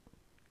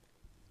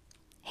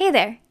Hey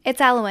there,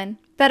 it's Alwyn,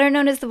 better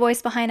known as the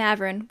voice behind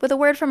Averin, with a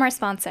word from our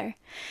sponsor.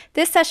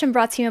 This session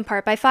brought to you in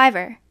part by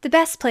Fiverr, the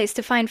best place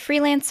to find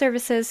freelance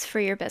services for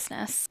your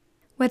business.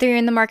 Whether you're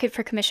in the market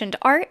for commissioned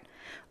art,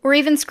 or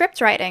even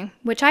script writing,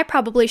 which I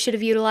probably should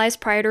have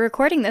utilized prior to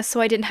recording this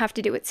so I didn't have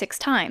to do it 6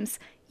 times,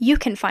 you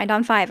can find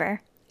on Fiverr.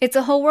 It's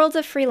a whole world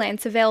of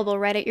freelance available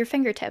right at your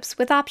fingertips,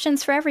 with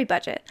options for every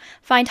budget.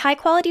 Find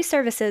high-quality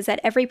services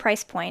at every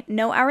price point,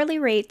 no hourly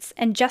rates,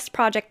 and just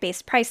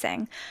project-based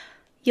pricing.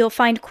 You'll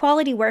find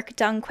quality work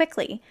done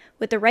quickly,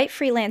 with the right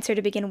freelancer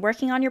to begin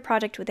working on your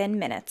project within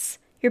minutes.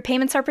 Your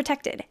payments are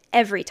protected,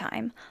 every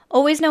time.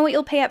 Always know what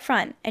you'll pay up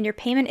front, and your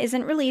payment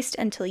isn't released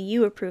until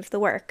you approve the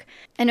work.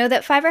 And know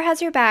that Fiverr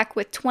has your back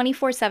with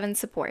 24/7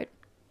 support.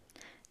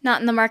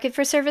 Not in the market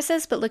for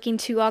services, but looking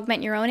to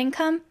augment your own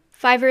income?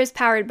 Fiverr is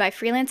powered by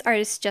freelance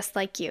artists just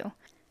like you.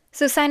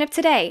 So sign up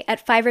today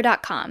at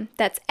Fiverr.com.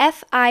 That's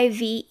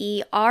Fiverr.com.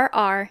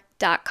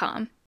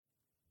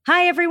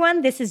 Hi,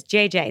 everyone. This is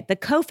JJ, the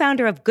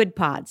co-founder of Good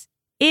Pods.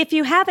 If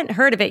you haven't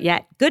heard of it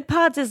yet, Good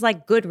Pods is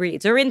like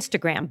Goodreads or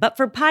Instagram, but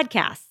for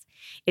podcasts.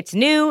 It's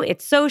new,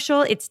 it's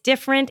social, it's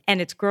different,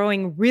 and it's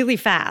growing really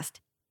fast.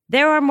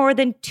 There are more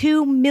than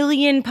 2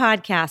 million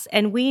podcasts,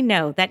 and we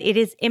know that it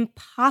is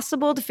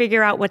impossible to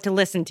figure out what to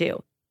listen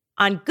to.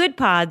 On Good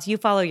Pods, you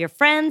follow your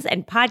friends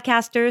and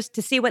podcasters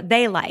to see what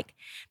they like.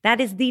 That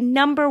is the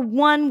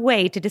 #1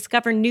 way to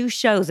discover new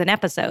shows and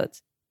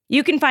episodes.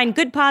 You can find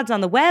Good Pods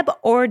on the web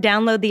or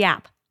download the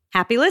app.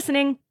 Happy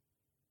listening.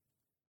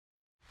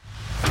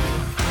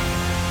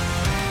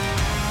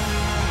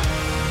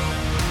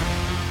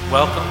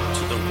 Welcome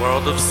to the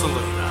world of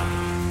Seluna.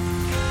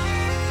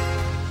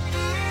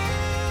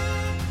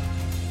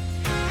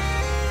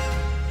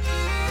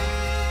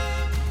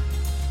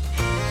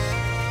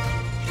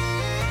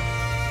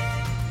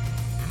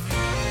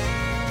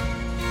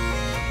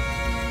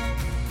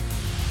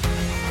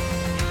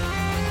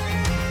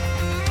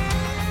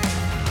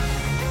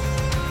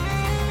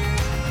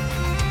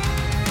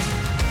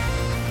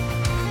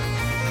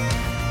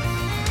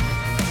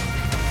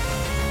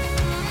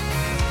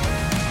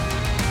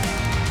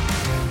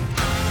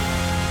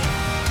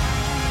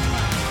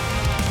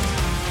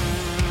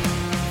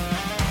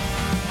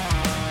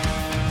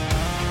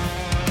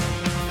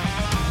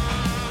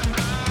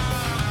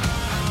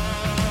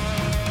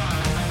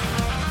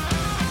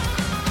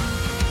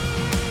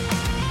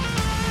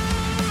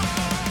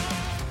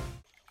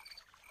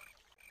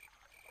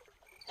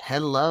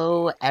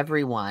 Hello,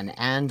 everyone,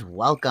 and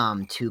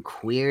welcome to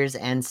Queers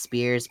and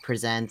Spears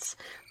presents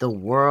the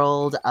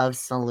World of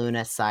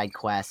Seluna side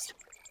quest,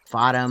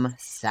 Bottom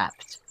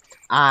Sept.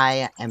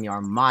 I am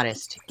your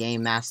modest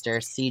game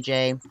master,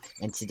 CJ,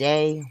 and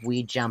today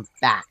we jump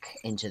back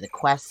into the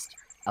quest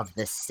of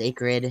the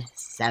Sacred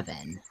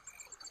Seven.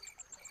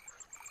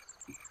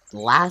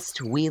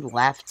 Last we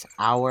left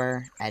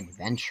our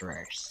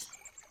adventurers.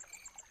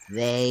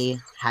 They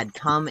had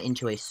come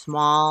into a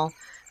small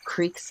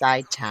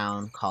creekside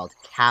town called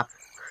Cap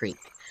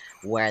Creek,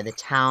 where the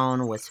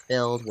town was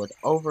filled with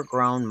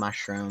overgrown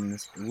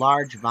mushrooms,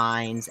 large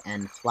vines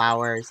and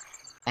flowers,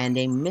 and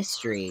a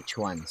mystery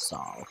to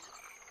unsolve.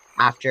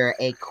 After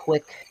a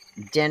quick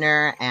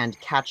dinner and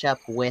catch up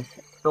with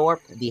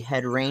Thorpe, the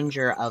head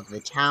ranger of the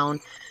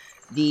town,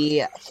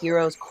 the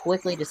heroes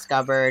quickly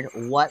discovered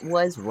what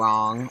was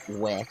wrong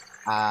with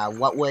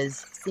what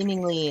was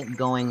seemingly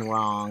going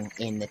wrong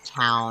in the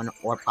town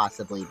or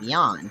possibly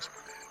beyond,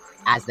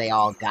 as they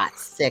all got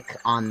sick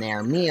on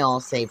their meal,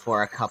 save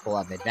for a couple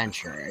of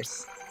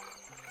adventurers.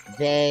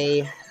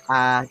 They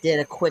did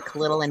a quick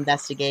little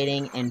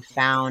investigating and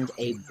found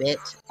a bit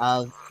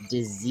of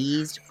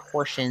diseased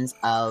portions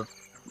of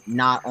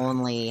not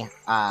only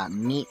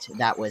meat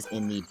that was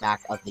in the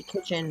back of the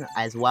kitchen,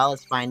 as well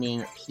as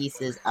finding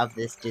pieces of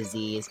this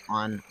disease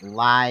on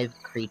live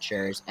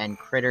creatures and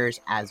critters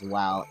as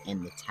well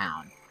in the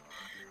town.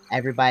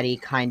 Everybody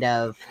kind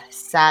of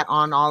sat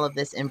on all of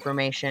this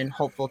information,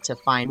 hopeful to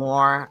find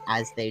more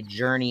as they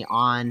journey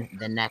on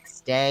the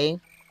next day.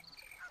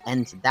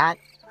 And that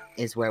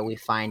is where we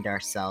find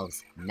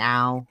ourselves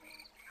now.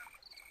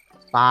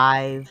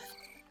 Five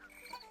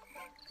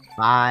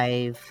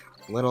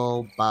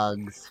little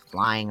bugs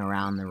flying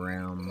around the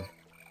room,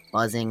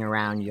 buzzing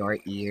around your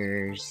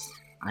ears,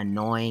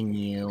 annoying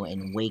you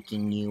and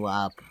waking you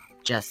up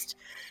just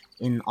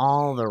in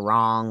all the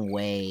wrong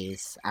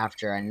ways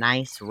after a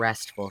nice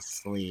restful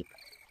sleep,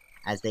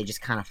 as they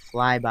just kind of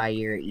fly by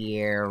your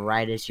ear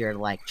right as you're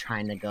like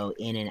trying to go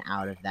in and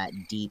out of that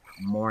deep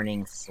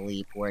morning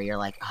sleep where you're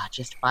like,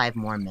 just 5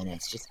 more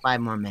minutes,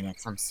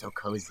 I'm so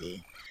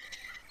cozy.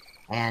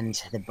 And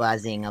the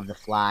buzzing of the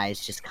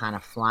flies just kind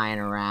of flying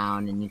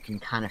around, and you can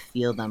kind of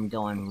feel them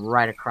going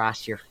right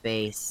across your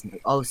face,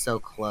 oh so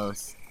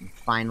close. And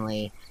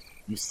finally,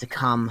 you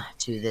succumb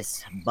to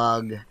this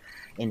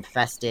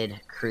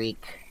bug-infested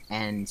creek,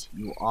 and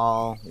you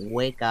all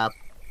wake up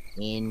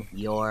in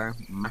your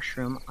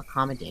mushroom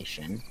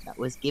accommodation that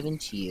was given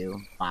to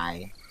you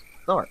by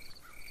Thorpe.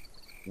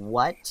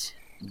 What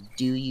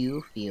do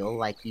you feel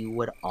like you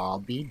would all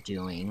be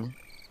doing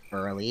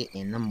early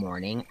in the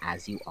morning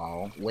as you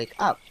all wake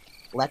up.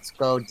 Let's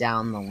go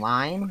down the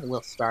line.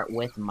 We'll start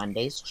with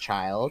Monday's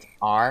child.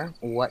 R,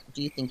 what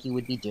do you think you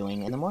would be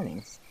doing in the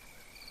mornings?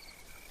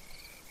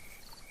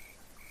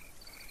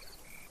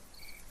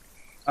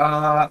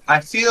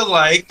 I feel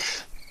like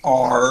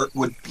R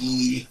would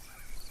be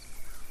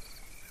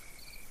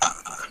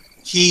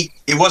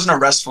it wasn't a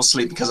restful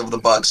sleep because of the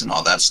bugs and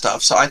all that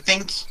stuff. So I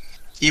think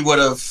he would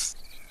have,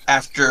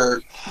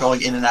 after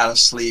going in and out of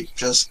sleep,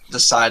 just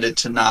decided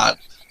to not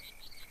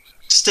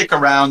stick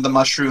around the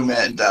mushroom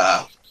and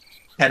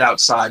head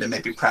outside and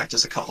maybe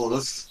practice a couple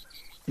of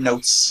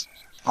notes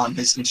on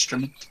his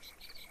instrument.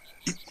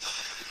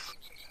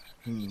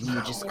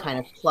 You just kind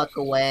of pluck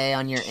away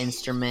on your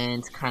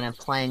instrument, kind of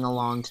playing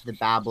along to the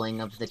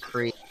babbling of the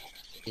creek,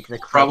 the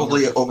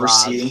Probably of the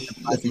overseeing, frogs,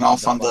 the looking buzzing of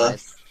off the on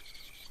forest.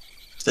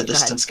 the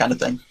distance kind of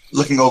thing.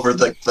 Looking over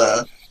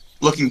the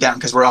looking down,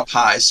 because we're up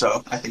high,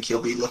 so I think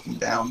he'll be looking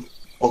down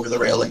over the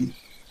railing,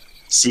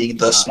 seeing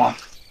the swamp.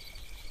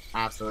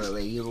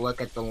 Absolutely. You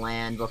look at the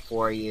land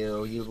before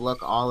you, you look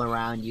all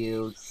around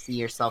you, see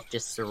yourself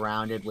just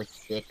surrounded with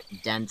thick,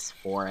 dense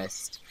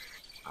forest.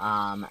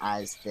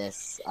 As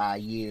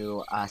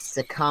you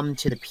succumb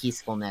to the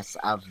peacefulness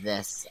of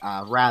this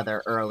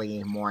rather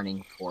early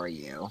morning for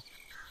you.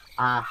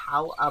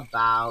 How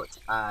about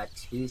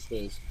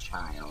Tuesday's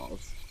child?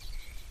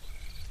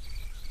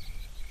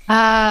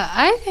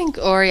 I think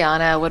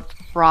Oriana would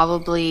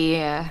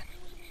probably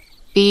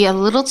be a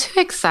little too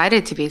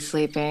excited to be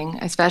sleeping,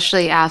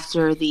 especially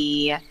after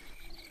the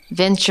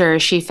venture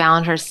she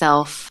found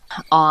herself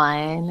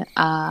on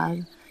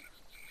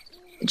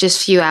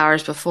just a few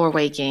hours before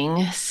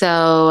waking.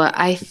 So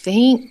I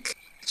think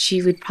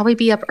she would probably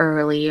be up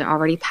early,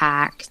 already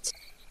packed.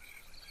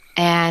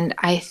 And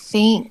I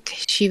think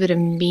she would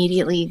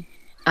immediately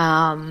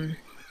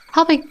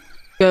probably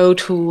go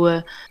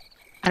to,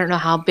 I don't know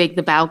how big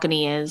the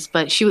balcony is,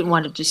 but she wouldn't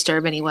want to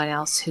disturb anyone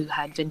else who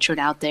had ventured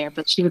out there.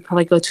 But she would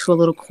probably go to a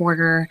little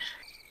corner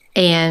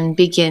and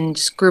begin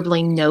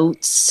scribbling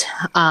notes,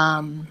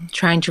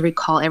 trying to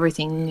recall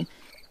everything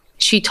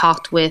she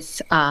talked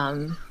with.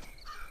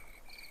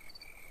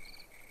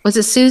 Was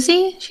it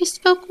Susie she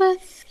spoke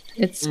with?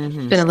 It's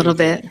been a little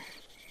bit.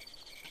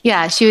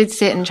 Yeah, she would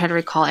sit and try to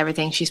recall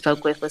everything she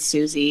spoke with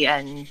Susie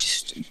and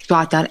just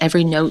jot down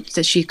every note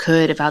that she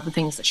could about the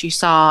things that she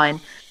saw and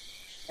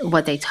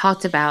what they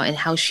talked about and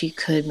how she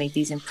could make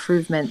these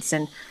improvements.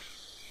 And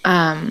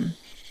I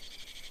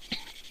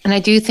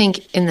do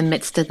think in the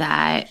midst of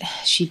that,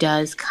 she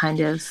does kind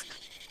of,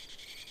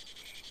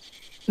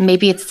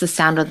 maybe it's the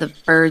sound of the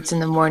birds in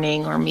the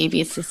morning, or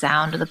maybe it's the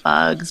sound of the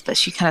bugs, but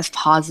she kind of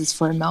pauses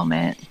for a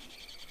moment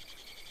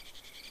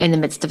in the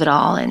midst of it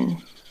all and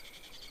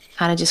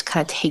kind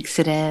of takes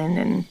it in.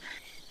 And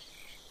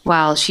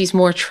while she's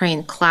more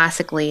trained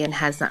classically and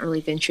has not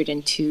really ventured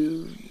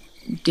into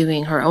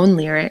doing her own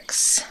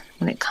lyrics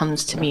when it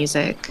comes to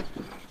music,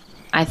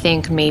 I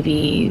think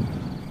maybe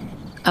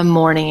a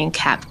morning in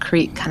Cap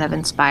Creek kind of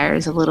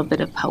inspires a little bit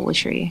of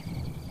poetry.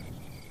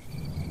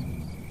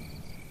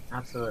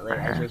 Absolutely.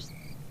 As you're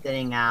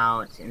sitting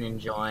out and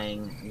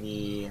enjoying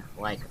the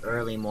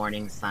early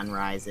morning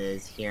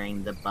sunrises,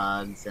 hearing the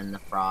bugs and the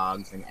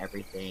frogs and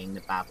everything,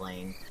 the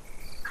babbling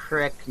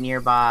creek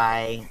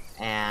nearby,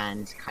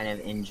 and kind of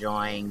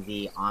enjoying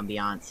the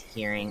ambiance,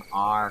 hearing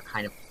our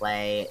kind of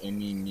play in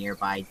the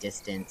nearby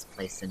distance,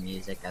 play some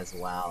music as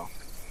well.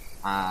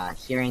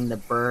 Hearing the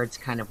birds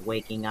kind of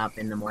waking up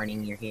in the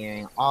morning, you're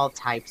hearing all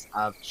types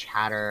of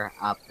chatter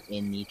up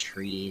in the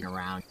trees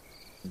around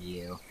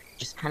you.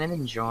 Just kind of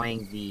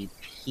enjoying the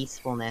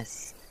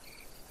peacefulness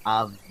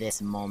of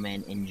this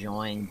moment,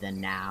 enjoying the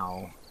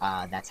now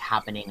that's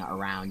happening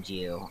around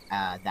you,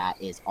 that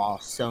is all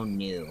so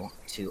new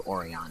to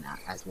Oriana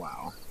as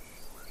well.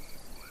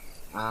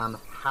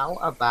 How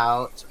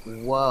about,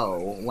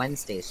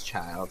 Wednesday's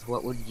child?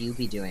 What would you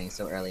be doing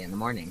so early in the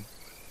morning?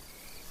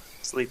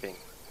 Sleeping.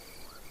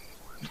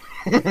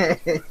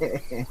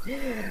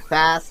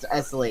 Fast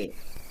asleep.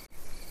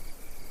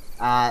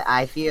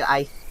 I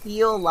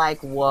feel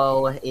like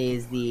Woe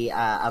is the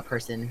a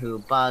person who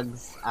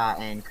bugs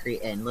and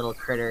little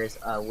critters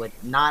would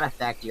not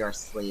affect your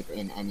sleep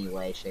in any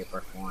way, shape,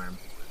 or form.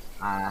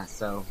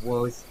 So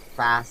Woe's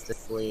fast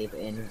asleep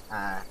in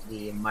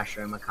the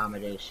mushroom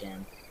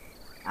accommodation.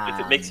 If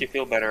it makes you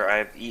feel better,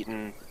 I've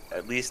eaten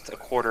at least a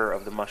quarter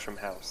of the mushroom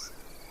house.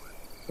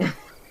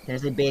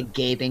 There's a big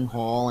gaping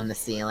hole in the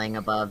ceiling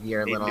above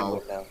your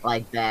little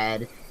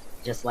bed.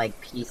 Just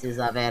pieces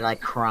of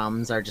it,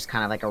 crumbs, are just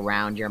kind of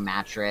around your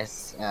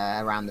mattress,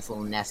 around this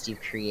little nest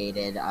you've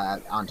created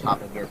on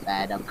top of your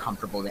bed of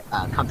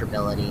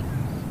comfortability,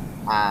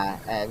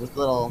 with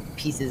little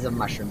pieces of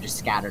mushroom just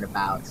scattered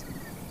about.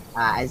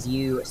 As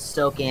you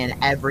soak in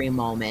every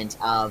moment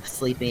of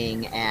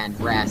sleeping and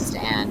rest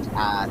and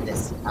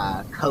this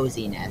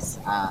coziness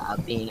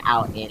of being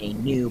out in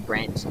a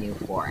brand new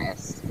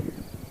forest.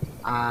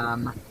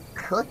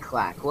 Click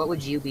Clack, what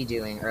would you be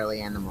doing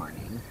early in the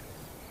morning?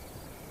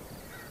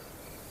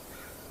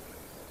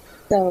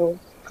 So,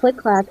 Click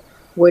Clack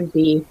would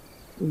be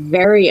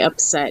very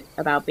upset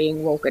about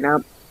being woken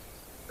up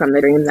from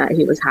the dream that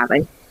he was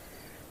having.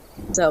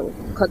 So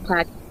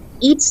Click-Clack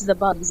eats the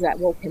bugs that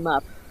woke him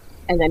up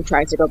and then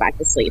tries to go back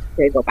to sleep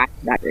to go back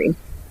to that dream.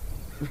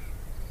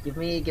 Give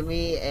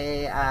me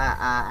a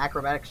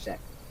acrobatics check.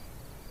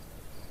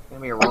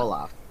 Give me a roll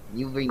off.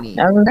 You be me.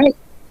 All right.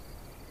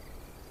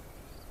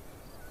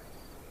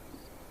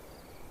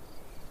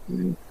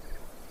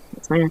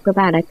 It's my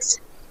acrobatics.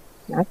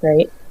 Not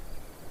great.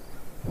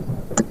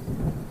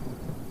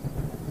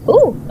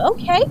 Ooh,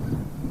 okay.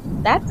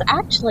 That's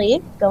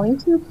actually going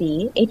to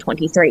be a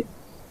 23.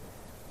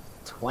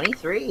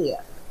 23.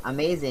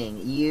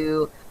 Amazing.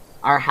 You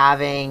are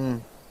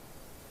having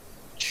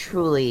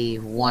truly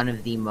one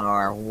of the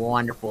more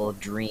wonderful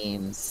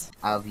dreams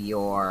of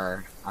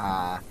your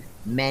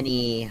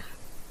many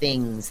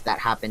things that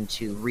happen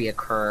to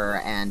reoccur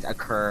and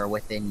occur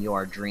within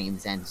your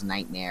dreams and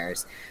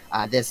nightmares.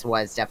 This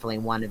was definitely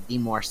one of the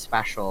more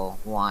special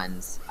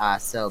ones.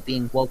 So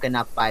being woken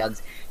up by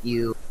bugs,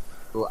 you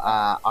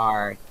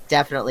are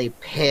definitely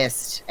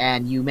pissed,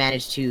 and you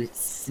manage to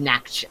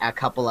snatch a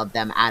couple of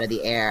them out of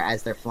the air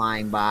as they're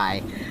flying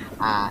by,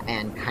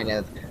 and kind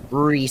of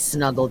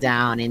re-snuggle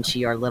down into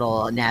your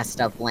little nest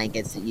of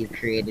blankets that you've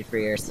created for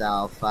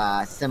yourself,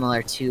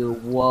 similar to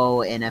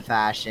Woe in a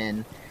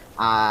fashion,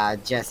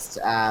 just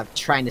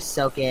trying to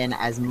soak in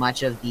as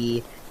much of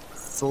the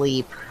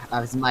sleep,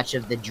 as much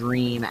of the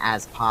dream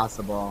as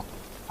possible.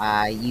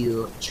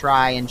 You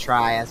try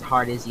as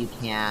hard as you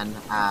can,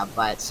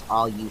 but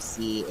all you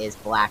see is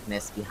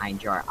blackness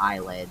behind your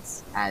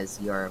eyelids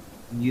as your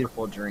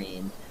beautiful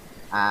dream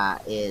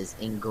is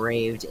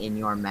engraved in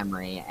your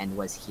memory and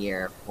was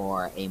here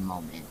for a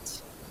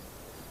moment.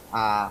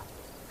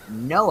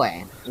 Noe,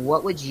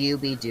 what would you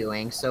be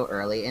doing so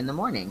early in the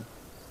morning?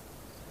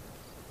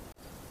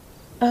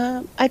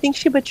 I think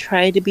she would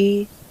try to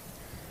be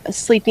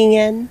sleeping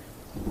in,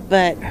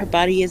 but her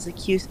body is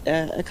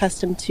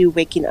accustomed to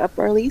waking up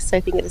early, so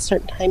I think at a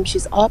certain time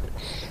she's up.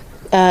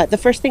 The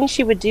first thing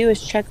she would do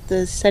is check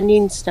the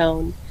sending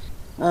stone,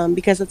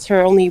 because it's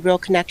her only real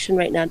connection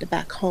right now to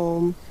back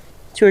home,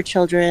 to her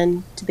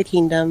children, to the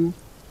kingdom,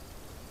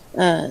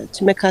 to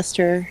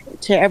McCuster,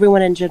 to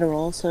everyone in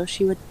general. So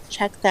she would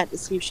check that to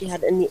see if she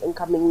had any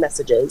incoming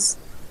messages.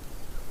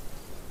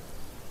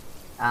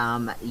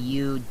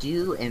 You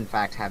do, in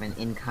fact, have an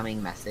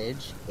incoming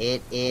message.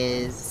 It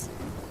is,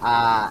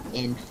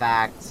 in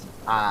fact,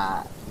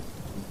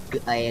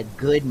 a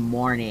good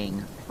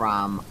morning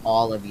from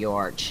all of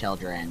your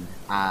children,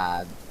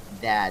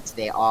 that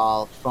they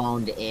all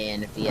phoned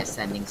in via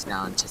Sending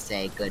Stone to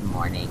say good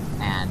morning,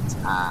 and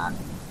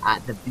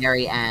at the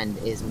very end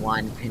is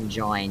one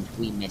conjoined,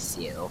 "We miss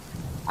you,"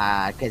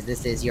 because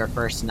this is your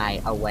first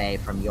night away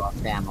from your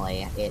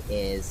family. It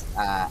is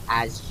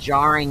as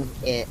jarring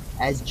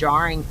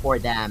for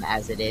them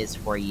as it is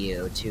for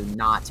you to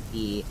not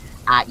be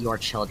at your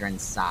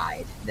children's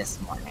side this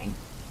morning.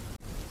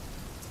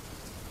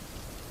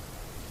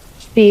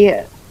 She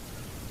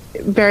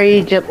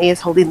very gently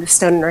is holding the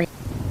stone in her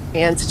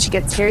hands, and she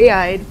gets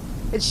teary-eyed,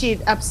 and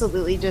she'd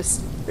absolutely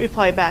just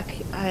reply back,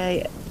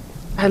 I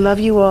love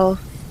you all.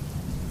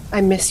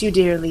 I miss you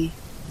dearly.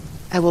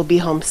 I will be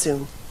home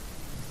soon.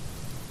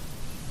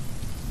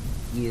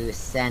 You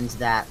send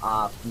that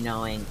off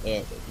knowing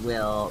it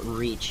will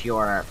reach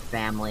your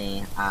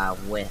family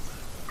with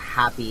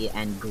happy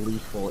and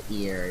gleeful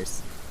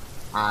ears.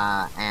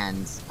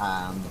 And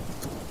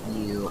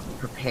you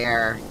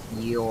prepare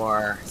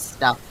your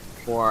stuff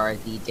for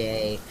the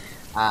day.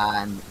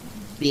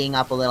 Being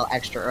up a little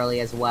extra early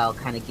as well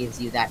kind of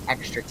gives you that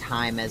extra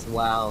time as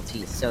well.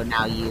 So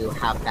now you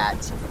have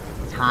that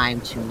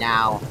time to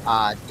now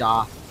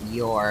doff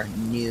your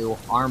new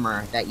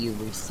armor that you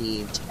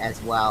received,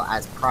 as well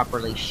as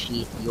properly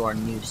sheath your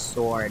new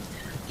sword,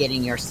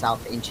 getting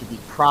yourself into the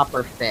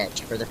proper fit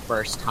for the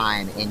first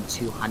time in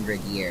 200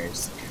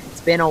 years.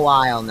 It's been a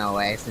while,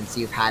 Noe, since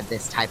you've had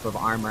this type of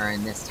armor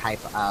and this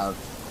type of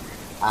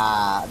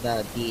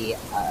the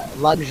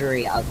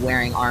luxury of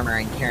wearing armor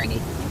and carrying a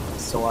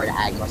sword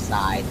at your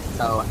side.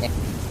 So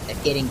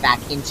if getting back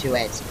into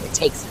it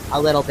takes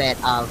a little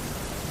bit of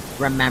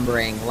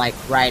remembering, like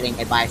riding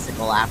a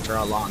bicycle after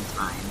a long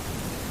time.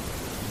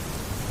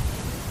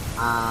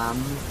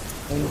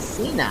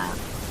 Encina,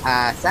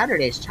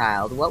 Saturday's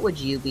child, what would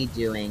you be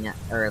doing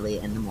early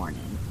in the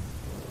morning?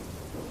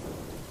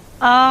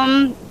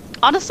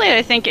 Honestly,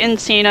 I think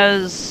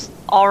Encina's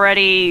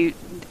already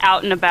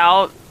out and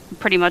about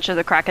pretty much at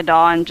the crack of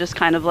dawn, just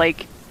kind of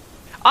like...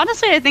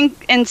 Honestly, I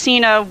think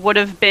Encina would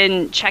have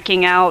been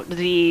checking out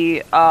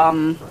the,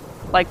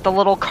 like, the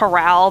little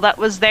corral that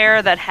was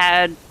there that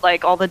had,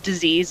 like, all the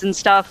disease and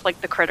stuff, like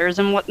the critters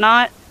and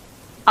whatnot.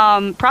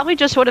 Probably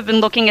just would have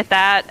been looking at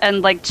that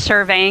and, like,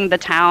 surveying the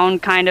town,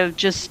 kind of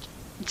just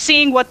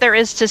seeing what there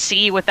is to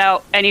see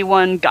without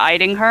anyone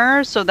guiding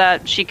her, so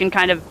that she can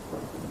kind of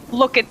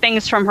look at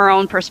things from her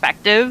own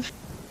perspective.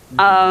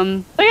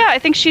 But yeah, I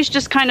think she's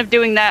just kind of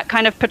doing that,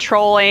 kind of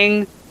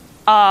patrolling.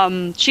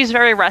 She's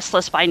very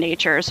restless by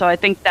nature, so I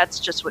think that's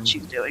just what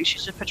she's doing.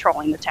 She's just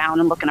patrolling the town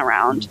and looking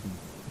around.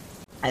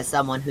 as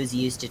someone who's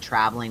used to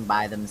traveling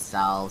by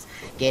themselves,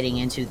 getting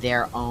into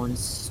their own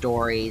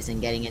stories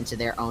and getting into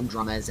their own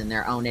dramas and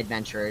their own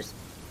adventures,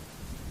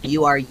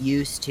 you are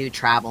used to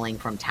traveling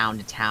from town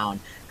to town,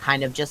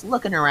 kind of just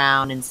looking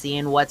around and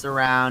seeing what's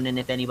around and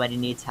if anybody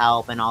needs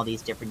help and all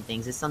these different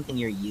things is something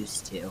you're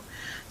used to.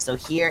 So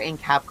here in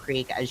Cap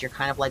Creek, as you're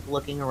kind of like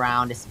looking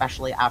around,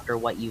 especially after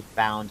what you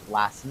found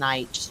last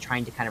night, just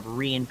trying to kind of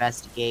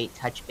reinvestigate,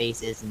 touch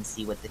bases, and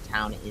see what the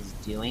town is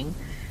doing,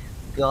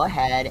 go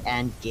ahead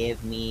and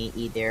give me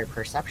either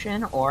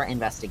perception or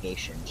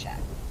investigation check.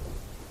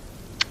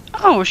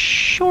 Oh,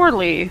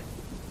 surely.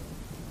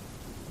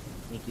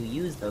 Make you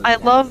use those I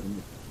dice love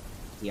in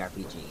the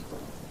RPG.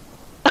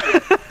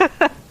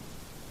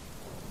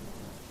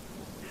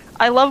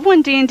 I love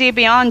when D&D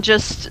Beyond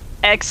just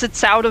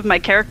exits out of my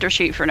character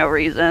sheet for no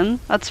reason.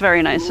 That's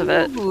very nice of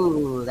it.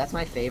 Ooh, that's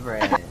my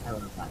favorite. I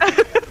love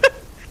that.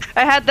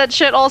 I had that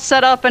shit all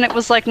set up and it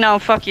was like, no,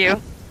 fuck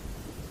you.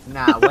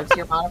 Nah, what's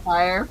your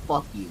modifier?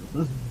 Fuck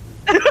you.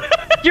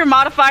 Your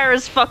modifier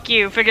is fuck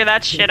you. Figure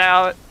that shit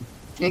out.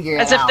 Figure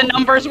As it if out. the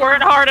numbers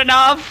weren't hard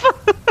enough.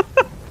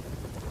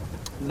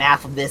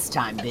 Math this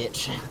time,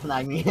 bitch.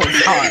 I mean,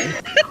 it's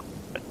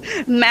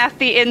hard. Math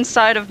the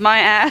inside of my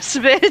ass,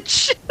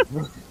 bitch.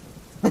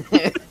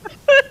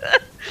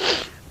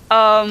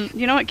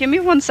 You know what? Give me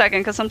 1 second,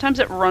 because sometimes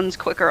it runs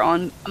quicker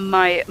on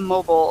my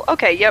mobile.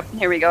 Okay, yep,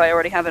 here we go. I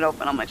already have it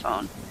open on my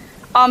phone.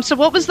 So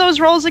what was those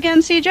rolls again,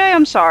 CJ?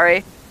 I'm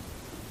sorry.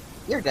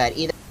 You're good.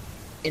 Either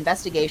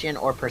investigation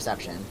or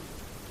perception.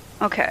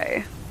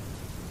 Okay.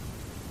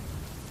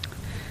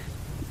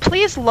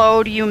 Please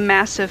load, you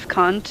massive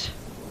cunt.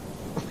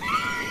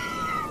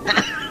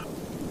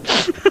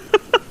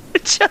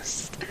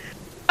 just...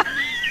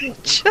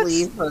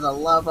 Please, for the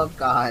love of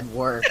God,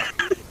 work.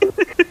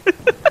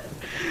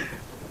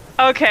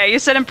 Okay, you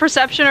said in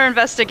perception or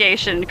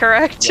investigation,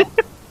 correct? Yeah.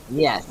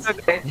 Yes.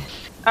 Okay.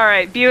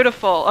 Alright,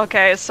 beautiful.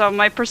 Okay, so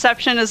my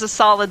perception is a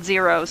solid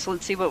 0, so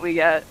let's see what we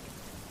get.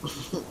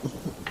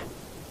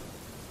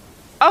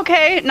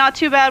 Okay, not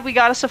too bad. We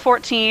got us a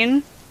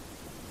 14.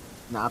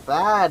 Not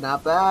bad,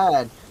 not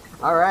bad.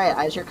 Alright,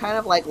 as you're kind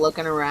of like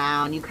looking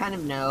around, you kind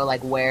of know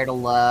like where to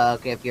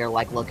look if you're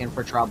like looking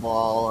for trouble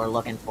or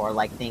looking for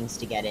like things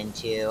to get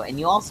into. And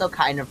you also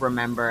kind of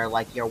remember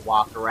like your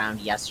walk around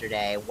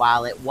yesterday.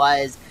 While it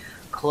was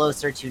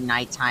closer to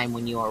nighttime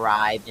when you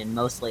arrived and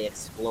mostly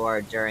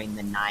explored during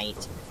the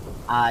night,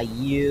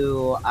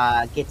 you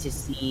get to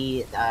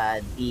see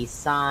the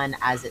sun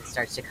as it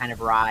starts to kind of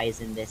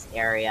rise in this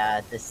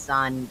area. The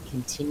sun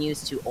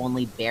continues to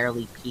only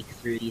barely peek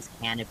through these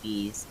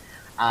canopies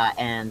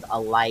and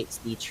alight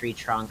the tree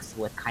trunks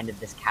with kind of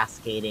this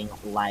cascading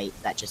light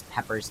that just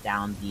peppers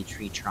down the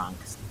tree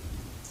trunks.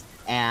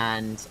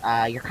 And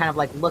you're kind of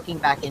like looking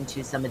back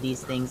into some of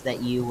these things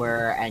that you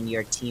were and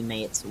your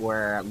teammates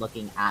were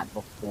looking at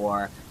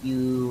before.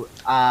 You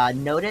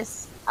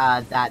notice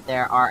that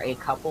there are a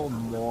couple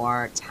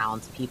more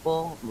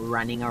townspeople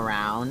running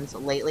around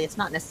lately. It's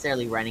not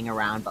necessarily running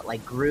around, but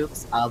like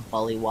groups of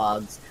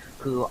bullywugs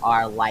who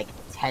are like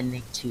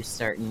tending to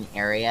certain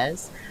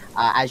areas.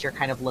 As you're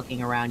kind of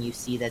looking around, you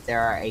see that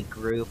there are a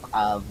group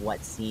of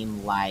what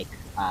seem like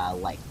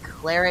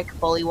cleric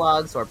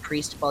bullywugs or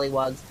priest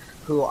bullywugs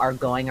who are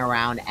going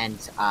around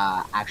and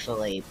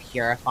actually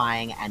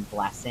purifying and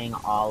blessing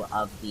all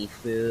of the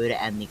food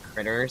and the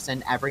critters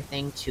and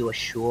everything to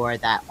assure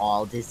that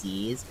all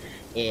disease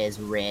is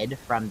rid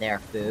from their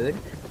food.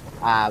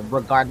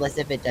 Regardless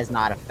if it does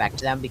not affect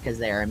them because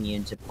they're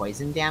immune to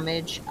poison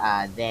damage,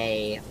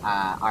 they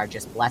are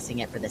just blessing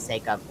it for the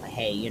sake of,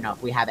 hey, you know,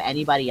 if we have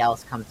anybody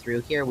else come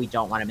through here, we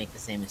don't want to make the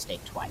same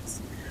mistake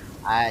twice.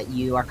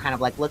 You are kind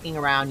of like looking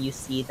around, you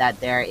see that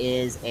there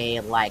is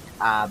a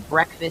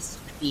breakfast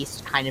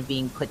feast kind of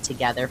being put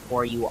together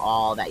for you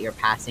all that you're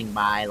passing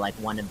by, like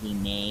one of the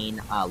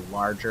main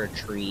larger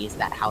trees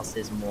that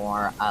houses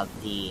more of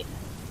the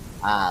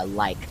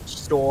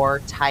store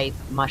type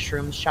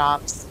mushroom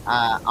shops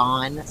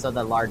on. So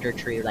the larger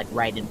tree, like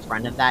right in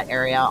front of that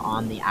area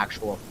on the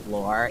actual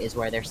floor, is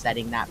where they're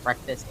setting that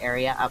breakfast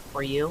area up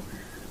for you.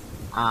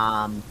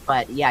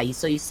 But yeah,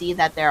 so you see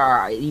that there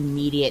are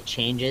immediate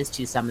changes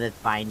to some of the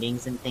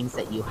findings and things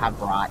that you have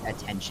brought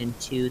attention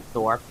to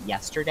Thorpe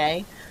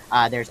yesterday.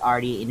 There's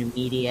already an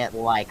immediate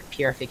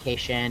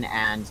purification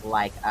and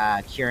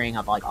curing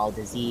of all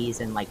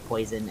disease and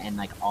poison and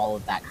all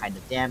of that kind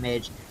of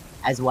damage,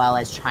 as well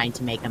as trying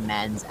to make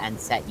amends and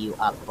set you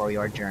up for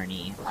your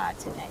journey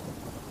today.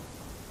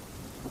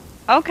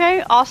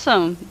 Okay,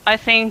 awesome. I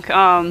think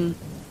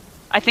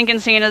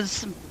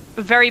Encina's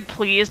very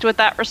pleased with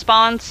that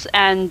response,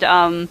 and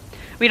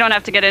we don't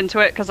have to get into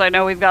it because I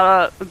know we've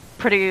got a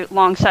pretty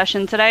long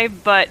session today,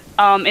 but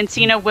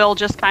Encina will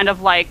just kind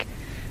of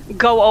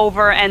go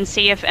over and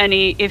see if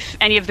any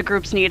of the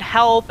groups need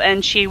help,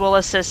 and she will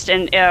assist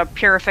in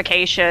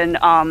purification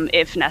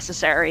if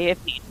necessary,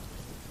 if needed.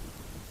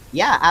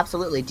 Yeah,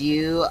 absolutely. Do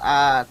you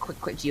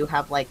do you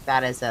have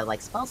that as a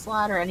spell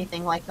slot or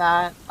anything like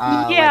that?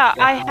 Yeah,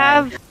 I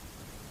have.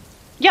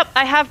 Yep,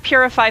 I have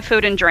purify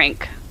food and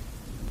drink.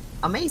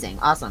 Amazing,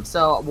 awesome.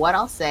 So what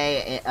I'll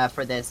say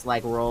for this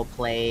like role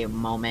play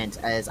moment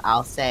is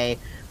I'll say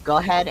go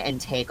ahead and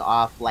take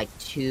off like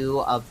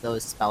 2 of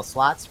those spell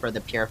slots for the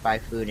purify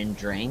food and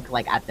drink,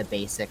 like at the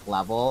basic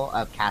level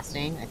of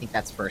casting. I think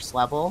that's first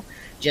level.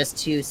 Just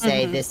to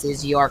say this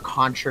is your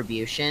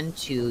contribution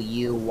to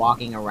you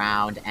walking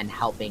around and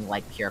helping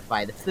like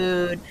purify the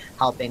food,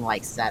 helping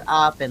like set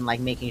up and like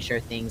making sure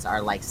things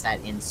are like set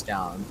in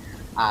stone.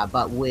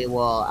 But we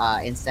will,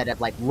 instead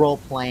of like role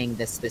playing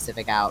this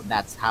specific out,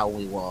 that's how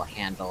we will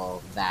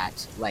handle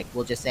that. Like,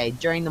 we'll just say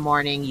during the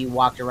morning, you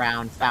walked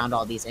around, found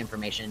all these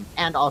information,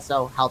 and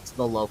also helped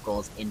the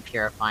locals in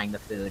purifying the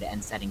food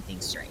and setting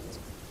things straight.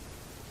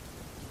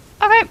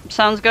 Okay,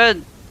 sounds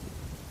good.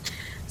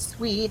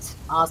 Sweet.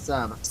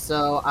 Awesome.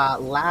 So,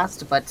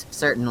 last but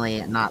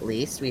certainly not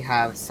least, we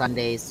have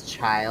Sunday's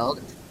child.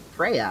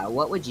 Freya,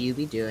 what would you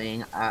be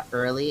doing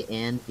early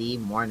in the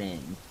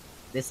morning?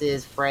 This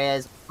is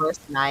Freya's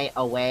first night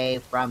away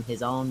from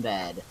his own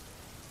bed.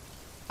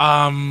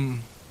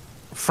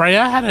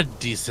 Freya had a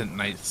decent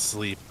night's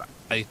sleep,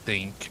 I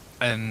think.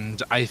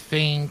 And I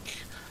think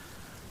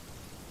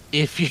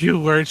if you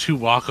were to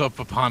walk up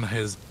upon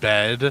his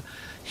bed,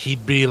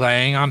 he'd be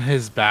laying on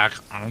his back,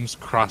 arms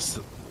across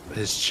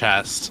his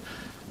chest,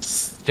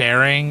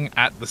 staring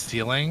at the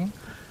ceiling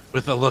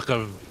with a look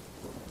of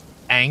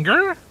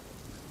anger.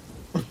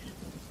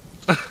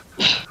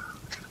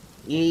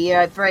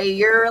 Yeah, Freya,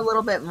 you're a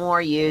little bit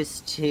more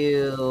used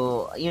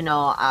to,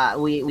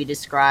 we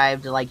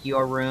described like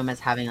your room as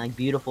having like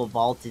beautiful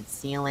vaulted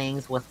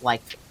ceilings with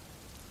like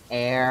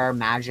air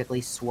magically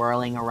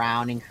swirling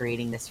around and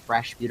creating this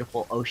fresh,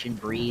 beautiful ocean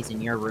breeze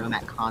in your room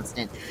at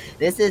constant.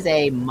 This is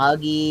a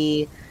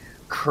muggy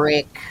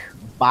crick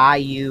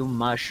bayou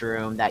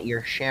mushroom that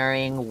you're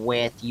sharing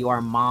with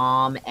your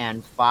mom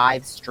and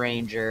 5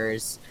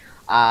 strangers.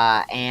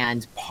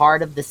 And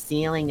part of the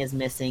ceiling is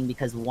missing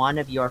because one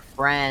of your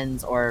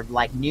friends or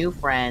like new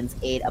friends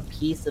ate a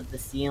piece of the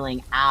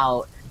ceiling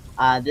out.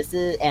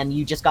 And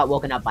you just got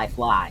woken up by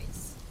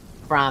flies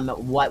from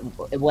what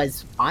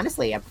was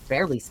honestly a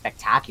fairly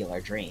spectacular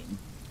dream.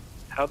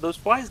 How'd those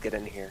flies get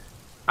in here?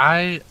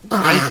 I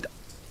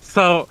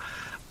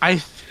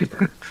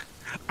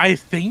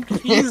think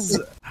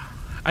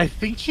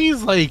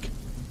he's like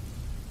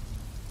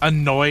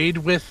annoyed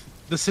with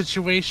the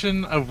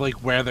situation of like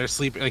where they're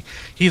sleeping. Like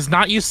he's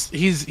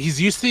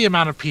used to the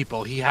amount of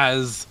people. He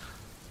has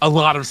a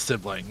lot of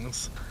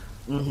siblings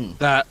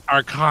that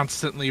are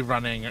constantly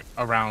running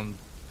around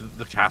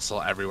the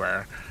castle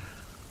everywhere.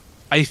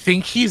 I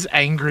think he's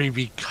angry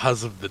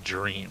because of the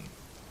dream.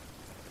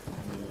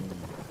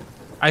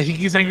 I think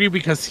he's angry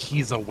because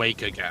he's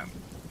awake again.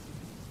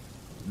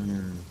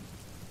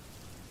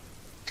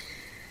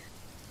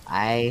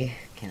 I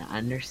can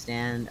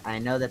understand. I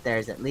know that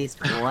there's at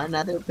least one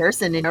other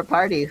person in your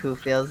party who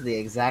feels the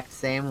exact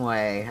same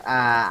way.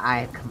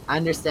 I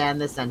understand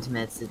the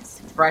sentiments. It's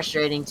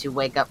frustrating to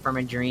wake up from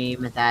a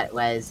dream that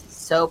was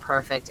so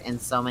perfect in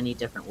so many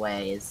different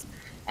ways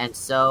and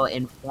so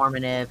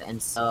informative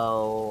and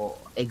so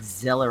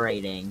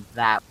exhilarating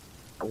that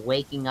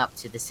waking up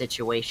to the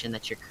situation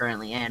that you're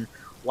currently in,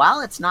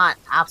 while it's not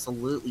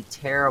absolutely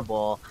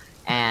terrible,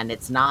 and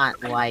it's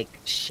not like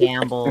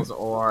shambles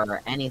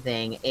or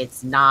anything,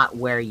 it's not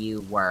where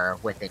you were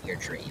within your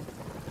dream.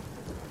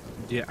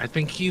 Yeah, I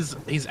think he's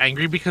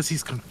angry because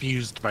he's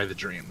confused by the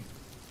dream.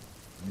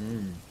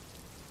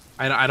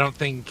 I don't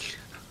think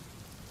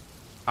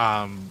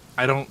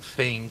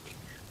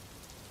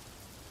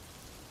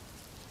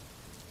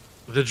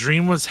the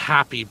dream was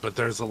happy, but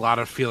there's a lot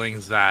of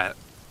feelings that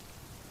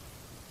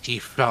he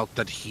felt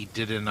that he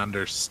didn't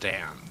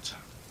understand.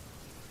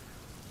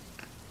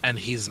 And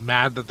he's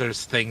mad that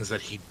there's things that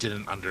he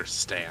didn't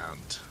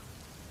understand.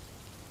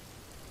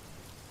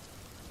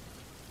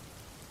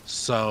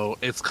 So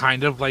it's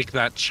kind of like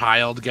that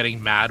child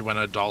getting mad when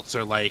adults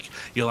are like,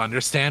 you'll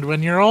understand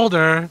when you're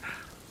older.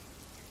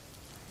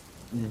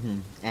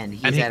 And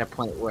he's at a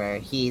point where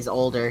he's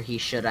older, he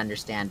should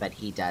understand, but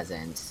he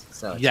doesn't.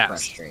 So it's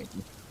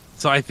frustrating.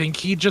 So I think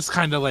he just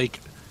kind of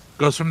like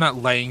goes from that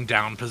laying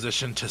down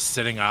position to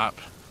sitting up.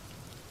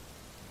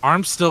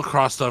 Arms still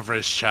crossed over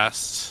his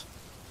chest.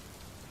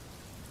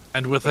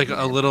 And with like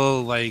a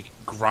little like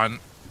grunt,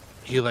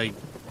 he like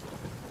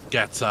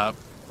gets up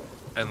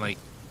and like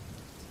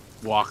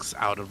walks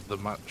out of the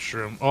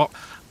mushroom. Well,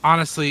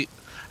 honestly,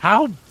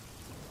 how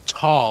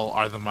tall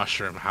are the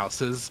mushroom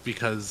houses?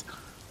 Because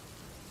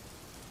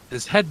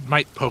his head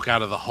might poke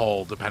out of the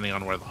hole depending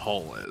on where the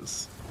hole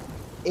is.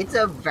 It's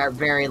a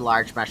very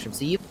large mushroom.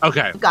 So you've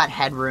got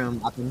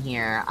headroom up in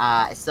here.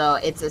 So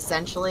it's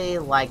essentially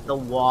like the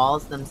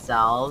walls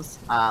themselves,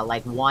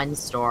 like one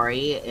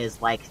story is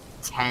like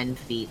 10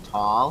 feet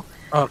tall.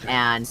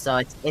 And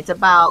so it's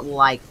about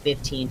like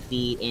 15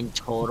 feet in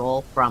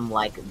total from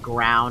like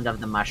ground of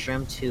the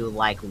mushroom to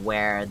like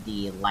where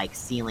the like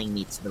ceiling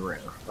meets the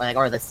roof, like,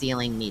 or the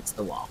ceiling meets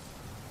the wall.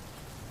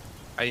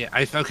 So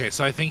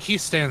I think he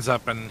stands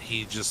up and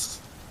he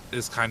just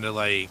is kind of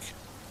like,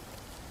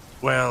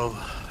 well,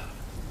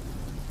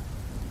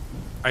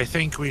 I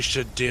think we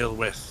should deal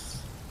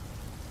with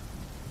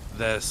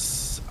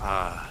this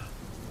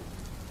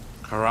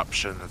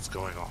corruption that's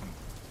going on.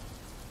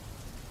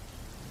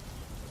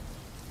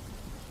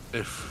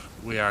 If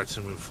we are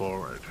to move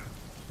forward.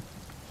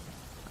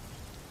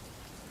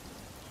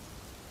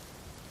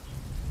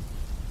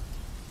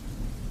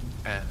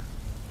 And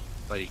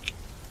like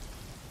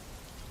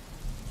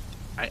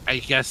I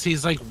guess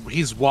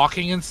he's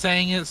walking and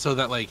saying it so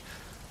that like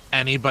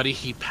anybody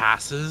he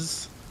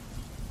passes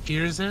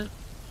hears it.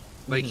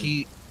 Like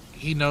he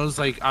knows,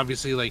 like,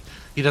 obviously, like,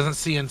 he doesn't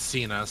see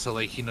Encina, so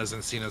like he knows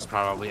Encina's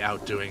probably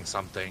out doing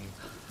something.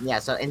 Yeah,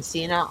 so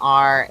Encina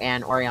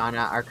and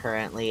Oriana are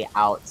currently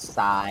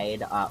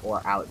outside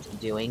or out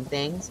doing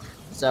things.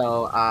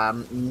 So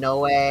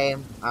Noe,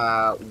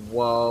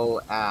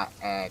 Woe,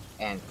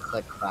 and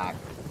Click-Clack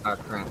are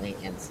currently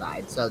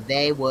inside. So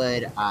they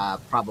would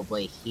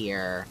probably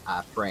hear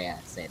Freya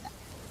say that.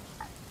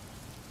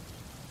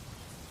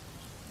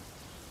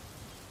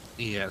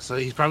 Yeah, so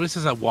he probably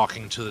says that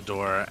walking to the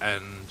door,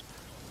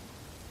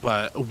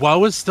 but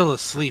Woe is still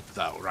asleep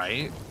though,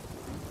 right?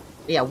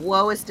 Yeah,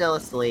 Woe is still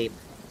asleep.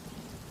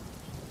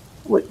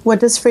 What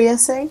does Freya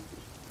say?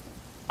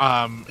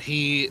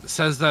 He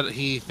says that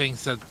he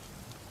thinks that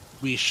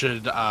we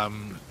should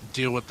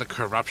deal with the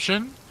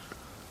corruption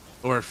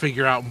or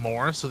figure out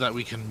more so that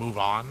we can move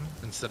on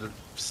instead of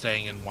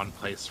staying in one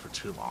place for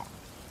too long.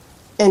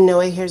 And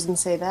Noe hears him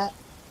say that?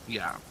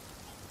 Yeah.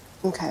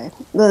 Okay.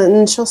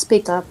 Then she'll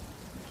speak up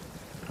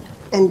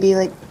and be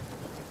like,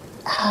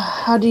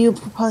 how do you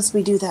propose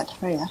we do that,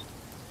 Freya?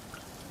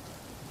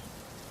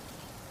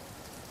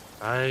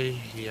 I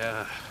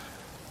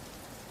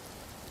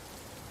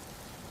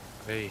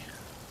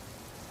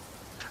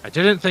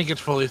didn't think it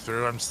fully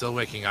through. I'm still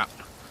waking up.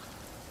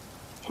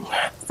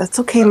 That's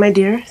okay, my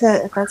dear.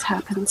 That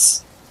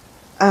happens.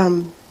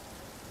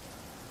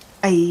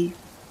 I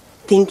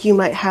think you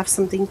might have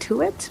something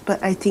to it,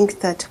 but I think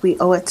that we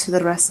owe it to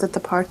the rest of the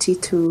party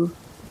to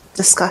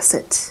discuss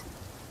it.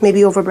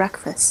 Maybe over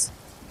breakfast.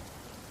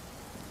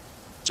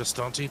 Just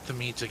don't eat the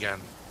meat again.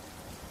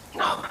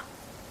 No.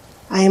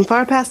 I am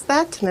far past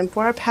that, and I'm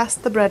far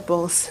past the bread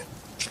bowls.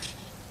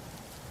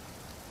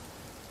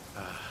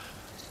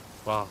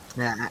 Well,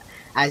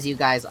 as you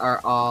guys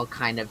are all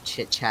kind of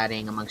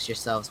chit-chatting amongst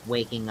yourselves,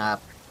 waking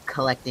up,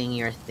 collecting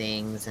your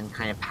things, and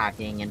kind of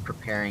packing and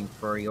preparing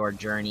for your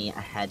journey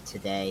ahead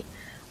today,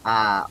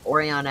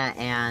 Oriana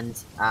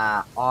and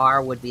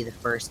R would be the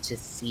first to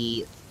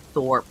see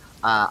Thorpe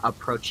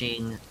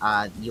approaching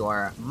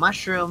your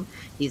mushroom.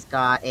 He's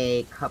got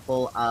a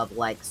couple of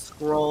like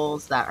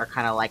scrolls that are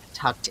kind of like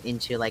tucked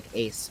into like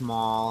a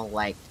small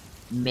like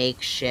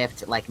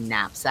makeshift like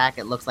knapsack.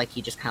 It looks like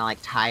he just kind of like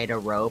tied a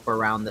rope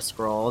around the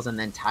scrolls and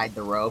then tied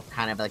the rope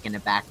kind of like in a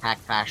backpack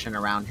fashion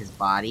around his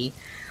body,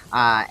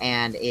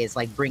 and is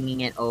like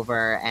bringing it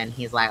over, and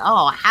he's like,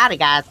 oh, howdy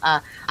guys, I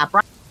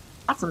brought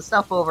some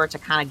stuff over to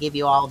kind of give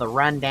you all the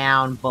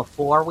rundown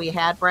before we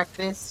had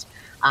breakfast,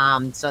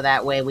 so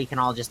that way we can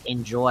all just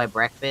enjoy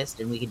breakfast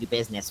and we can do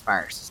business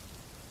first.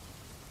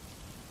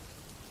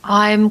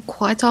 I'm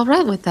quite all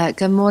right with that.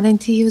 Good morning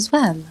to you as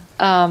well.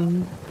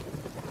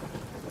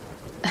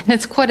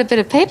 It's quite a bit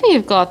of paper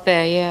you've got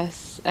there,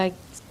 yes. I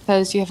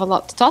suppose you have a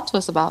lot to talk to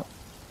us about.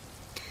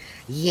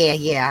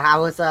 Yeah, I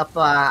was up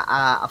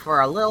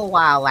for a little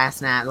while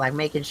last night, like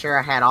making sure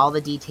I had all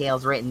the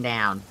details written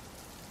down.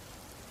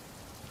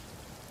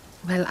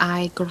 Well,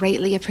 I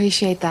greatly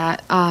appreciate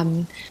that.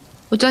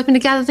 Would you like me to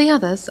gather the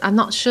others? I'm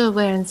not sure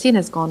where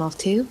Encina's gone off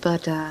to,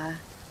 but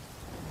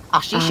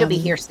she should be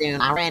here soon.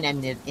 I ran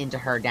into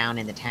her down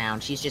in the town.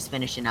 She's just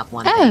finishing up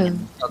one thing,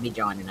 and she'll be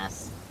joining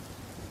us.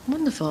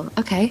 Wonderful.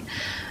 Okay.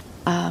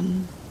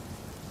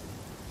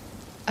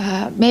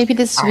 Maybe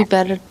this would be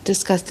better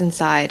discussed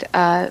inside.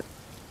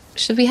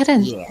 Should we head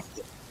in?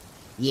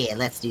 Yeah,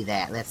 let's do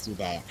that.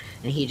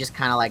 And he just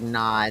kind of like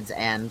nods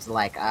and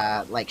like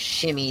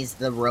shimmies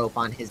the rope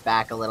on his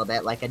back a little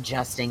bit, like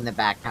adjusting the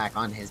backpack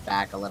on his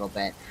back a little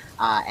bit,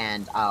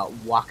 and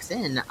walks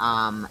in.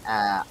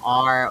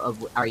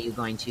 Are you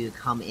going to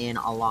come in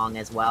along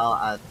as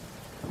well?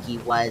 He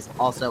was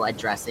also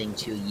addressing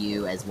to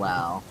you as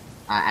well,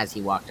 as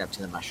he walked up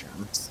to the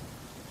mushrooms.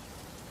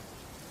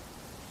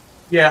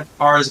 Yeah,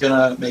 R is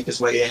gonna make his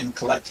way in,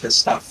 collect his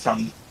stuff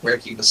from where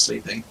he was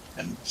sleeping,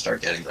 and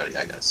start getting ready,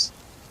 I guess.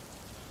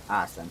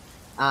 Awesome.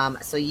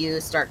 So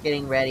you start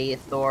getting ready.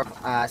 Thorpe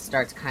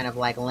starts kind of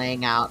like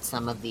laying out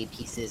some of the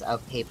pieces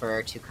of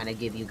paper to kind of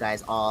give you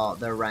guys all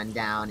the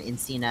rundown.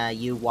 Encina,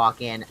 you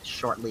walk in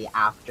shortly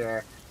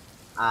after,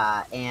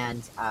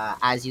 and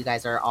as you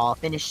guys are all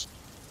finished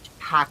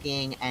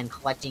packing and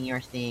collecting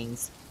your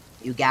things,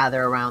 you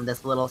gather around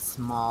this little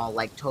small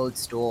like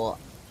toadstool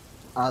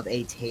of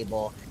a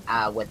table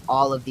with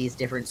all of these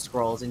different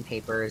scrolls and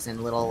papers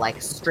and little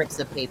like strips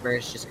of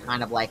papers just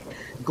kind of like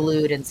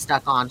glued and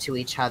stuck onto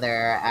each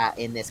other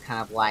in this kind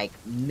of like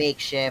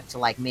makeshift,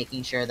 like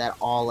making sure that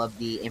all of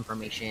the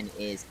information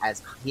is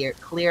as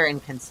clear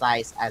and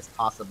concise as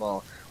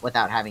possible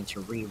without having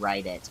to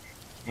rewrite it.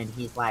 And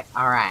he's like,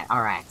 all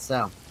right,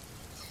 so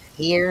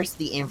here's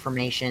the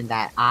information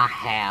that I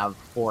have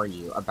for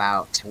you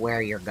about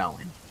where you're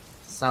going.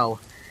 So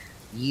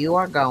you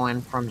are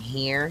going from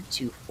here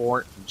to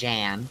Fort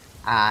Jan.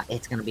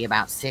 It's going to be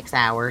about 6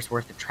 hours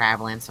worth of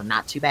traveling, so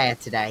not too bad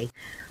today.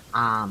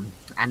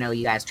 I know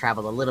you guys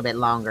traveled a little bit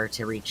longer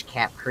to reach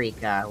Cap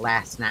Creek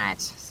last night,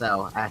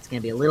 so it's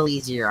going to be a little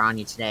easier on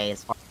you today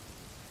as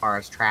far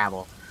as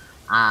travel.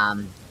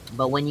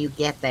 But when you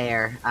get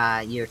there,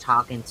 you're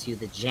talking to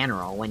the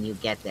general when you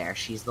get there.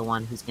 She's the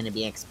one who's going to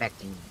be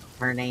expecting you.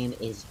 Her name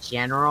is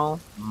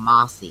General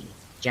Mossy.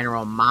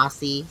 General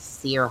Mossy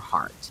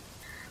Searhart.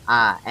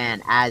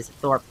 And as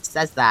Thorpe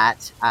says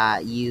that,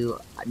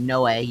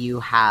 Noah, you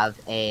have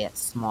a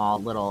small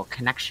little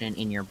connection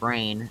in your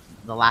brain.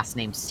 The last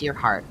name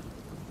Searhart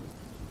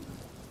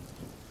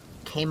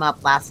came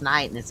up last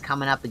night and it's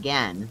coming up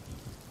again.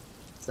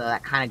 So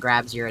that kind of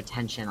grabs your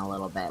attention a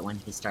little bit when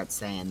he starts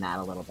saying that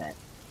a little bit.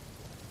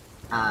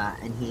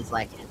 And he's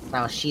like,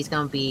 so she's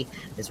going to be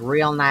this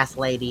real nice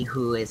lady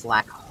who is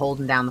like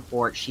holding down the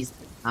fort. She's,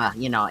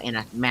 in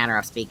a manner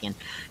of speaking,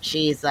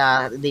 she's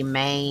the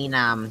main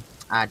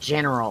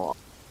general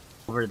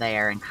over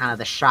there and kind of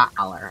the shot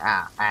caller,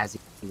 as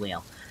you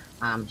will.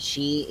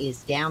 She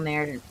is down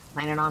there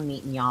planning on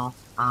meeting y'all.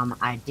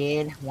 I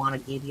did want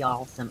to give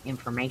y'all some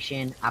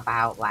information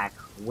about like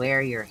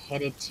where you're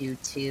headed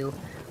to.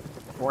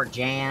 Fort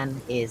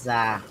Jan is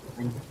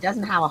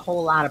doesn't have a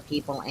whole lot of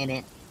people in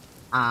it.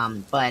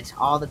 But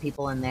all the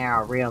people in there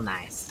are real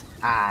nice.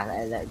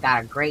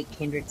 Got a great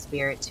kindred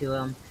spirit to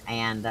them,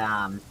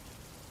 and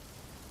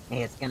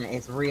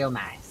it's real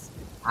nice.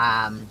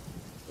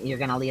 You're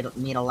gonna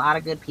meet a lot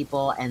of good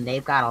people, and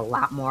they've got a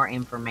lot more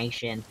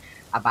information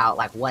about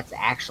like what's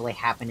actually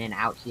happening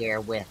out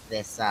here with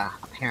this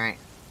apparent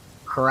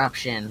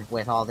corruption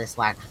with all this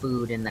like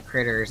food and the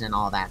critters and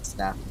all that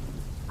stuff.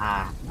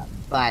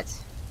 But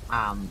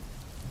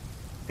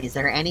is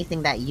there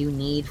anything that you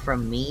need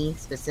from me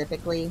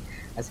specifically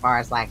as far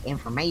as like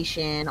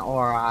information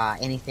or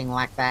anything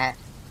like that?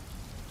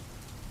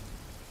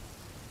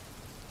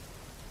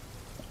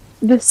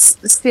 This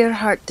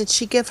Spearheart, did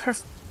she give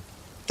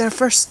their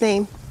first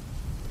name?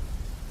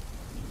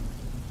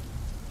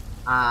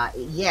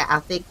 Yeah, I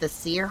think the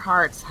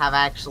Searharts have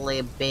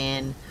actually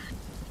been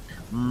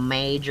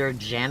major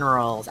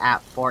generals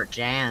at Fort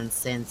Jan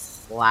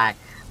since like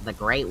the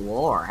Great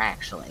War,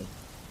 actually.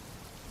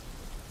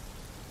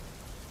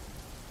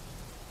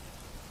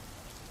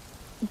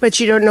 But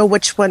you don't know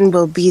which one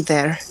will be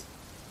there.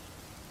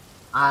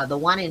 The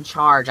one in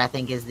charge, I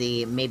think, is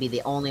maybe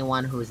the only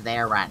one who's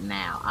there right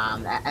now.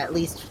 At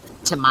least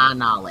to my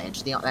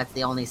knowledge, that's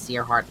the only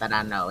Searhart that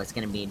I know. It's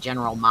going to be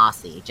General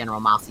Mossy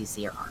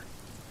Searhart.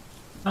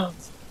 Oh.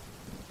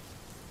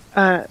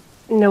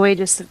 Noe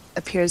just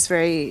appears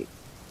very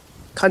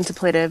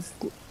contemplative,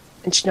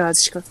 and she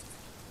nods. She goes,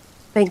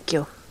 "Thank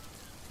you.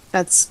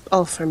 That's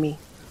all for me."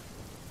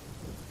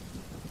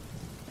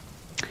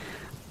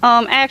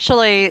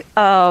 Actually,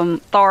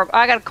 Thorpe,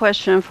 I got a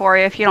question for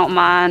you, if you don't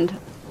mind.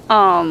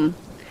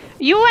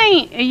 You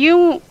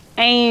ain't,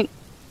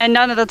 and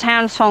none of the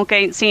townsfolk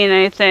ain't seeing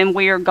anything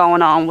weird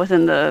going on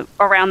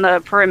around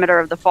the perimeter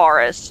of the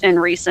forest in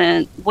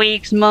recent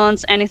weeks,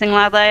 months, anything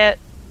like that?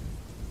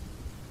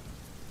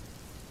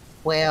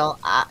 Well,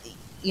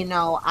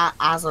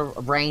 as a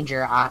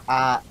ranger,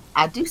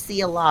 I do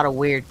see a lot of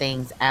weird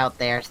things out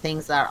there.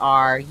 Things that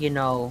are,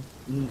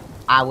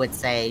 I would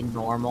say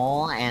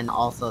normal, and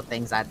also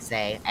things I'd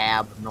say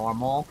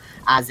abnormal.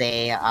 As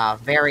a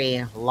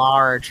very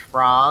large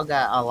frog,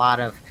 a lot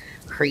of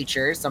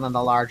creatures, some of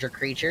the larger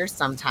creatures,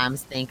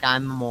 sometimes think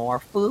I'm more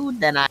food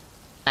than I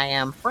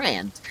am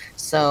friend.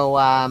 So,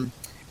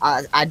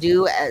 I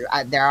do.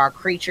 There are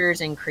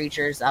creatures and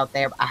creatures out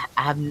there. I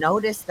have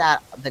noticed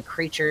that the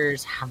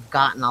creatures have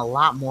gotten a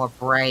lot more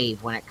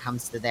brave when it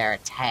comes to their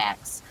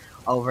attacks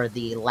over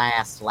the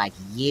last like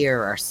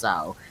year or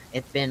so.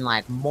 It's been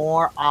like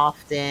more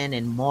often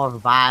and more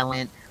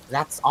violent.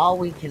 That's all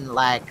we can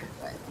like.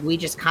 We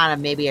just kind of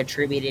maybe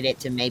attributed it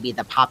to maybe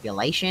the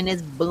population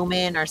is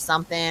booming or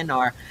something,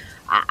 or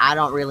I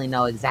don't really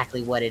know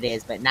exactly what it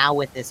is. But now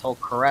with this whole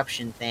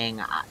corruption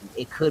thing,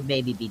 it could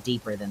maybe be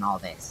deeper than all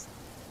this.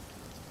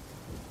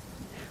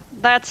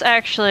 That's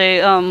actually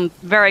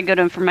very good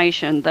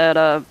information.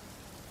 That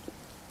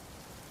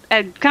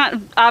and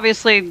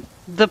obviously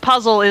the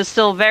puzzle is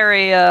still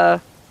very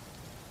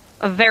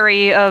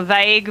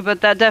vague,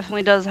 but that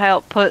definitely does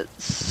help put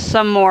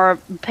some more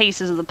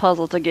pieces of the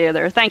puzzle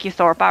together. Thank you,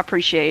 Thorpe. I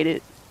appreciate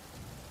it.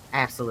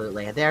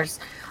 Absolutely. There's,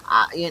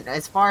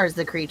 as far as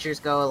the creatures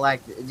go,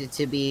 like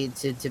to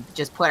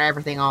just put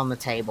everything on the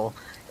table.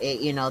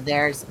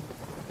 There's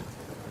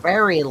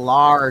very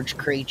large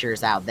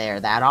creatures out there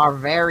that are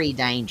very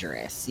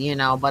dangerous,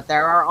 but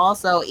there are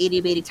also itty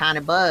bitty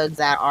tiny bugs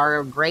that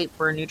are great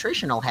for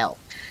nutritional health.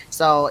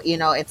 So,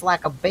 it's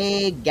like a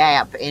big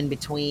gap in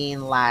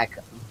between like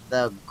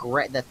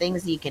the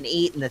things you can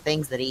eat and the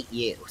things that eat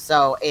you.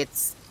 So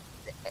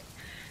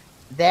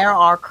there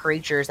are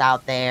creatures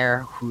out there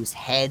whose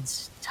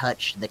heads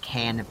touch the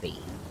canopy.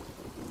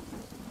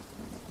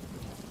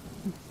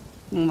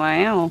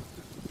 Wow.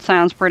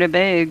 Sounds pretty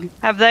big.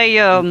 Have they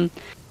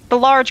the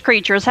large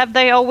creatures, have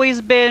they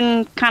always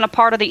been kind of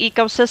part of the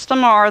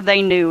ecosystem, or are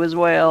they new as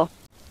well?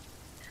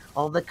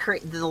 Well,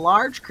 the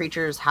large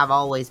creatures have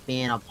always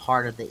been a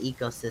part of the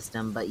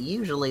ecosystem, but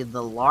usually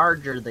the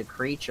larger the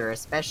creature,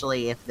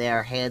 especially if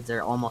their heads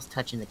are almost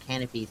touching the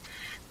canopies,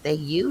 they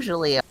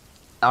usually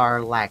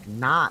are like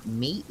not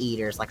meat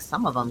eaters. Like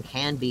some of them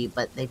can be,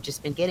 but they've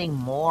just been getting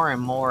more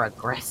and more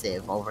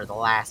aggressive over the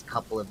last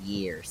couple of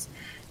years.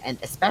 And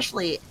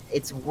especially,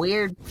 it's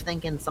weird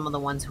thinking some of the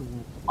ones who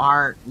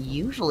aren't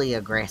usually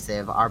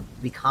aggressive are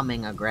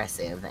becoming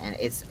aggressive, and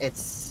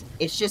it's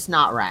just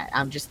not right.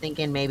 I'm just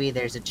thinking maybe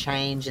there's a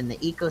change in the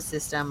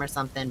ecosystem or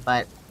something,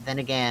 but then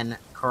again,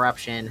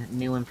 corruption,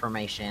 new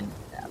information,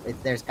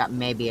 there's got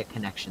maybe a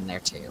connection there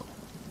too.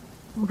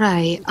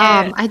 Right.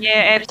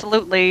 Yeah,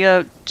 absolutely.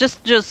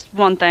 Just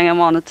one thing I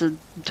wanted to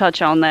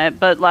touch on that,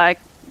 but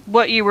like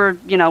what you were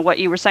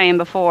saying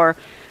before,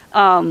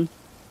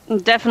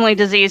 definitely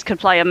disease could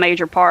play a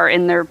major part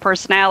in their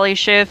personality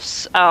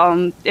shifts.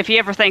 If you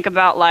ever think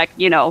about like,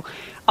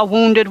 a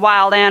wounded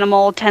wild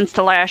animal tends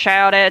to lash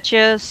out at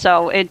you,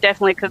 so it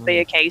definitely could be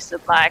a case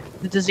of like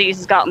the disease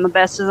has gotten the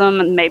best of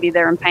them and maybe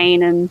they're in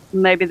pain and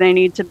maybe they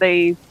need to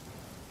be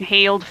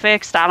healed,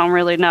 fixed. I don't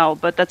really know,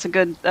 but that's a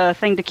good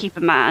thing to keep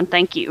in mind.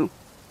 Thank you.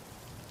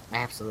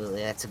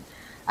 Absolutely.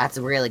 That's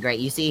really great.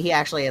 You see, he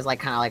actually is like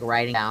kind of like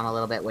writing down a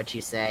little bit what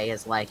you say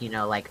is like,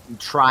 like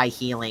try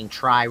healing,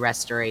 try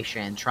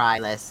restoration, try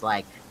this,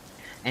 like,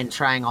 and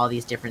trying all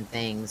these different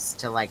things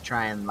to like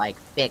try and like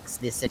fix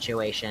this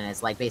situation.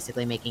 It's like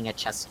basically making a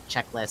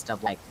checklist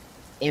of like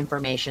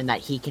information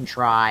that he can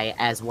try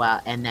as well,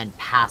 and then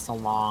pass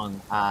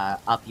along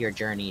up your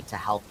journey to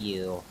help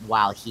you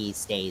while he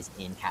stays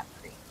in Cap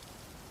Creek.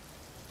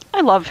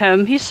 I love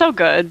him. He's so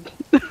good.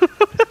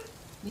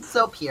 He's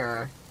so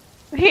pure.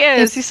 He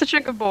is. He's such a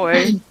good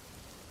boy.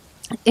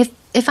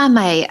 If I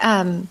may,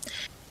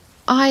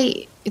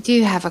 I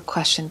do have a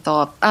question,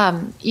 Thorpe.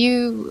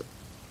 You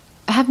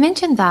have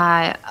mentioned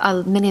that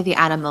many of the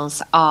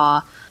animals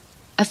are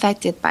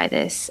affected by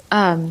this.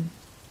 Have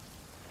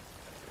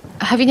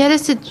you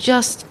noticed it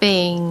just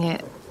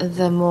being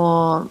the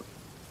more,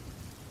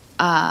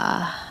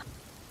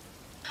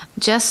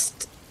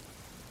 just,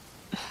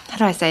 how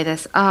do I say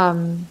this?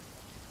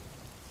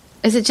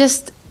 Is it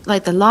just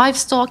like the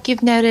livestock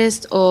you've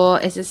noticed, or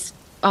is this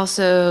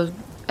also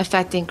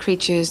affecting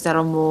creatures that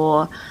are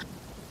more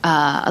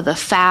of the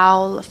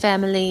fowl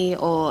family,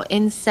 or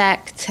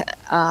insect,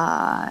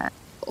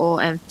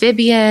 or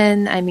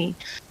amphibian? I mean,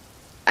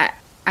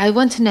 I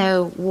want to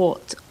know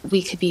what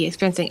we could be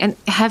experiencing. And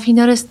have you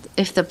noticed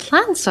if the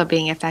plants are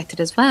being affected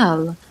as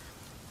well?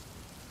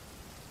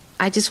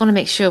 I just want to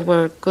make sure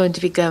we're going to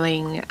be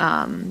going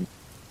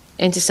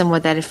into somewhere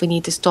that if we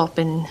need to stop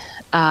and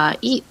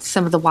eat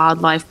some of the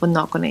wildlife, we're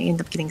not going to end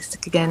up getting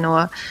sick again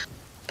or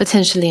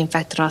potentially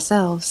infected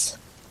ourselves.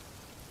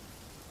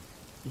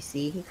 You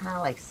see, he kind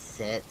of like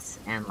sits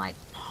and like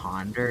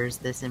ponders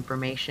this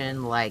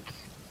information. Like,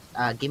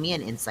 give me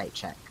an insight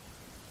check.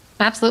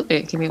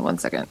 Absolutely. Give me 1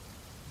 second.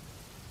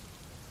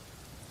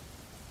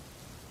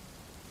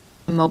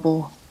 I'm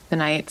mobile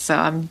tonight, so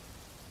I'm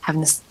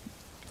having to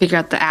figure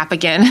out the app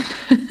again.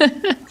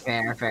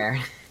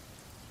 Fair.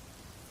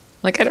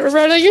 Like, I don't remember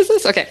how to use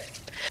this. Okay.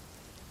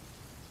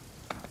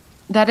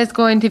 That is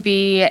going to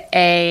be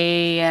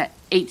a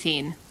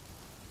 18.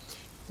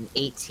 An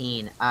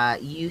 18.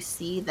 You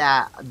see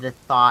that the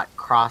thought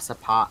across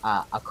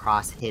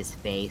his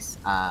face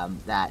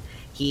that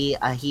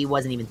he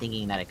wasn't even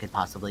thinking that it could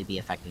possibly be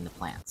affecting the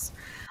plants.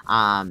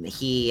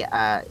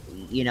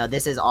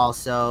 This is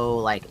also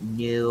like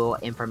new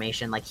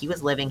information. Like, he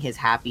was living his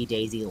happy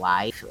daisy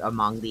life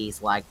among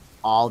these like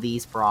all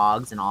these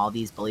frogs and all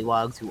these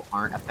bullywugs who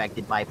aren't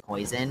affected by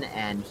poison,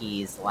 and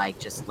he's like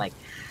just like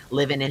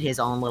living in his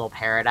own little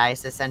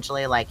paradise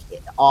essentially. Like,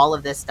 all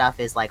of this stuff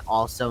is like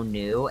also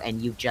new, and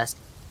you've just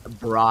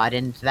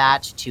broadened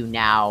that to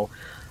now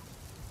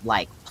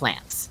like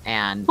plants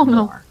and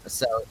more.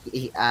 So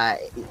he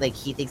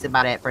thinks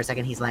about it for a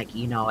second. He's like,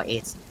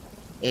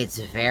 it's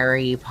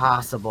very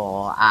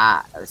possible.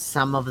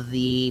 Some of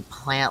the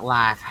plant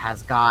life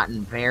has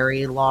gotten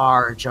very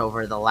large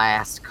over the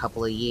last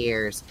couple of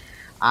years.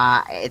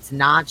 It's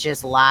not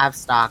just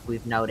livestock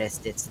we've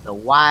noticed, it's the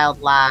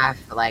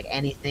wildlife, like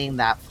anything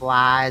that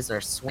flies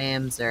or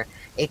swims, or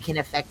it can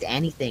affect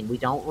anything. We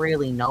don't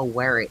really know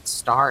where it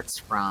starts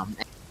from.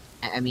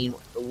 I mean,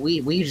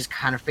 we just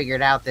kind of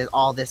figured out that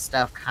all this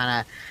stuff kind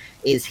of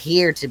is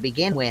here to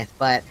begin with,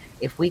 but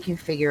if we can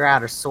figure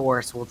out a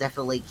source, we'll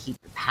definitely keep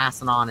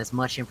passing on as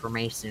much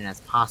information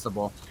as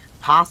possible.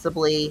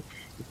 Possibly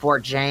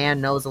Fort Jan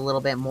knows a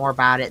little bit more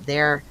about it.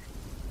 They're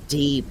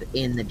deep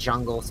in the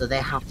jungle, so they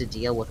have to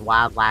deal with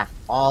wildlife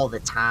all the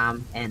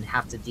time and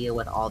have to deal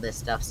with all this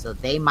stuff, so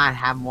they might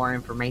have more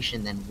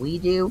information than we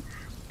do,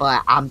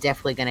 but I'm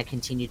definitely going to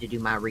continue to do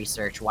my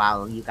research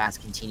while you guys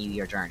continue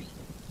your journey.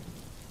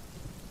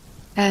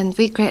 And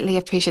we greatly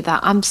appreciate that.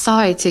 I'm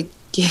sorry to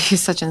give you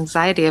such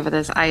anxiety over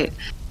this. I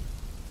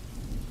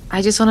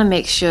just want to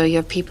make sure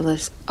your people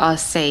are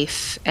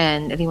safe,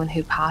 and anyone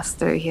who passed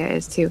through here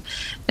is too.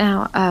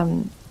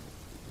 Now,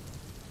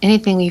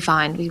 anything we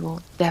find, we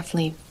will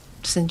definitely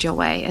send your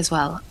way as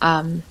well.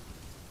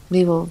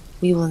 We will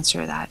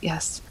ensure that.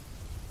 Yes.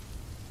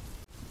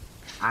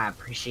 I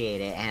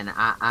appreciate it, and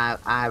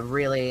I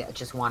really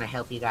just want to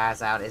help you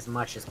guys out as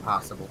much as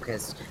possible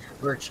because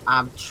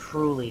I'm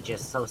truly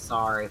just so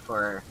sorry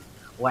for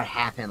what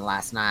happened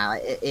last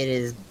night. It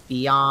is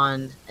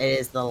beyond. It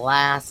is the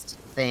last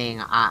thing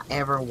I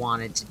ever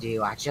wanted to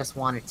do. I just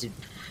wanted to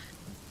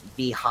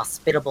be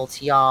hospitable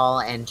to y'all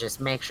and just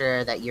make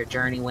sure that your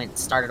journey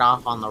started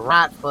off on the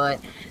right foot.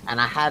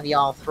 And I have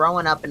y'all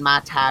throwing up in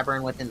my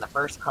tavern within the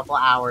first couple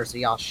hours of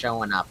y'all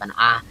showing up, and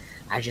I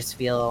just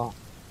feel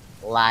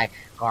like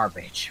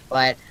garbage.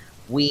 But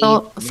we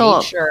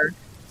made sure.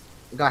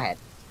 Go ahead.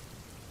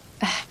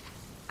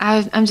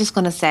 I'm just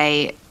going to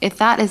say, if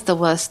that is the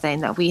worst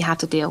thing that we have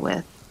to deal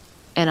with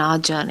in our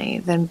journey,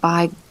 then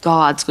by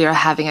gods, we are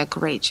having a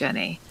great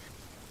journey.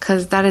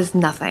 Because that is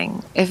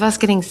nothing. If us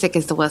getting sick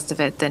is the worst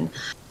of it, then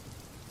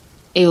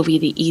it will be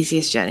the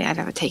easiest journey I've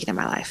ever taken in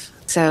my life.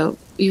 So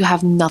you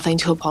have nothing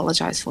to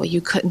apologize for.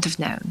 You couldn't have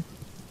known.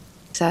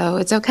 So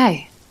it's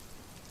okay.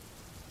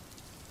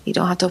 You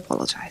don't have to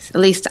apologize.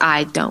 At least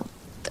I don't.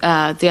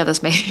 The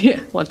others may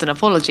want an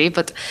apology,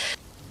 but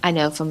I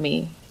know for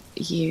me,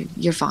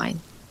 you're fine.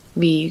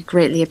 We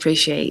greatly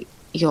appreciate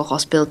your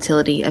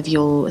hospitality of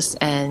yours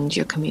and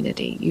your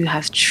community. You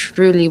have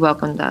truly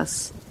welcomed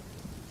us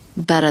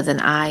better than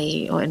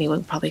I or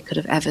anyone probably could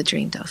have ever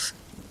dreamed of.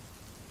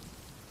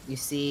 You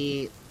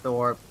see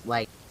Thorpe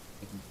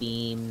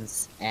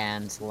beams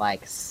and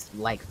like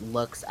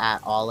looks at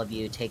all of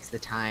you, takes the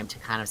time to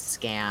kind of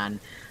scan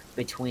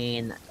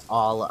between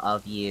all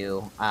of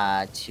you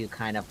to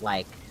kind of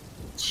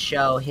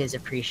show his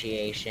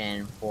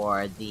appreciation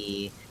for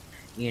the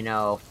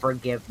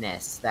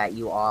forgiveness that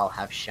you all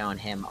have shown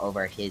him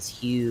over his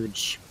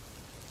huge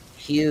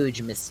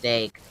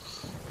mistake.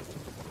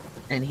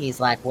 And he's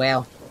like,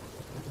 well,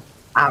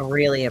 I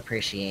really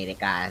appreciate it,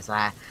 guys.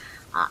 I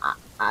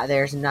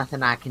there's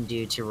nothing I can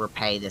do to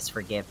repay this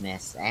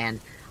forgiveness, and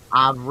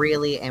I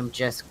really am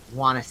just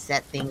want to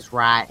set things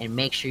right and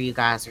make sure you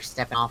guys are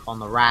stepping off on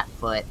the right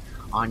foot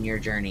on your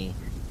journey.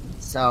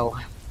 So,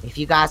 if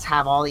you guys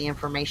have all the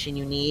information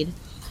you need,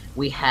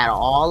 we had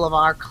all of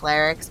our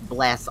clerics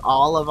bless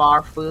all of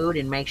our food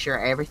and make sure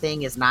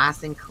everything is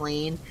nice and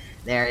clean.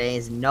 There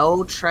is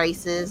no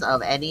traces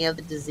of any of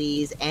the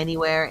disease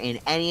anywhere in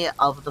any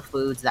of the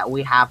foods that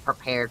we have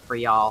prepared for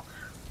y'all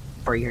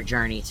for your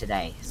journey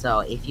today.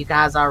 So if you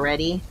guys are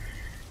ready,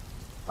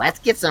 let's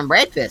get some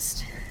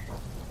breakfast.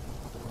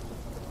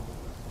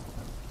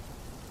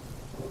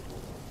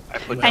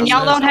 And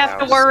y'all don't have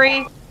to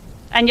worry.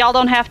 And y'all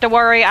don't have to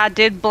worry. I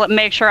did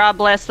make sure I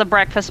blessed the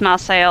breakfast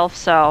myself,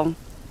 so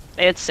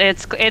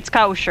it's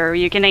kosher.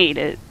 You can eat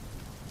it.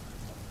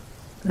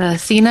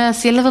 Sina,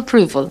 seal of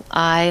approval.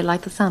 I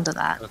like the sound of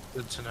that. That's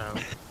good to know.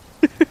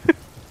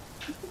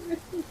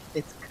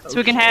 So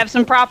we can have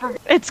some proper.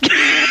 It's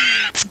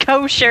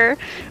kosher.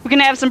 We can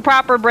have some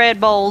proper bread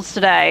bowls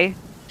today.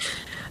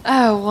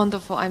 Oh,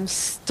 wonderful! I'm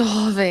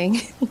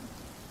starving.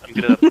 I'm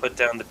gonna put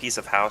down the piece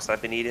of house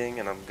I've been eating,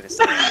 and I'm gonna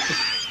say.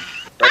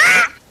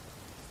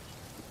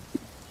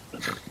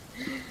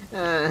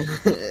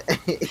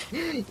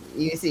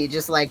 You see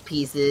just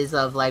pieces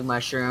of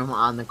mushroom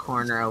on the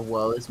corner of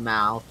Woe's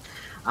mouth.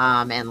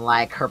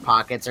 And her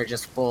pockets are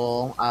just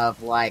full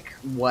of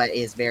what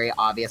is very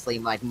obviously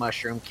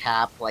mushroom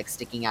cap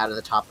sticking out of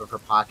the top of her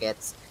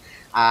pockets.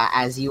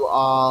 As you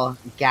all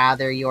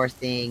gather your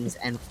things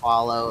and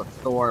follow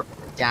Thorpe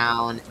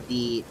down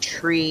the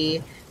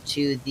tree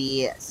to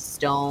the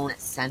stone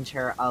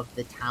center of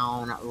the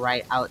town,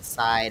 right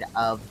outside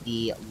of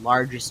the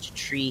largest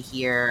tree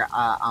here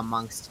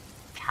amongst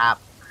Cap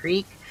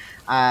Creek.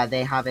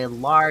 They have a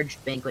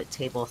large banquet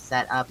table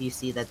set up. You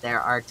see that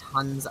there are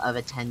tons of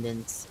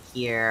attendants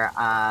here,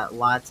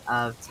 lots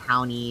of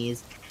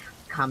townies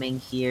coming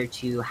here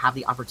to have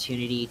the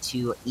opportunity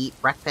to eat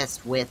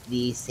breakfast with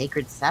the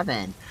Sacred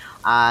Seven.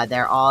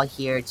 They're all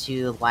here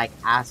to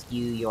ask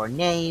you your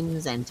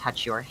names and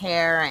touch your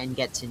hair and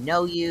get to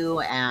know you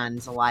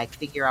and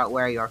figure out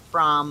where you're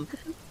from,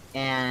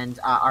 and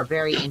are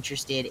very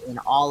interested in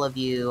all of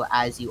you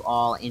as you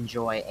all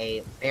enjoy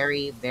a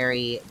very,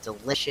 very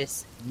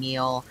delicious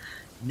meal.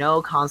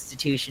 No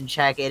constitution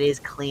check. It is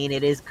clean.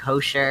 It is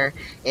kosher.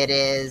 It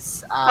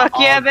is fuck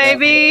yeah,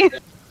 baby.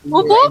 You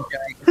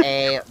enjoy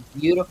a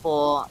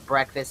beautiful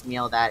breakfast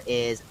meal that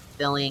is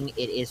filling.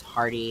 It is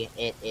hearty.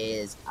 It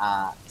is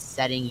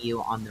setting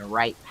you on the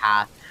right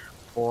path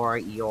for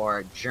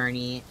your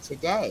journey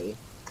today.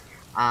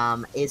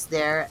 Is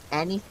there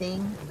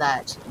anything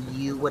that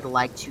you would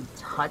like to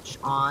touch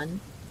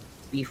on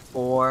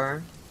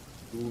before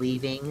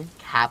leaving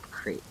Cap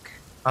Creek?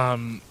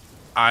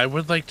 I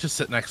would like to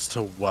sit next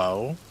to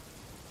Woe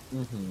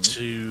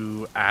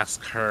to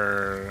ask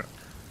her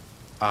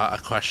a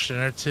question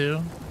or two.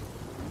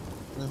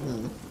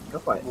 Go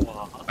for it.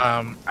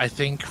 I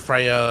think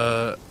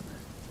Freya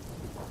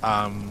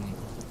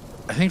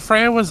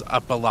was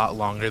up a lot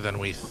longer than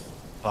we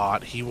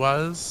thought he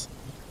was.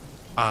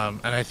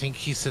 And I think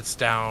he sits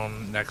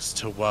down next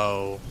to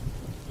Woe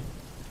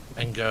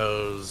and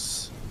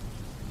goes,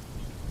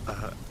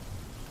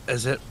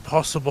 is it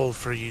possible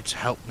for you to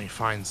help me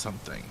find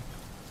something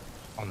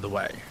on the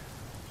way?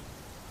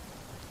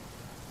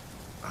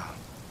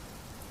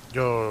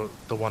 You're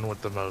the one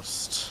with the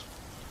most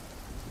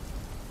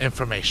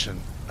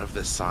information of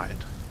this side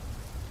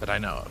that I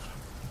know of.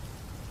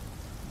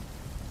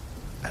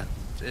 And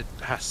it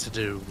has to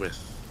do with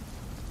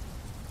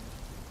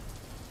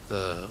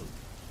the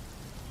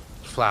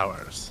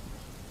flowers.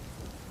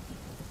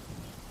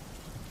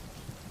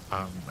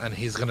 And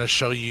he's gonna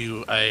show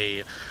you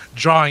a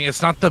drawing.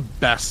 It's not the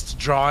best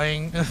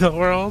drawing in the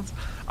world,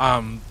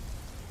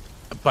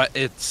 but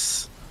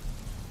it's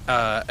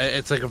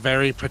like a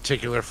very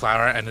particular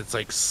flower, and it's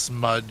like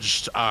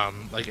smudged,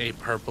 like a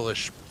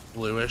purplish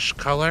bluish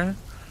color.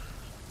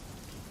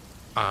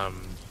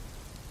 And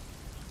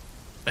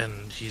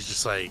he's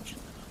just like,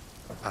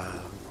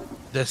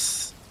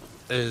 this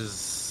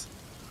is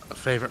a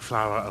favorite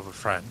flower of a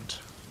friend,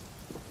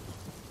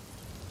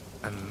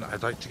 and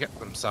I'd like to get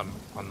them some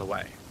on the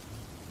way.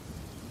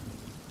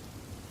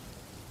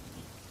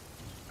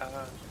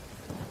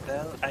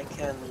 Well, I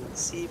can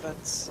see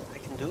what I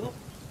can do.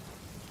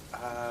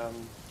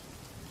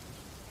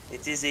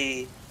 It is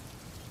a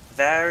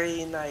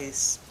very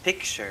nice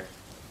picture.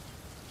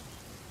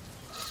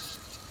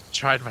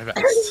 Tried my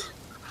best.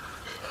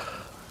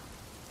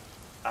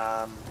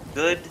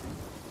 Good.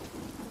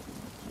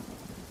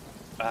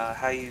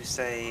 How you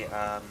say,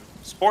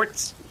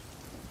 sports?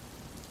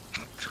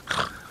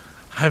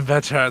 I'm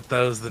better at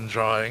those than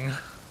drawing.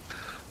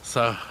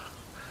 So,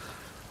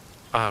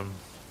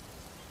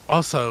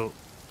 also,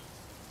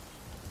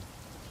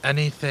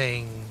 any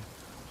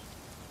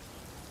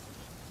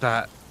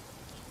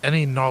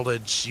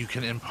knowledge you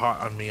can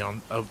impart on me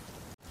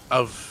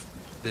of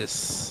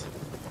this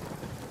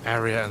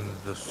area and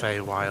the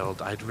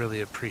Feywild, I'd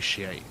really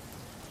appreciate.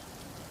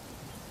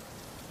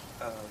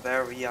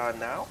 Where we are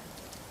now?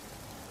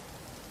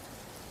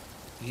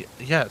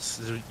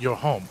 Yes, your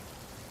home.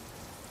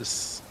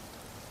 This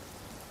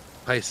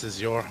place is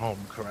your home,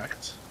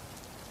 correct?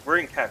 We're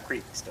in Cap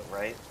Creek still,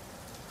 right?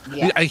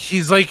 Yeah.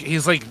 He's like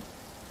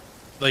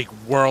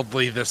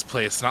worldly this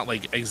place, not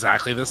like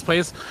exactly this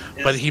place,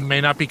 but he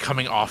may not be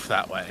coming off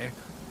that way.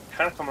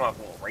 Kind of coming off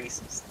a little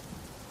racist.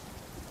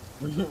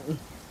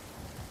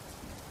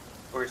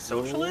 Or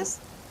socialist?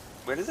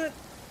 What is it?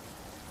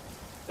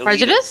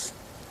 Prejudice?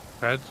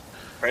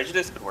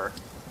 Prejudice could work.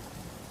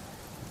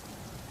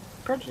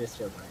 Prejudice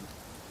feels right.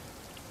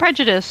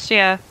 Prejudice,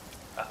 yeah.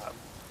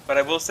 But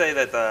I will say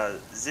that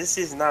this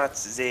is not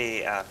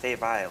the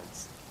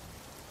Feywilds.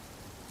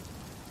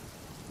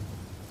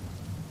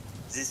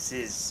 This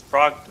is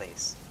Frog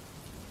Place.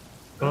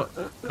 Well,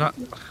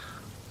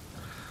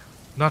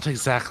 not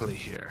exactly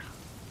here.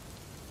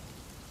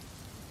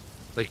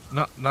 Like,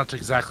 not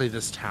exactly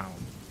this town.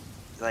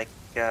 Like,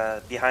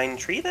 behind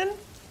tree then?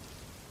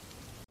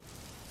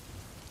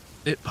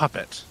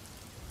 Puppet.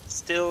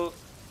 Still...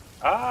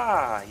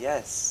 Ah,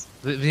 yes.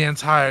 The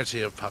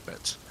entirety of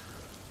Puppet.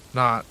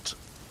 Not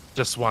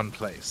just one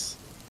place.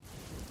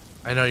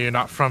 I know you're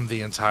not from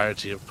the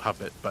entirety of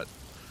Puppet, but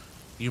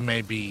you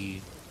may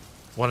be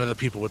one of the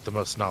people with the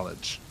most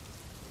knowledge.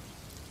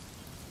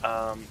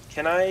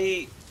 Can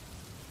I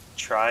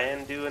try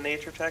and do a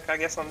nature check, I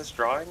guess, on this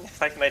drawing?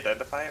 If I can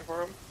identify it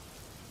for him?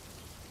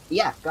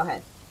 Yeah, go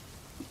ahead.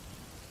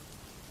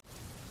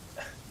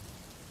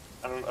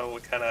 I don't know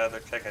what kind of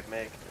other check I'd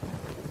make.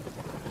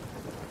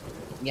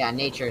 Yeah,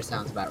 nature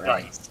sounds about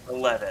right. Nice.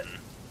 11.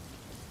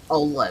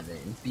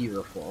 11.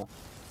 Beautiful.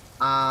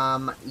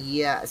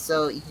 Yeah,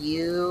 so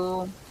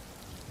you...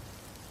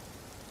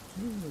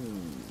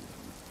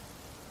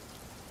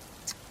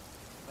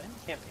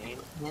 Campaign.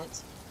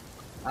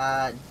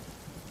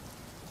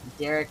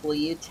 Derek, will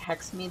you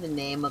text me the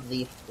name of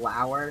the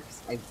flower?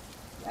 'Cause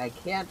I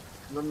can't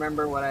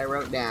remember what I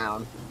wrote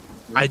down.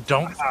 I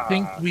don't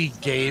think we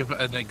gave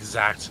an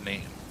exact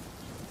name.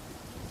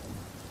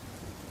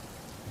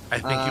 I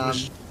think it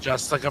was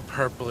just like a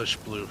purplish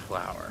blue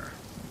flower.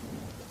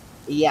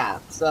 Yeah,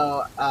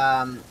 so,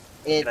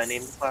 it's... Can I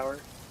name the flower?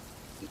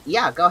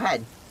 Yeah, go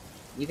ahead.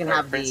 You can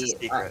have Princess the...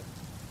 Secret.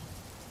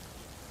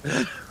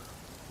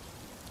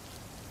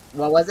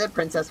 What was it?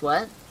 Princess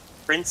what?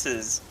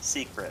 Prince's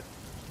Secret.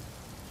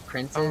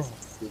 Princess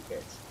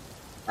Secret.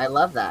 I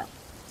love that.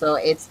 So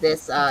it's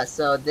this.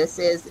 So this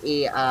is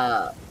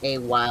a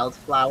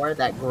wildflower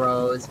that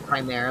grows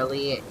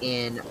primarily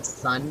in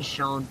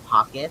sun-shown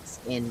pockets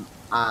in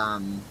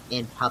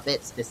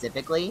Puppet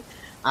specifically.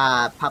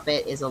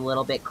 Puppet is a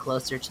little bit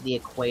closer to the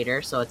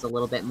equator, so it's a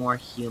little bit more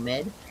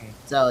humid.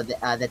 So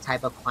the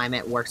type of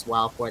climate works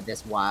well for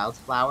this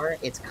wildflower.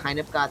 It's kind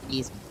of got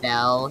these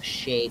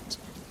bell-shaped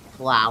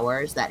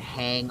flowers that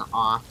hang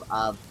off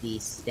of the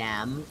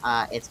stem.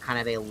 It's kind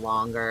of a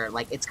longer,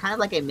 it's kind of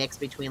like a mix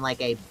between like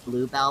a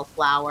bluebell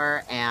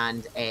flower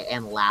and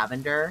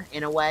lavender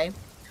in a way.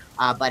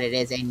 But it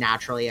is a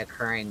naturally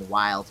occurring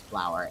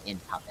wildflower in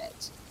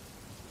Puppet.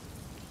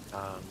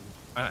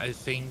 I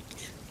think...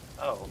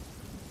 Oh.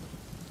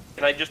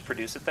 Can I just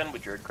produce it then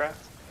with Druidcraft?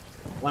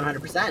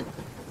 100%.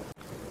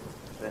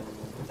 then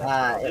that's what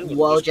I'll do.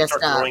 we'll It'll just,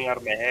 start growing out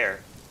of my hair.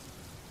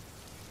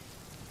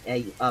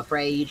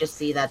 Freya, you just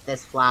see that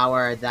this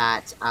flower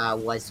that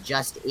was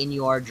just in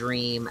your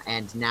dream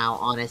and now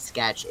on a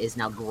sketch is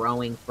now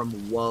growing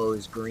from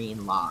Woe's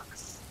green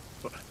locks.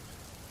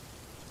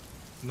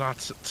 Not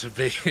to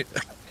be.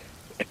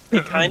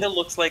 It kind of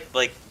looks like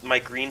my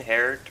green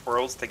hair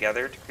twirls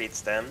together to create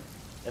stem,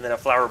 and then a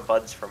flower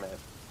buds from it.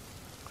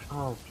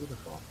 Oh,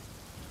 beautiful.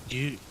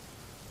 You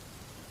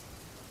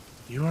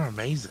are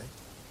amazing.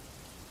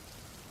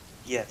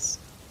 Yes.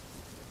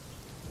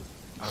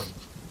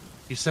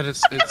 You said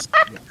it's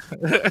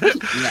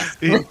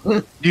Yes.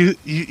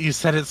 you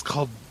said it's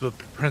called the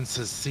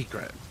Prince's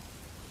Secret.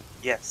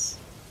 Yes.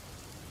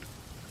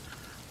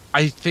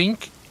 I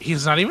think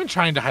he's not even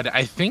trying to hide it.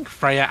 I think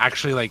Freya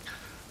actually like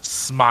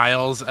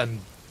smiles and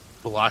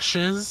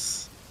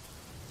blushes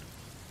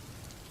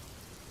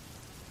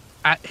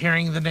at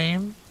hearing the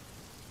name.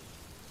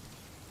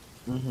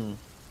 Mm-hmm.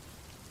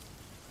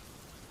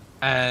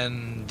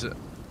 And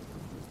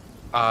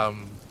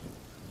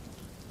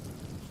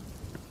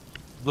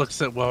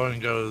looks at Woe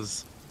and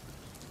goes,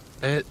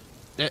 It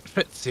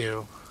fits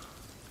you.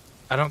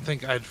 I don't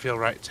think I'd feel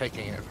right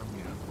taking it from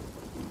you.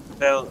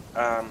 Well,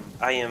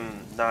 I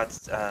am not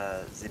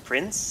the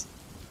prince,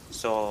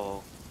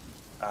 so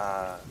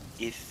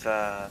if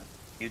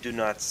you do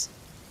not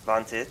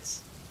want it,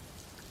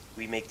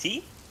 we make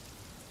tea.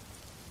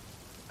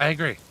 I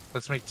agree.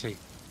 Let's make tea.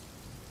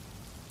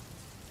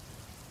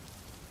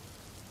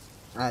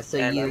 So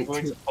and you I'm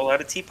going to pull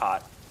out a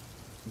teapot.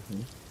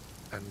 Mhm.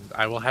 And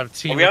I will have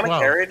tea. Are we on a with Woe.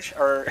 carriage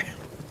or?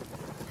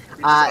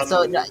 We're at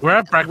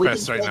we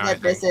breakfast can right say now.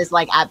 that this is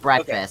like at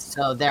breakfast,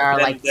 so there are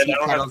like then tea I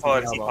don't have to kettles pull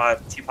out a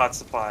available. teapot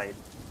supplied.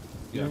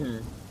 Yeah.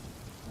 Mhm.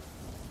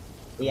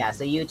 Yeah,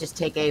 so you just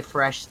take a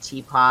fresh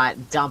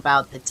teapot, dump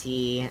out the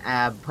tea,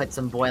 put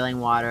some boiling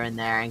water in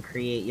there, and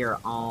create your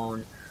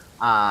own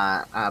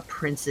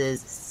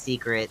Prince's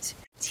Secret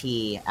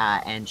tea,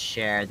 and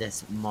share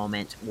this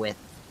moment with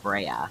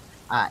Freya.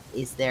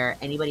 Is there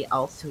anybody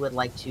else who would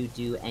like to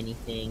do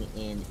anything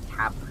in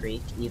Cap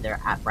Creek, either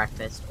at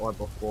breakfast or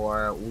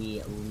before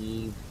we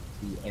leave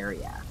the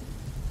area?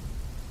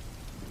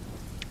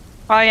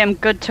 I am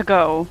good to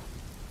go.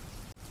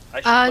 I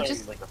should play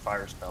just- like a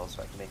fire spell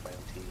so I can make my own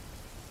tea.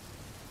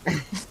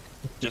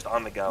 Just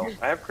on the go.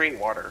 I have create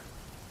water.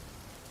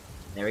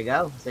 There we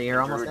go. So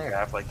you're almost Druid there.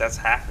 craft, like that's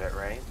half of it,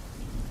 right?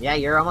 Yeah,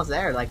 you're almost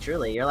there. Like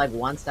truly, you're like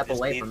one step Just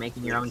away need- from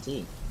making your own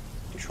tea.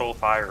 Control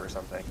fire or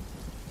something.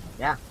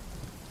 Yeah.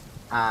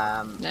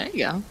 There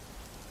you go.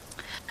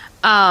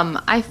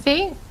 I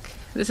think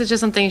this is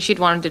just something she'd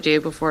wanted to do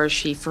before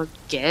she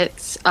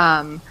forgets.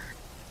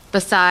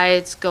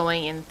 Besides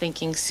going and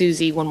thanking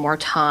Susie one more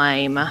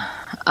time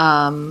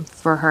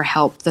for her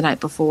help the night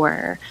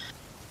before,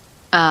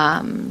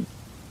 and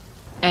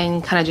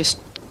kind of just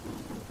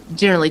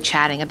generally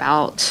chatting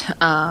about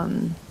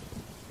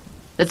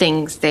the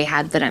things they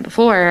had the night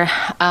before,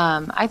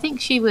 I think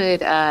she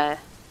would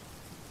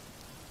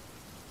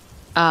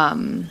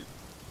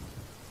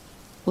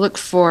look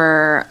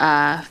for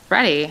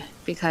Freddie,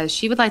 because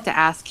she would like to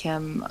ask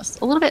him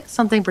a little bit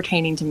something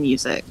pertaining to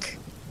music.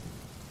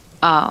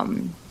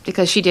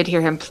 Because she did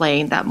hear him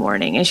playing that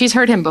morning, and she's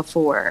heard him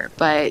before,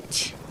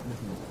 but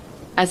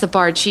as a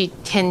bard,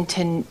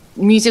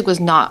 music was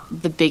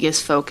not the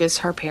biggest focus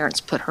her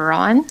parents put her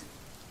on.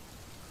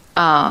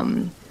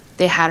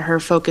 They had her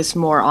focus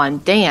more on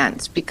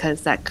dance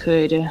because that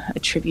could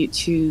attribute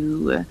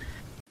to,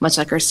 much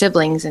like her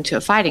siblings, into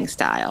a fighting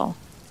style.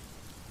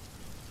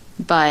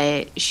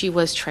 But she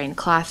was trained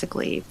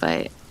classically,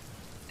 but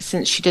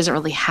since she doesn't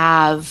really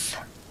have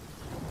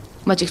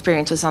much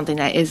experience with something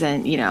that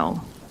isn't,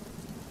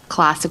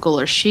 classical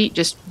or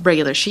just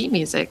regular sheet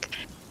music,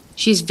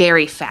 she's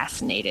very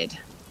fascinated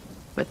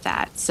with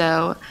that.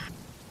 So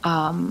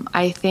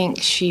I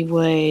think she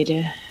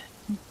would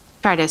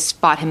try to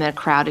spot him in a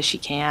crowd as she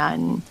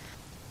can,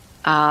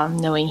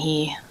 knowing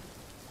he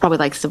probably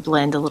likes to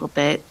blend a little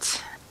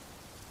bit,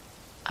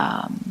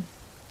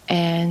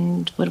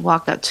 and would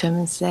walk up to him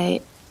and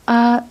say,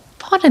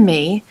 pardon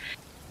me,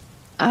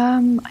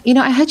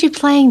 I heard you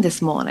playing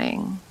this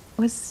morning.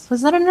 Was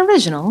that an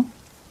original?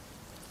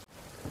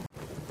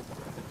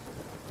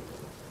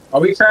 Are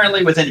we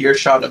currently within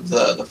earshot of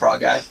the frog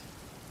guy?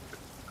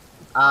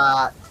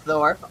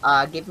 Thorpe,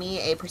 give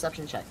me a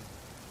perception check.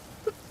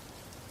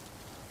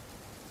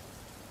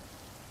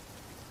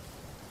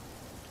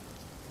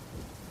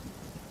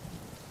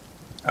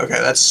 Okay,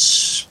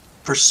 that's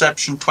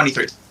perception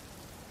 23.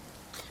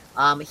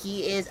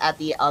 He is at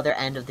the other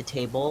end of the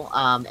table,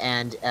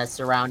 and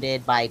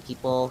surrounded by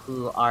people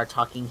who are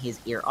talking his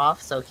ear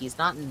off, so he's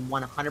not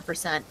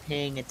 100%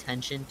 paying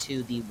attention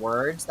to the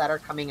words that are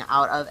coming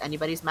out of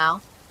anybody's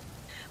mouth.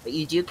 But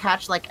you do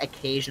catch,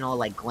 occasional,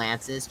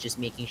 glances, just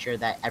making sure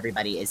that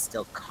everybody is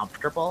still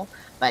comfortable,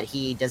 but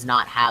he does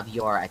not have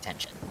your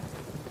attention.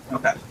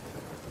 Okay.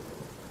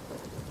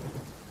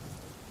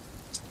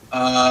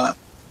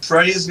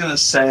 Freddy's gonna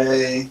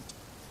say...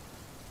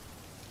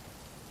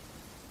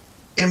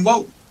 And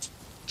what...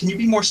 Can you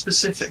be more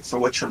specific for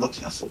what you're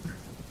looking for?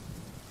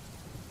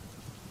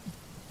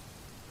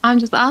 I'm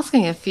just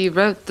asking if you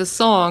wrote the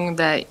song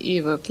that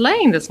you were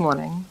playing this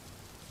morning.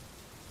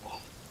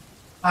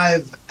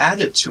 I've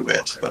added to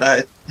it, but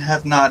I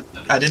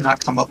did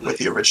not come up with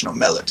the original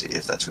melody,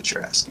 if that's what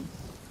you're asking.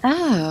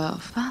 Oh,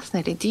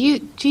 fascinating.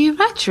 Do you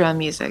write your own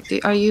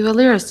music? Are you a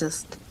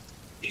lyricist?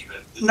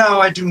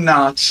 No, I do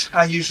not.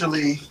 I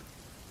usually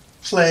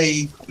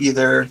play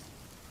either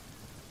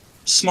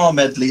small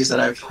medleys that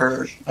I've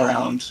heard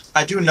around.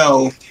 I do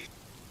know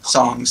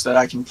songs that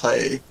I can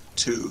play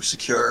to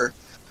secure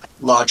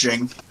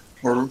lodging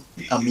or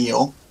a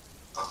meal,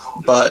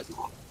 but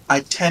I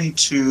tend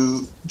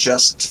to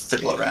just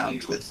fiddle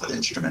around with the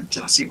instrument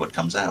and see what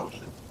comes out.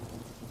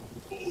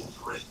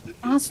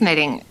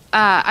 Fascinating.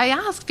 I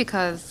ask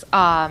because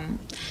I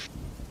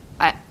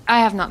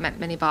have not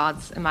met many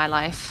bards in my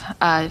life.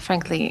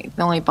 Frankly,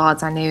 the only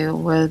bards I knew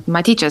were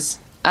my teachers.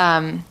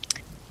 But,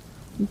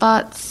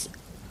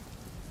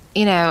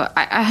 you know,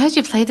 I heard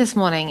you play this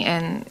morning,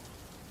 and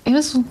it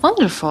was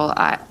wonderful.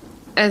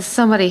 As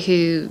somebody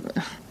who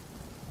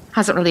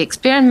hasn't really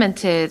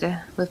experimented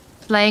with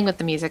playing with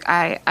the music,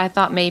 I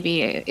thought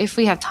maybe if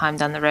we have time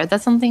down the road,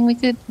 that's something we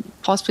could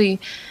possibly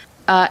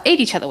aid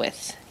each other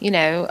with,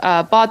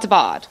 bard to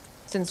bard.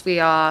 Since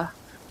we are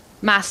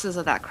masters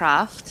of that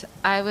craft,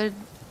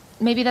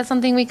 maybe that's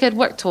something we could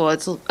work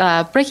towards,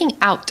 breaking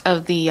out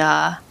of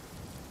the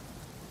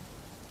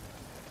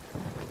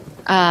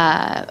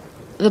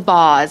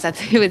bars, as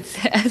they would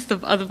say,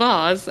 the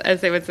bars,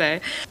 as they would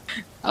say.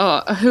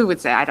 Oh, who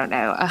would say? I don't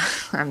know.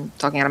 I'm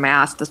talking out of my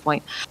ass at this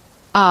point.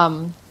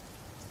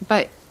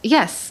 But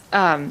yes,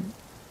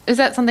 is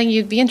that something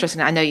you'd be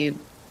interested in? I know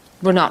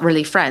we're not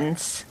really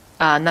friends.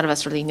 None of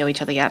us really know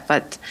each other yet,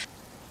 but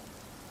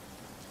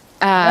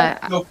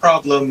no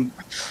problem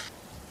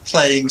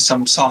playing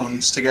some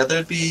songs together.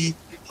 It'd be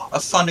a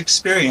fun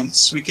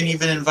experience. We can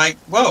even invite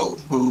Woe,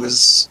 who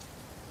has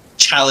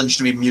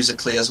challenged me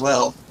musically as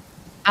well.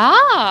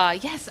 Ah,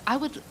 yes, I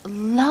would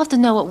love to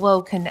know what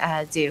Woe can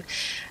do.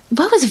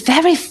 Woe is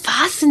very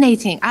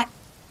fascinating.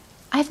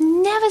 I've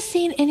never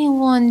seen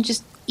anyone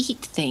just eat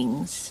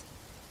things.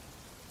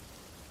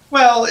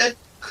 Well, it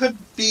could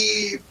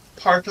be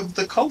part of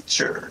the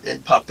culture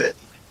in Puppet.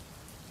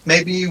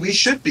 Maybe we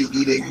should be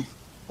eating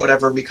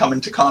whatever we come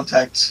into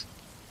contact,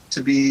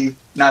 to be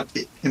not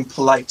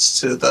impolite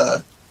to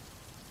the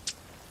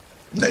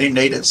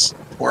natives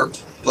or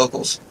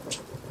locals.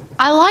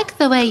 I like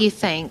the way you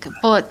think,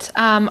 but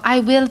I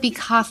will be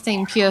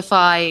casting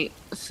Purify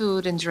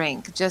food and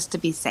drink just to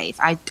be safe.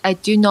 I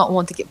do not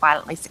want to get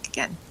violently sick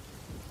again.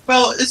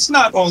 Well, it's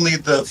not only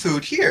the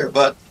food here,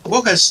 but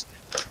Will has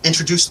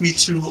introduced me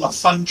to a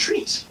fun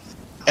treat.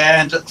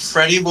 And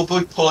Freddy will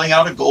be pulling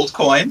out a gold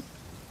coin.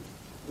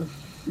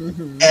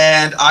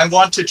 And I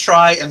want to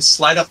try and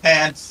sleight of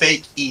hand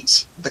fake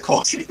eat the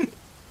coin.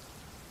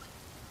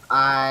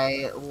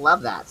 I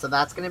love that. So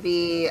that's gonna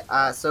be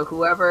so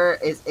whoever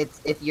is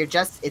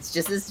it's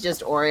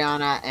just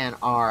Oriana and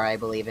R, I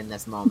believe, in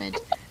this moment.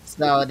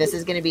 So this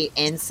is gonna be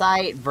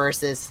insight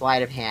versus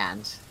sleight of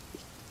hand.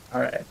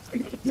 Alright.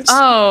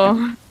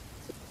 Oh.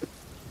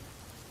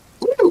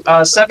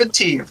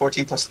 17,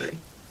 14 plus 3.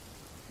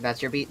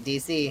 That's your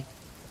DC.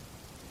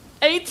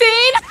 18?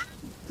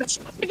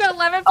 You got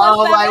 11 plus 7?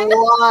 Oh, I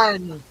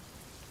won!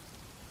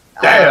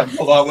 Damn!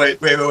 Hold on, wait.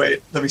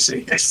 Let me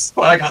see.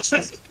 Well, I got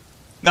this.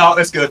 No,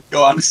 it's good.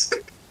 Go on.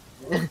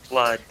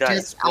 Blood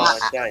dice, blood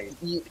dice.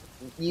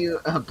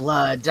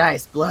 Blood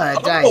dice,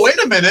 blood dice. Oh,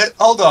 wait a minute.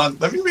 Hold on.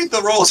 Let me read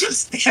the rolls.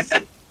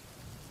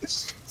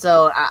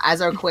 So,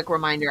 as a quick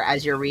reminder,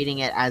 as you're reading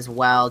it as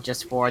well,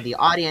 just for the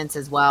audience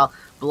as well,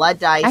 blood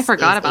dice I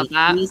forgot about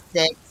that.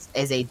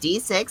 is a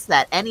D6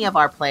 that any of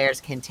our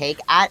players can take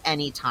at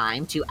any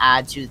time to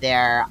add to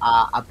their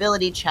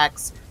ability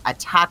checks,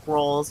 attack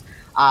rolls.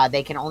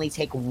 They can only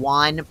take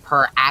one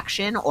per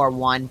action or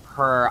one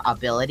per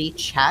ability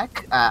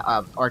check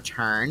or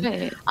turn.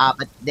 Right.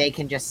 But they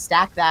can just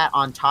stack that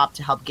on top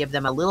to help give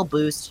them a little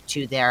boost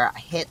to their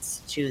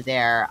hits, to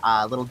their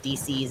little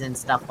DCs and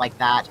stuff like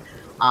that.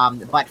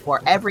 But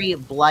for every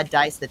blood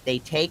dice that they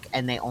take,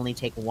 and they only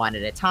take one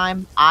at a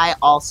time, I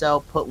also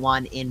put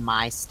one in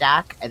my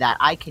stack that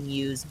I can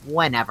use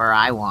whenever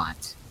I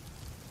want.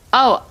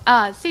 Oh,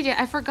 CJ,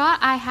 I forgot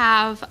I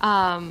have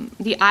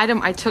the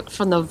item I took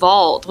from the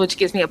vault, which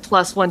gives me a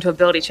 +1 to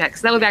ability check.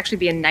 So that would actually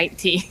be a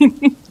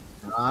 19.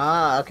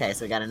 Oh, okay.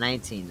 So we got a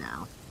 19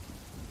 now.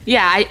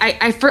 Yeah,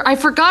 I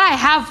forgot I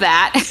have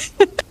that.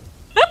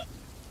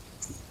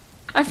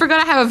 I forgot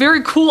I have a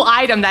very cool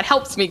item that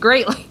helps me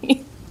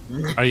greatly.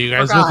 Are you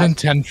guys within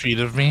 10 feet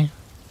of me?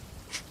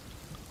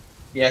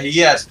 Yeah, he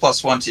has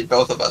 +1 to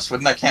both of us.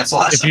 Wouldn't that cancel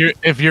out?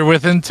 If you're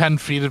within 10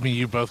 feet of me,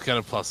 you both get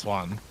a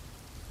 +1.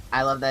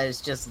 I love that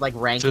it's just like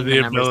ranking To the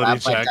the numbers ability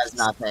up, but checks. does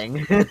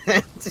nothing.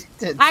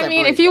 I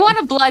mean, if you want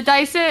to blood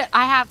dice it,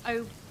 I have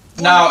a.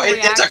 No,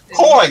 it's a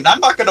coin. I'm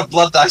not going to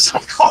blood dice a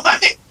coin.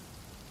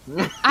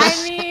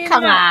 I mean,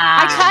 Come on.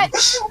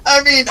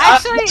 I mean,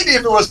 Actually- maybe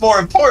if it was more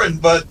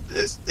important, but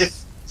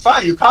it's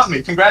fine. You caught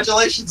me.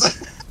 Congratulations.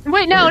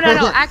 Wait, no.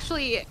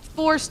 Actually,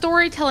 for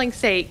storytelling's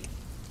sake,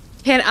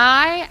 can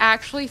I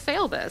actually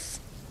fail this?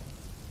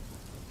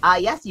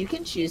 Yes, you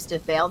can choose to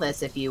fail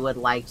this if you would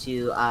like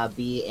to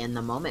be in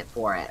the moment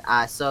for it.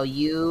 So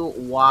you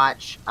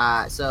watch.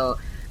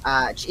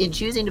 In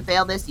choosing to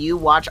fail this, you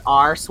watch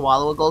R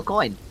swallow a gold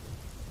coin.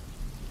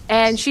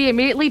 And she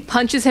immediately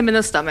punches him in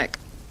the stomach.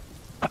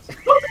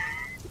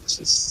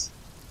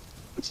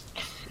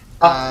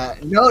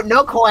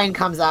 No coin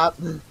comes up,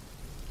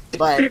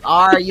 but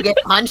R, you get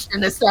punched in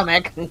the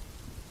stomach.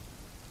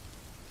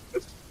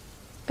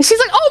 She's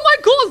like, "Oh my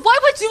god, why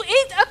would you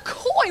eat a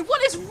coin?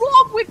 What is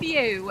wrong with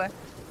you?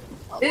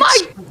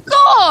 My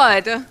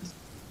god!"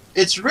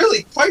 It's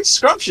really quite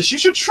scrumptious. You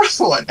should try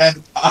one.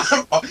 And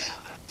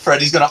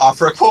Freddy's gonna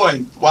offer a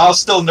coin while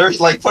still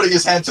putting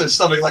his hand to his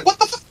stomach, like, what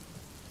the fuck?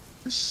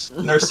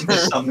 Nursing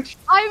his stomach.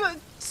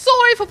 I'm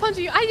sorry for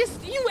punching you.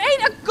 You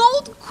ate a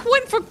gold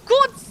coin for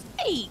God's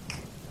sake.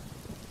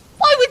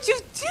 Why would you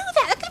do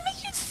that? That could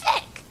make you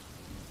sick.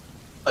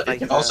 But it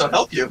can also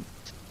help you.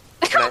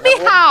 Help me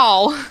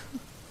how?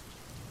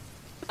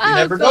 You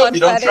never know if you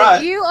don't try.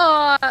 You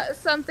are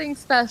something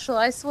special,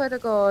 I swear to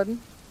God.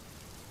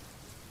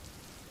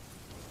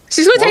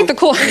 She's going to take the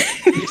coin.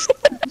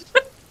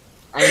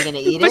 Are you going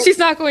to eat it? But she's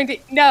not going to...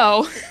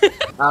 No.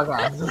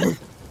 Okay.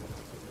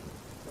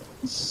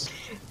 She's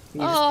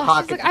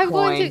like, I'm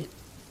going to...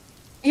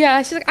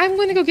 Yeah, she's like, I'm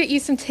going to go get you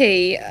some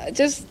tea.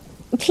 Just,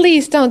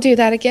 please don't do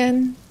that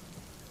again.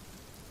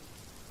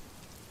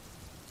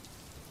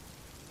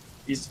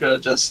 He's gonna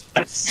just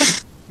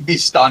be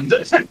stunned.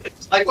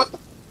 Like, what?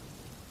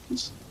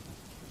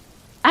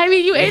 I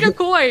mean, you ate a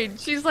coin.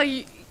 She's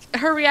like,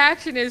 her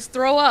reaction is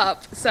throw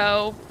up.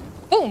 So,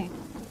 boom.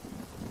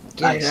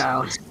 Get it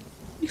out.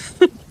 It's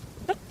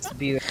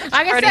beautiful.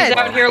 Like I Freddy's said,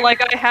 out here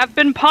like I have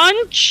been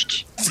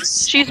punched.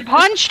 She's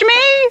punched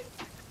me.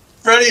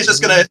 Freddy's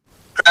just gonna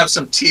grab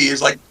some tea.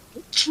 He's like,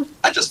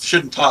 I just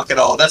shouldn't talk at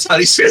all. That's how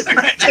he's feeling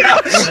right now.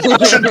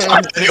 I shouldn't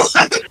talk to anyone.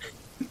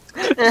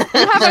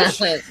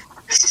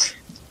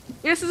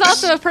 This is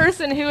also a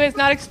person who has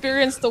not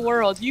experienced the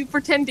world. You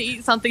pretend to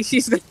eat something,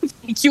 she's going to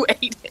think you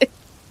ate it.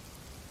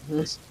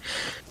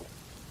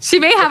 She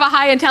may have a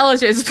high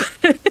intelligence,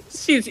 but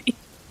she's...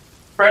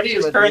 Freddy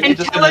is currently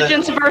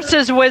Intelligence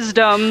versus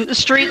wisdom.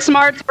 Street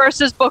smarts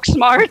versus book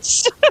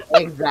smarts.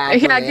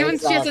 Exactly. Yeah, given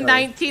she has a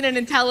 19 in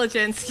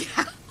intelligence,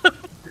 yeah.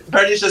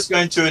 Freddy's just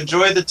going to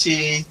enjoy the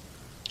tea,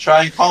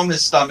 try and calm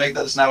his stomach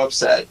that is now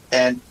upset,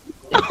 and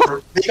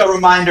make a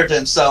reminder to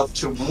himself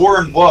to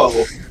warn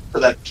Woe so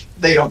that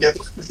they don't get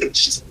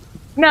punched.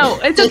 No,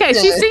 it's okay.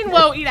 She's seen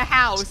Woe eat a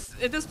house.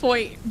 At this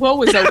point, Woe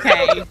was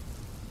okay.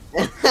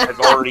 I've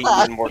already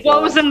eaten more.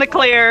 What was in the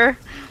clear?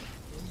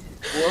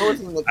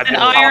 An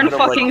iron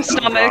fucking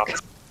stomach.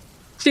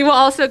 She will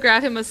also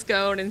grab him a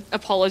scone and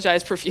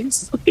apologize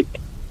profusely.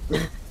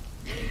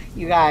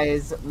 You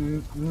guys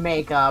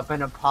make up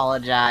and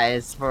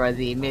apologize for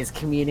the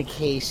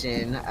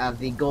miscommunication of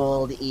the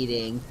gold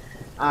eating,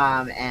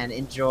 and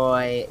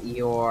enjoy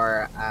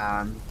your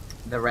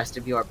the rest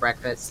of your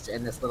breakfast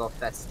and this little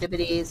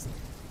festivities.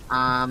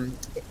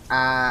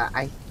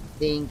 I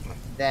think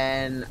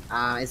then,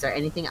 is there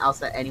anything else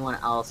that anyone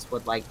else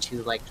would like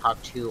to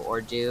talk to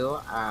or do?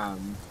 Yeah,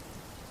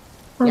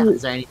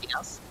 is there anything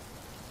else?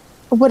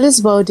 What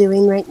is Woe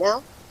doing right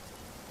now?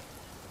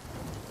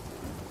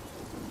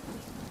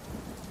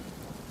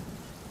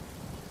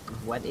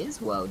 What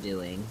is Woe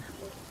doing?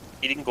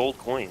 Eating gold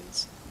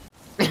coins.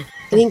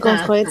 Eating gold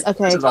coins?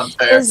 Okay. This is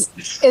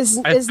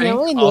unfair. Is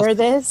no one near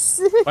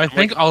this? I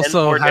think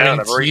also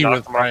having tea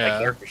with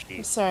Freya.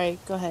 I'm sorry,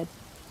 go ahead.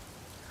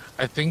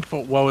 I think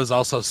Woe is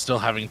also still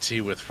having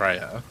tea with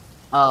Freya.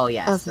 Oh,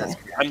 yes. Okay.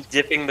 I'm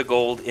dipping the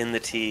gold in the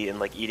tea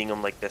and eating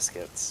them like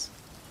biscuits.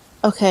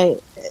 Okay.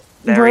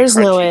 Very Where's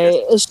crunchy Noe?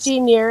 biscuits. Is she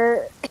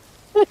near?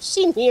 Is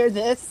she near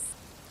this?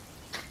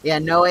 Yeah,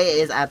 Noe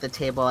is at the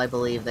table. I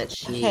believe that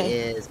she Okay.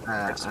 is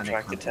I've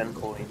subtracted 10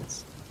 unaccompanied.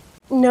 coins.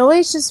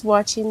 Noe's just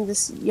watching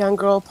this young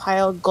girl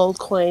pile gold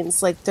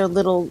coins like they're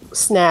little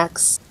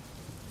snacks,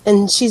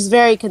 and she's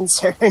very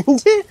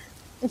concerned.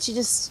 And she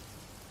just,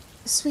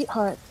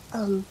 sweetheart,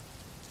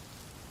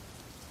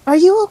 are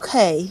you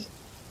okay?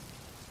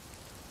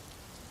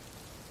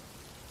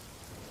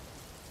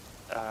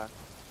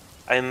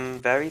 I'm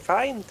very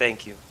fine,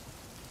 thank you.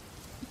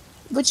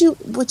 Would you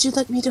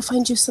like me to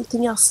find you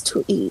something else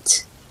to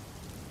eat?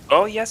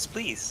 Oh yes,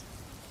 please.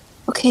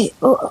 Okay.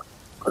 Oh,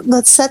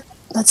 let's set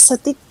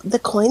the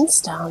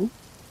coins down.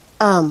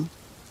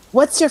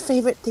 What's your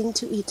favorite thing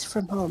to eat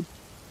from home?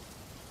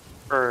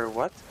 For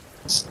what?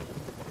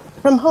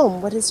 From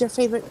home, what is your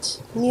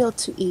favorite meal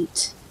to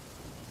eat?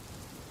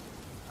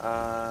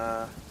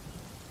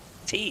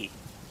 Tea.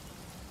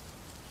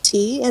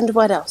 Tea, and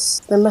what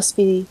else? There must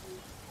be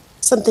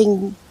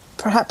something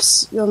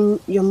perhaps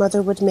your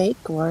mother would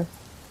make, or...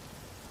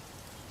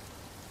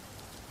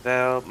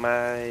 Well,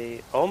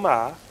 my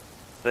Oma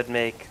would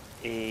make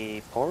a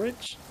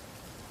porridge.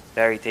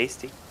 Very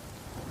tasty.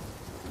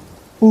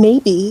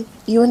 Maybe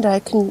you and I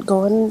can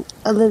go on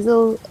a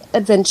little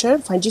adventure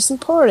and find you some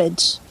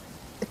porridge.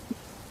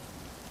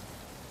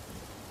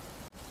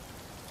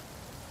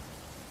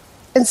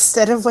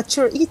 Instead of what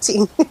you're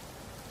eating.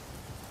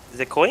 Is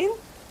it coin?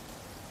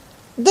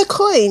 The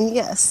coin,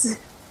 yes.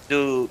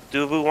 Do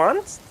we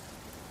want?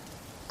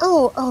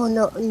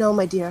 Oh no,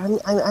 my dear.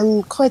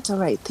 I'm quite all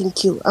right,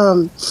 thank you. They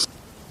are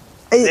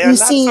You not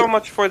see, so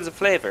much for the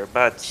flavor,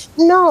 but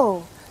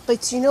no,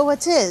 but you know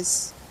what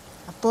is?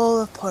 A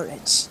bowl of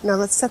porridge. Now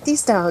let's set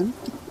these down.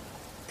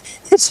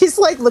 And she's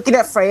like looking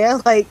at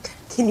Freya, like,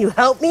 "Can you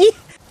help me?"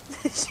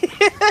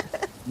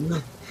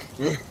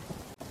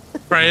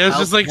 Freya's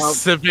just like Help.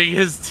 sipping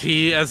his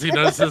tea as he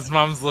notices his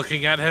mom's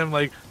looking at him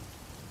like,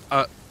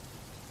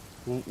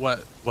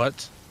 what?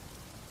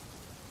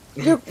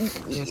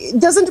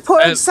 Doesn't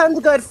porridge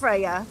sound good,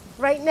 Freya?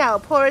 Right now,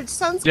 porridge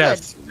sounds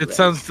Yes, good. it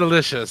sounds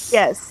delicious.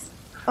 Yes.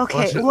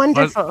 Okay,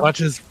 wonderful. What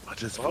is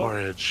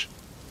porridge?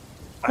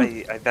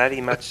 I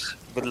very much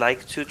would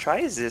like to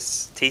try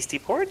this tasty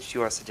porridge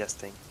you are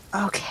suggesting.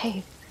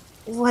 Okay,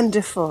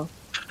 wonderful.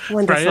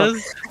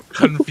 Freya's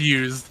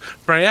confused.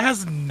 Freya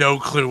has no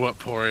clue what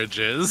porridge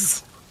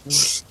is.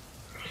 Just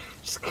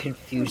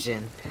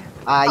confusion.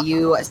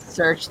 You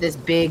search this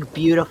big,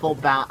 beautiful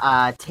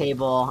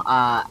table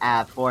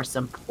for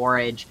some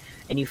porridge,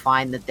 and you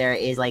find that there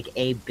is like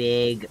a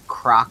big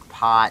crock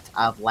pot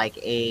of like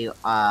a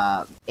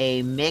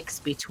mix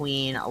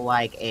between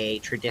like a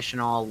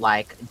traditional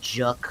like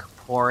juk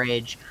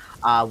porridge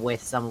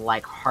with some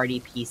like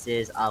hearty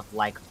pieces of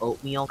like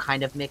oatmeal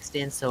kind of mixed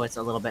in, so it's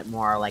a little bit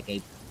more like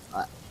a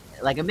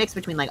mix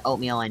between like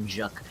oatmeal and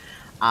juk.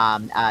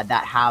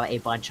 That have a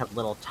bunch of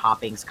little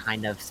toppings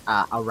kind of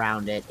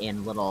around it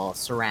in little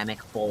ceramic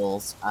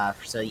bowls,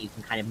 so you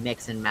can kind of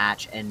mix and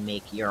match and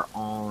make your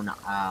own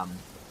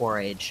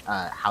porridge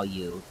how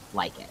you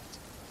like it.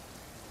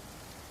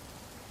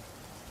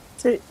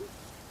 So,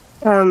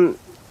 I'm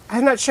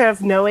not sure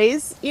if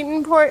Noe's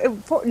eaten porridge.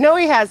 Noe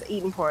has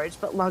eaten porridge,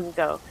 but long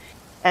ago.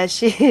 As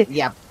she...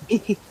 Yeah.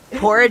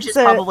 Porridge is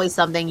probably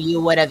something you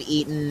would have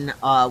eaten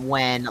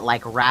when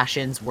like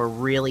rations were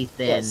really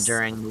thin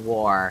during the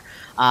war.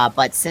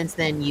 But since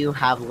then you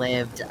have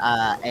lived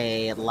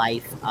a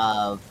life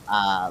of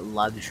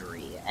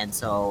luxury. And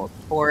so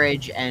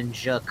porridge and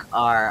juk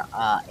are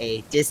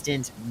a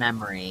distant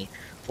memory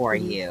for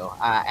you.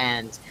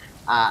 And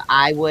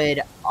I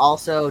would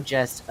also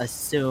just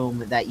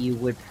assume that you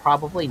would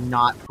probably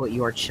not put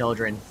your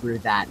children through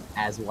that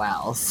as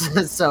well.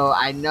 So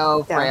I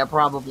know Freya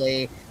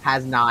probably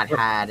has not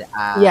had...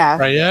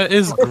 Freya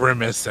is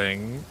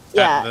grimacing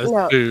at this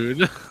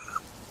food.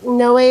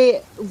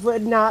 Noe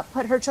would not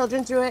put her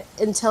children through it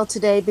until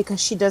today because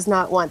she does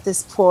not want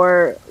this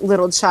poor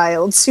little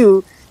child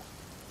to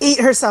eat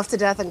herself to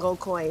death on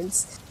gold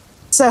coins.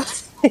 So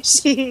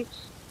she's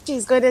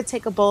going to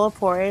take a bowl of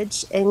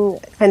porridge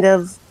and kind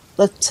of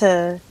look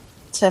to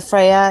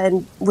Freya,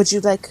 and would you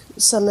like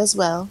some as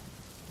well?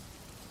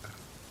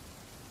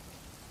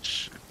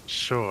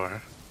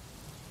 Sure.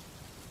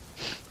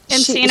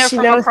 And Cena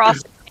from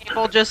across the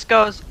table just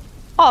goes,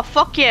 "Oh,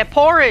 fuck yeah,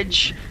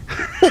 porridge!"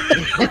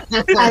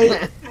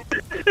 I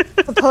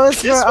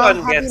suppose we're all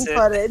having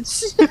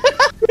porridge.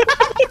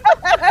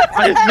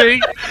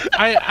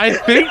 I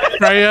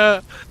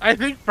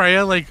think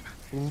Freya like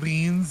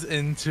leans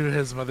into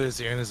his mother's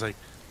ear and is like,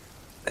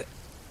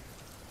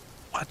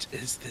 "What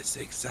is this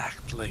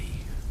exactly?"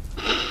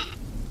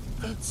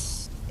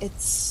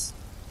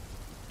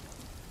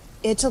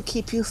 It'll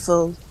keep you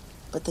full,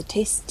 but the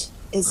taste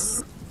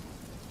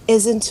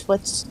isn't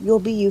what you'll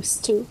be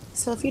used to.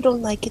 So if you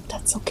don't like it,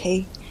 that's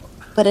okay.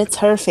 But it's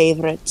her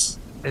favorite.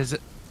 Is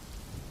it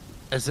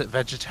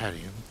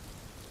vegetarian?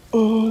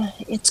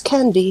 It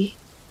can be.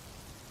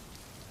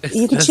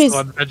 You can choose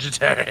one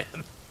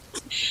vegetarian.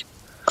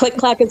 Click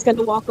Clack is going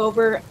to walk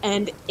over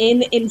and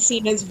in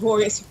Encina's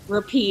voice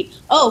repeat,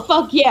 "Oh,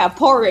 fuck yeah,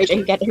 porridge,"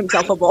 and get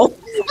himself a bowl.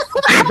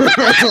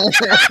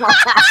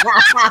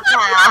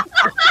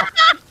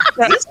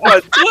 This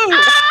one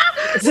too.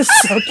 This is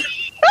so cute.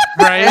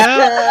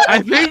 Freya, I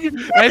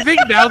think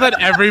now that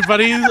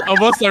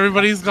almost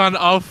everybody's gone,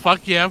 "Oh,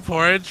 fuck yeah,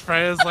 porridge,"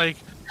 Freya's like,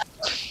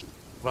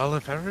 well,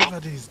 if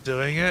everybody's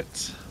doing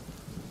it,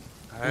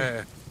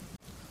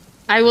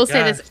 I will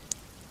say this.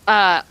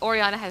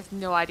 Oriana has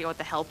no idea what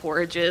the hell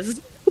porridge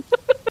is.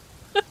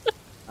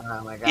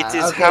 Oh my god. It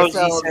is how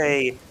you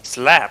say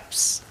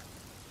slaps.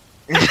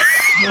 Fucking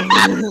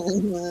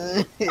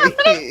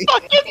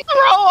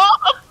throw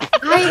up!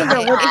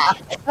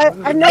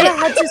 I've never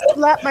had to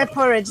slap my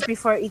porridge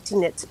before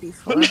eating it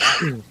before.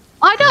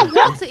 I don't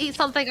want to eat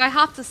something I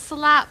have to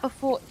slap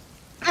before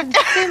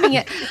consuming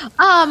it.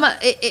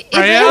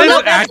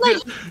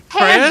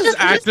 Freya's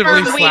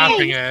actively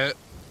slapping it.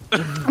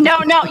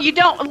 No, you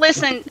don't.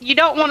 Listen, you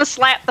don't want to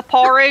slap the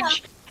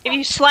porridge. If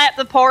you slap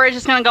the porridge,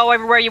 it's going to go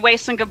everywhere. You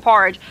waste some good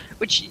porridge.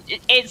 Which,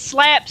 it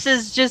slaps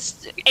is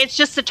just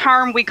a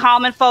term we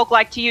common folk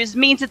like to use. It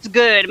means it's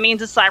good. It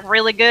means it's like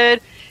really good.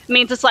 It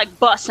means it's like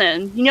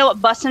bussin'. You know what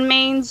bussin'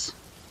 means?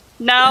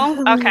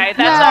 No? Okay,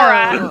 that's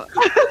alright.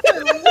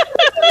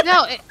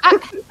 No,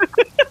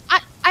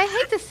 I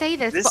hate to say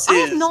this, but I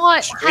have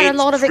not had a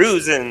lot of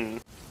cruising.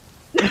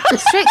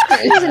 Straight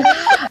cruising.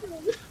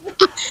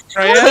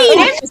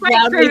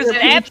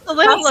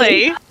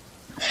 Absolutely.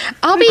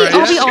 I'll be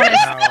honest.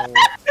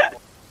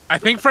 I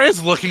think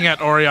Freya's looking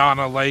at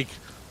Oriana like,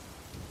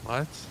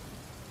 what?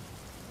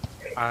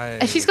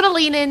 And she's going to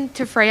lean in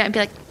to Freya and be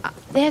like,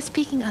 they're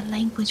speaking a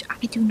language I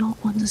do not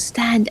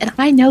understand, and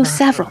I know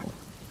several.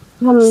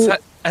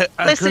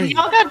 Listen,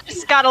 y'all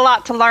just got a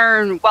lot to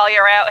learn while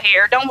you're out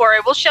here. Don't worry,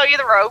 we'll show you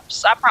the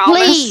ropes, I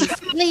promise.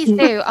 Please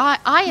do. I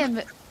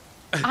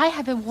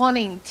have been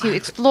wanting to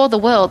explore the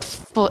world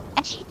for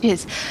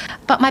ages,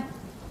 but my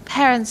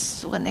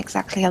parents wouldn't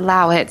exactly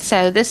allow it,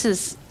 so this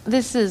is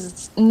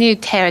new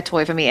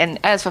territory for me. And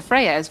as for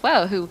Freya as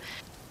well, who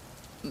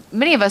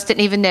many of us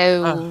didn't even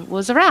know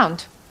was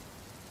around.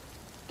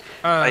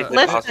 I would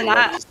listen, also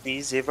like to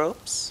see the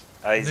ropes.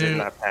 I did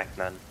not pack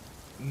none.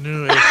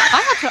 Newish.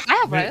 I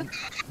have rope.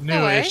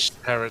 Newish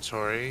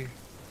territory.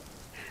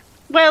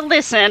 Well,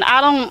 listen,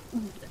 I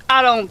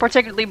don't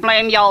particularly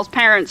blame y'all's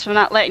parents for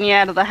not letting you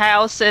out of the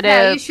house.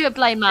 No, you should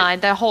blame mine.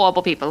 They're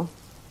horrible people.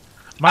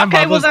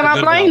 Okay, well then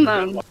I blame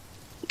them.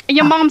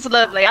 Your mom's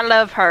lovely. I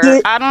love her.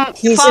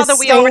 Father,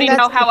 we already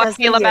know how I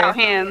feel about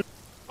him.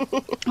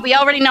 We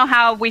already know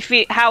how I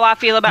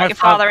feel about your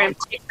father in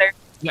particular.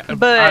 Yeah,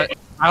 but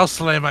I'll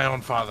slay my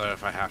own father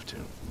if I have to.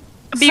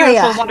 Beautiful,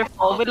 Freya.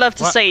 wonderful. We'd love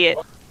to see it.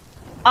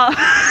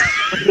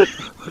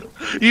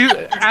 You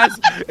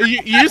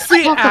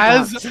see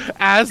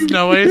as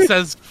Noe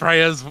says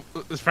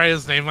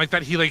Freya's name like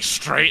that, he like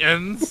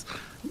straightens.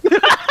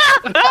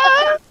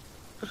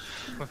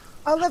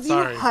 All of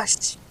Sorry. you,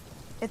 hush.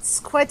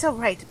 It's quite all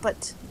right,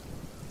 but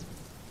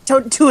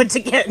don't do it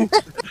again.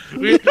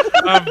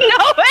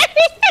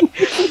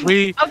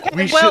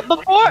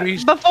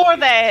 Before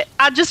that,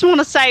 I just want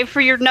to say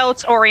for your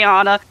notes,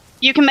 Oriana,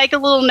 you can make a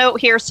little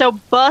note here. So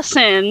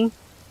bussin'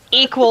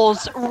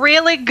 equals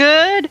really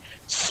good.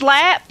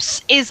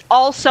 Slaps is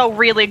also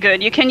really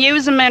good. You can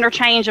use them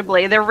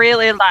interchangeably. They're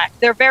very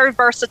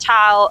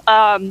versatile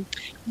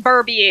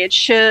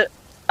verbiage to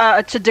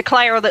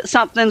declare that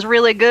something's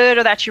really good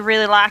or that you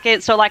really like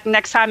it. So like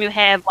next time you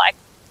have like,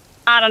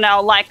 I don't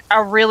know, like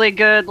a really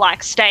good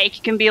like steak,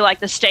 you can be like,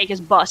 the steak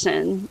is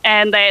bussin',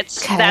 and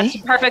that's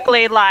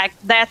perfectly like,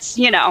 that's,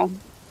 you know,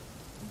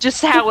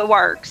 just how it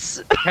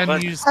works.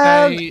 Can you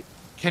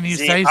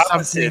say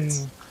something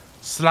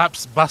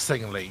slaps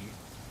bussingly?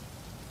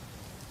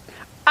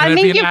 I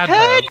mean,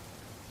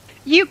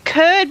 you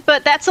could,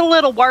 but that's a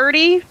little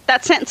wordy.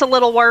 That sentence a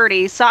little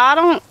wordy.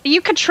 So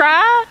you could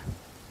try.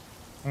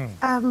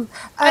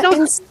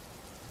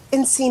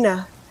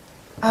 Encina.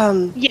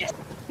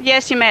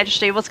 Yes, Your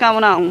Majesty. What's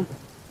going on?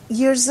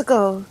 Years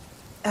ago,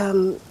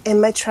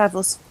 in my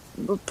travels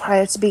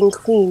prior to being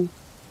queen,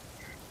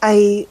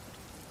 I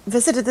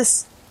visited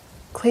this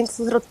quaint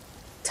little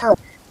town,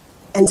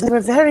 and they were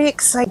very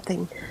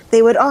exciting.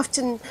 They would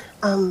often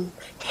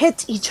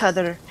hit each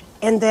other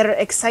in their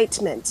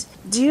excitement.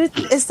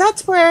 Is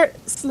that where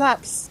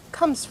slaps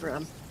comes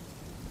from?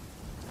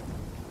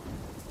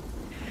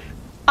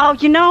 Oh,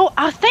 you know,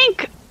 I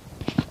think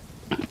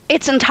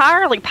it's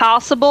entirely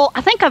possible.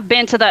 I think I've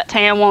been to that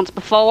town once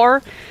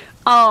before.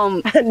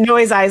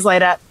 Noe's eyes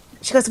light up.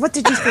 She goes, "What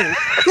did you think?"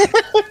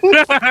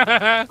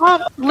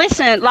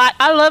 Listen, like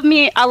I love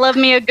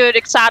me a good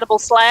excitable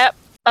slap,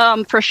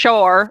 for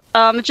sure.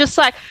 Just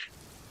like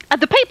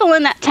the people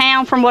in that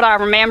town, from what I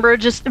remember,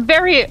 just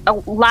very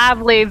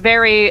lively,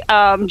 very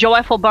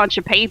joyful bunch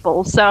of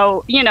people.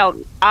 So you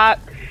know, I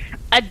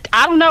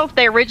don't know if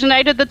they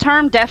originated the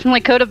term.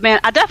 Definitely could have been.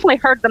 I definitely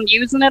heard them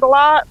using it a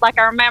lot. Like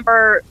I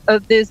remember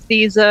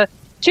these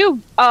two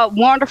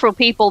wonderful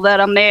people that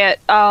I met.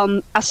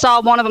 I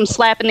saw one of them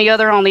slapping the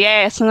other on the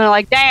ass, and they're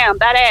like, "Damn,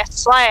 that ass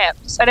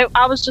slaps." And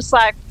I was just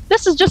like,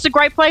 "This is just a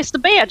great place to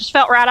be." I just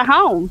felt right at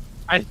home.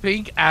 I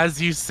think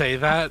as you say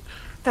that,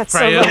 That's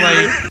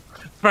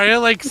Freya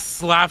like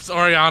slaps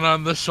Oriana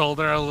on the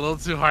shoulder a little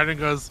too hard and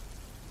goes,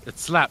 "It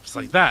slaps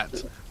like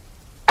that."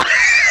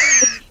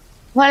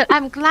 Well,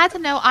 I'm glad to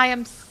know I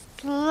am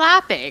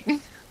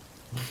slapping.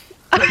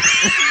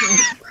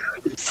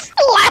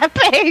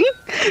 Slapping,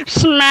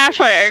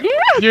 smashing.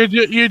 You're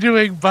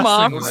doing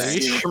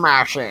bussingly.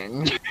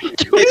 Smashing.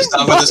 He's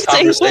done with this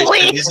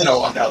conversation. He's gonna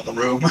walk out the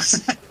room.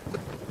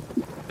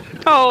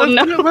 Oh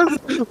no!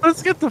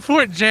 Let's get to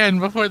Fort Jan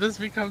before this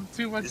becomes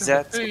too much of a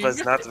That thing.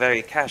 was not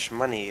very cash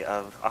money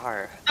of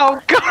our. Oh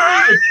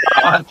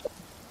god!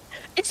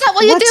 Is that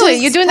what you're What doing?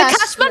 is You're doing the cash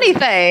cash money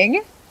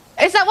thing?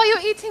 Is that why you're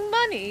eating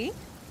money?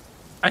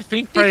 I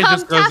think Freya Become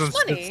just goes cash and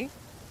money. sits.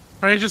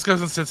 Freya just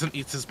goes and sits and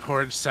eats his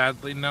porridge.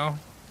 Sadly, no.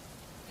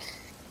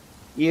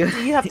 You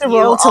have to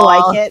roll to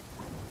like it.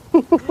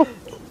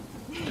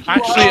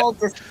 Actually, We'll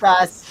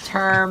discuss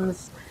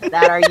terms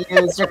that are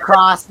used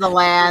across the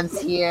lands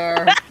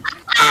here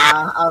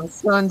of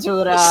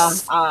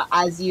Suntura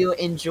as you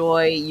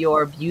enjoy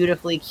your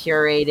beautifully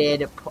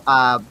curated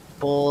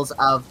bowls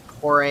of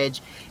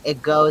porridge.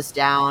 It goes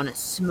down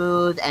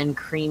smooth and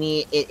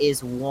creamy. It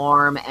is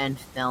warm and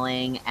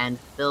filling and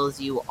fills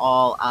you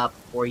all up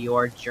for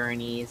your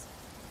journeys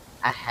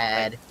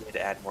ahead. I need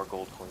to add more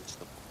gold coins to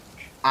the porridge.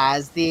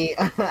 As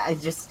I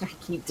just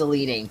keep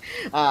deleting.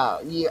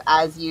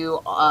 As you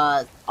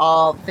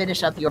all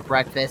finish up your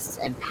breakfasts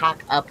and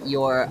pack up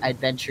your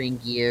adventuring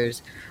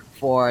gears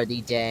for the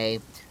day.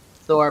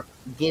 Thorpe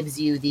gives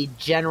you the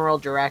general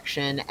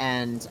direction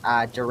and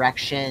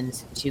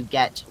directions to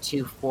get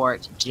to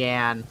Fort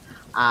Jan,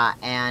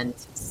 and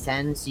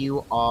sends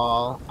you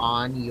all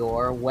on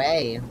your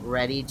way,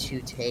 ready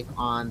to take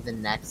on the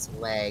next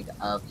leg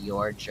of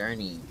your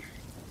journey.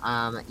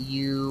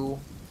 You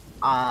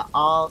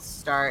all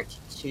start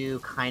to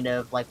kind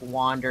of like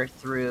wander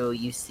through.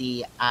 You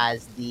see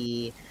as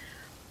the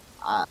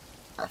uh,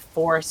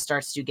 forest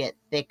starts to get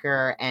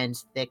thicker and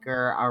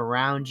thicker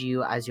around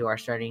you as you are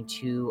starting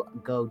to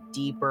go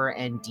deeper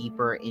and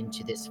deeper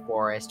into this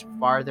forest,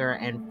 farther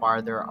and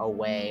farther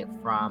away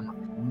from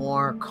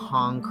more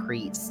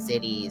concrete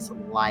cities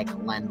like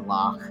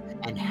Lenloch,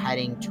 and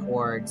heading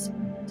towards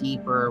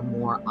deeper,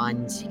 more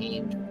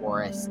untamed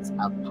forests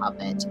of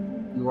Puppet.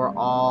 You are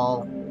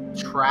all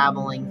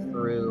traveling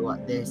through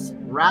this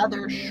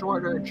rather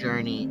shorter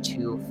journey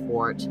to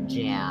Fort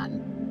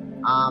Jan.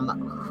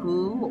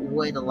 Who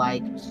would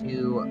like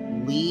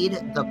to lead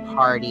the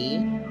party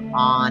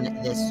on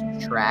this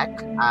trek?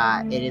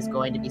 It is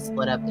going to be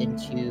split up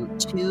into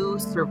 2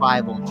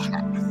 survival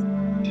checks.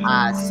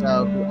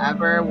 So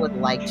whoever would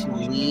like to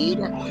lead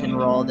can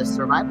roll the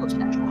survival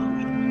check.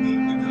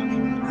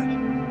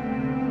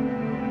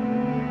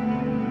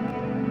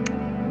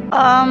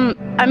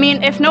 I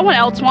mean, if no one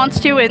else wants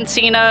to,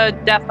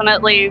 Encina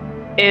definitely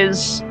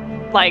is,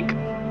 like,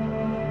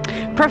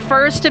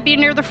 prefers to be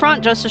near the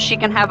front just so she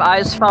can have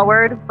eyes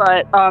forward,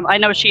 but I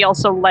know she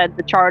also led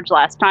the charge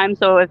last time,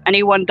 so if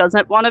anyone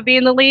doesn't want to be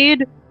in the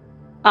lead,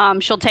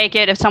 she'll take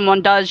it. If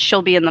someone does,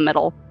 she'll be in the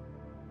middle.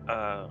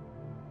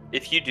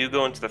 If you do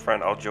go into the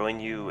front, I'll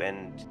join you,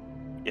 and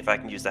if I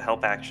can use the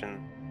help action,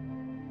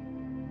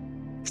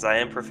 because I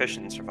am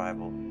proficient in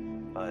survival,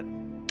 but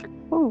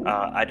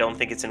I don't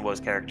think it's in Woe's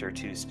character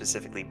to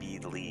specifically be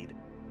the lead.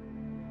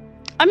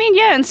 I mean,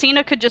 yeah,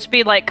 Encina could just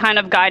be, like, kind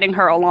of guiding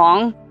her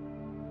along.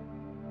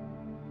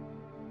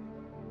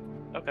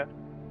 Okay.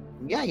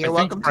 Yeah, you're I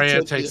welcome think Freya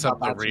to take takes the up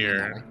the help action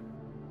rear. anyway.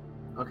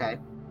 Okay.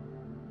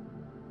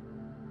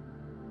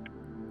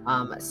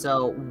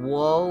 So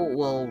Woe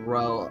will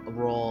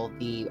roll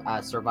the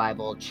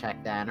survival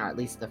check then, or at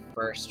least the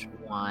first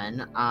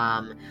one,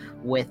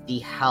 with the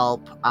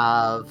help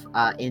of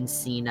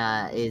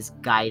Encina is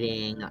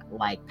guiding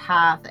like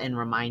path and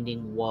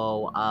reminding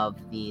Woe of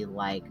the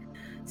like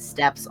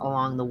steps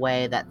along the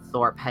way that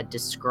Thorpe had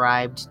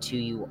described to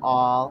you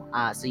all.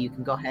 So you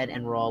can go ahead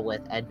and roll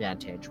with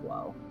advantage,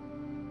 Woe.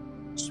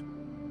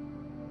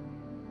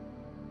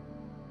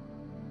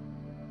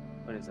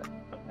 What is that?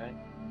 Okay.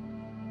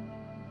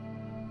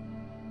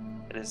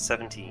 It is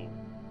 17.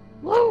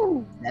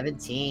 Woo!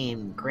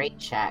 17. Great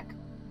check.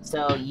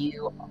 So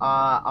you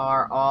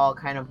are all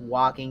kind of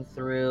walking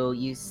through.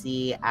 You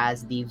see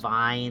as the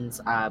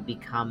vines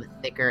become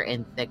thicker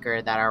and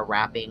thicker that are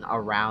wrapping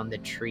around the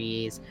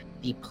trees,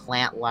 the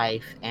plant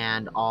life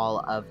and all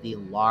of the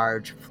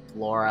large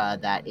flora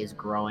that is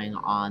growing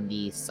on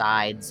the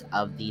sides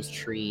of these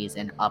trees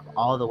and up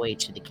all the way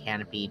to the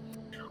canopy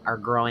are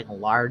growing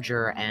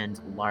larger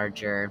and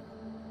larger.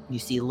 You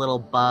see little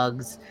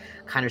bugs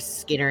kind of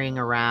skittering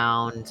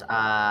around,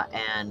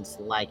 and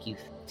like you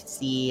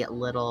see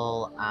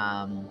little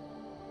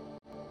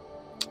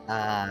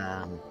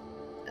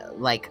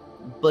like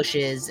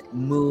bushes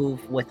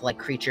move with like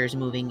creatures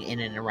moving in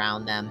and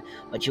around them,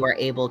 but you are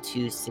able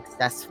to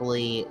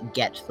successfully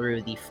get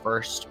through the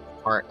first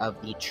part of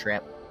the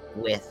trip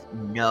with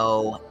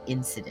no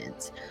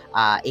incident.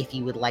 If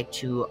you would like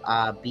to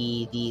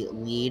be the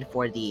lead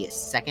for the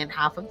second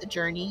half of the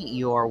journey,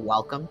 you're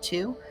welcome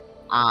to.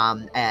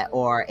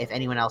 Or if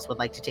anyone else would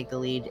like to take the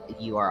lead,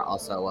 you are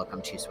also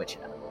welcome to switch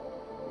it up.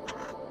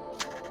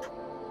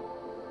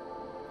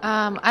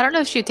 I don't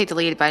know if she would take the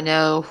lead, but I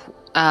know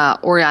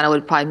Oriana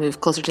would probably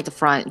move closer to the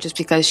front just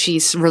because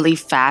she's really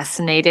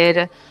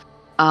fascinated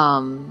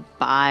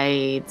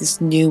by this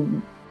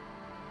new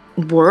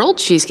world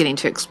she's getting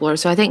to explore.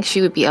 So I think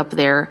she would be up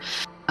there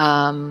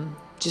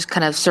just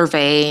kind of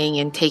surveying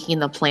and taking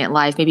the plant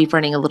life, maybe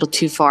running a little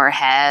too far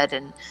ahead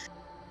and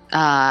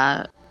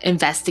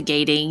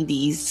investigating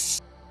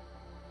these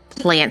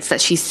plants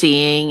that she's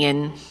seeing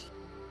and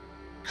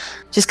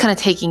just kind of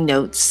taking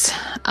notes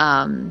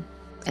and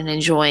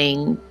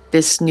enjoying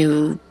this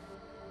new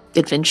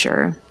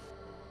adventure.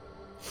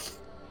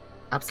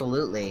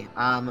 Absolutely.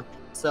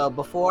 So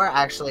before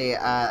actually,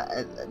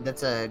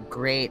 that's a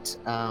great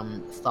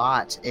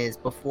thought. Is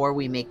before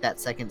we make that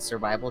second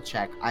survival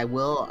check,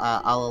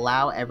 I'll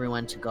allow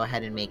everyone to go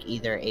ahead and make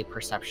either a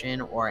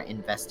perception or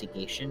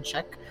investigation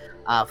check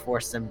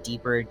for some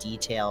deeper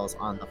details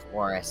on the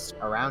forest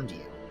around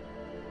you.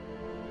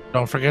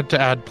 Don't forget to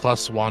add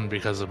 +1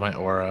 because of my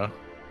aura.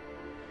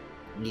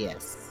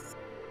 Yes.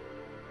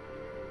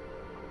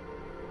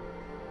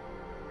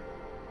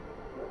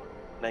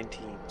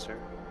 19, sir.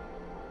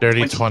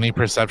 Dirty 20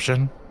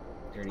 perception.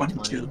 Dirty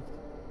 22.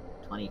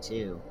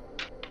 22.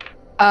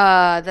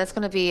 That's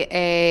gonna be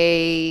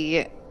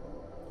a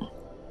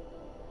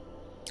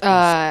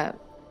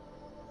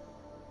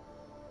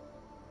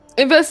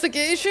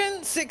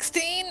investigation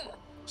 16.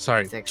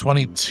 Sorry, 16.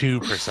 22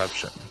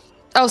 perception.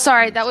 Oh,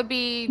 sorry. That would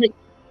be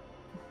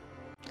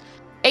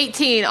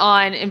 18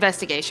 on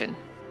investigation.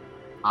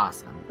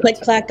 Awesome.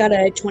 Click Clack got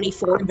a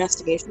 24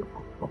 investigation.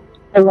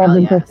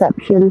 11 yes.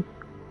 perception.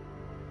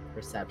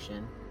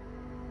 Perception.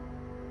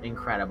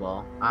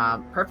 Incredible.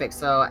 Perfect.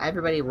 So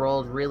everybody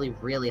rolled really,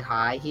 really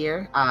high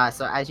here.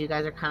 So as you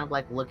guys are kind of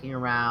like looking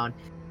around,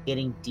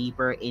 getting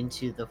deeper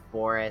into the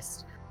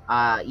forest,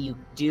 you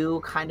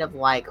do kind of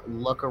like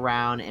look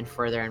around and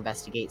further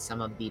investigate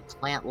some of the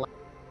plant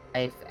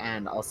life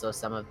and also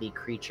some of the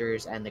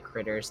creatures and the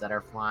critters that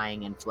are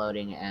flying and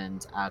floating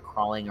and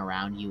crawling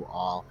around you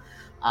all.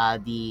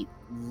 The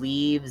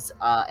leaves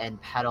and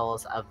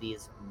petals of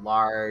these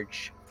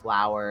large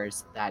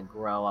flowers that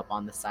grow up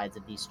on the sides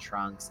of these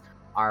trunks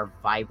are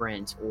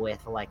vibrant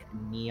with like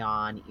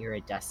neon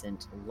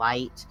iridescent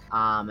light.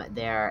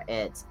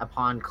 It's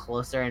upon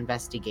closer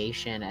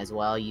investigation as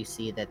well, you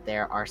see that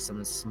there are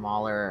some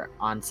smaller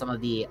on some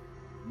of the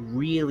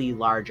really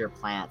larger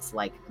plants,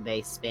 like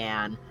they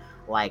span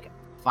like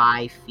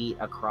 5 feet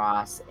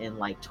across in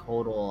like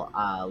total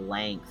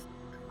length.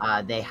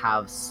 They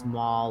have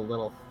small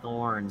little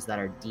thorns that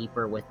are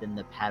deeper within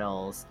the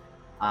petals,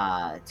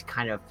 to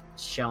kind of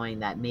showing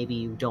that maybe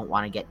you don't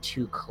want to get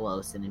too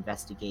close and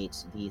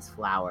investigate these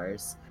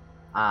flowers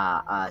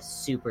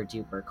super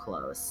duper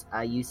close.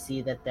 You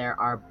see that there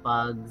are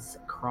bugs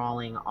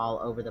crawling all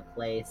over the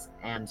place,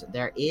 and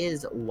there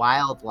is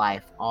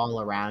wildlife all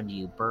around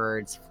you,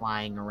 birds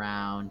flying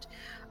around.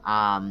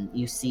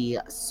 You see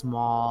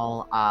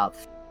small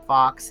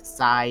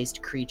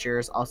fox-sized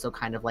creatures also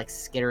kind of like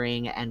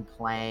skittering and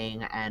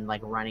playing and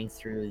like running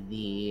through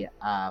the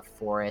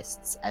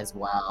forests as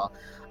well.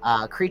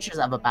 Creatures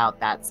of about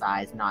that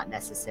size, not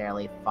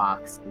necessarily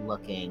fox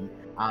looking,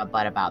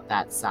 but about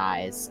that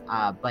size.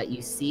 But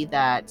you see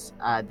that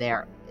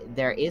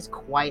there is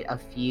quite a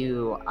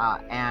few,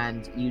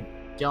 and you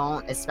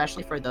don't,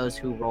 especially for those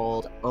who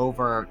rolled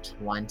over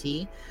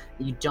 20,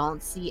 you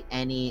don't see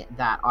any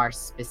that are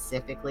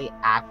specifically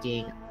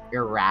acting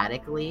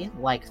erratically,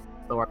 like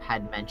Thorpe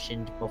had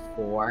mentioned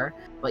before,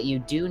 but you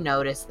do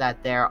notice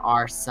that there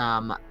are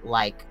some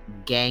like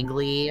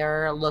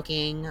ganglier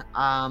looking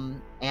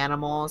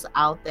animals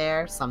out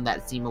there, some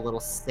that seem a little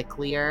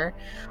sicklier,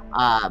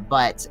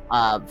 but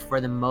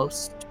for the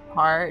most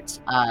part,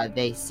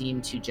 they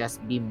seem to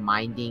just be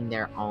minding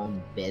their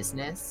own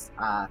business.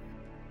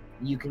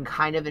 You can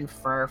kind of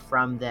infer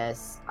from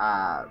this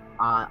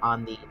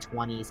on the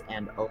 20s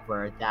and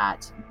over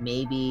that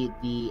maybe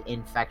the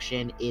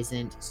infection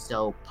isn't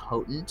so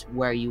potent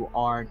where you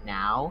are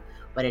now,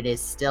 but it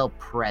is still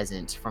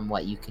present from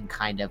what you can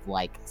kind of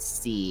like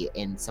see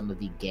in some of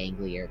the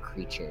ganglier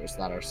creatures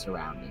that are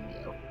surrounding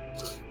you.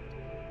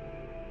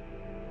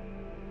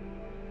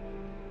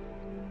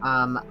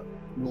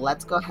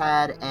 Let's go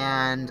ahead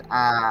and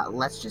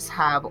let's just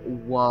have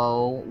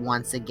Woe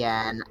once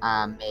again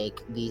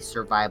make the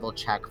survival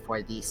check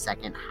for the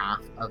second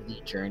half of the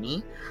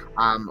journey.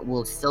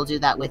 We'll still do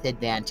that with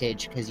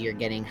advantage because you're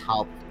getting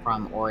help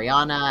from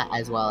Oriana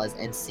as well as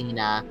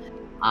Encina,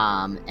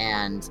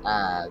 and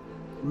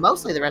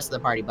mostly the rest of the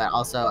party, but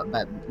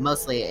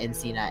mostly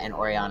Encina and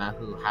Oriana,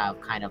 who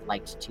have kind of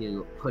liked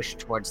to push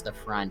towards the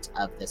front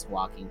of this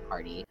walking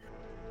party,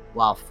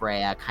 while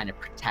Freya kind of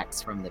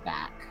protects from the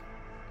back.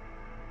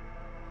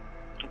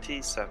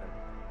 27.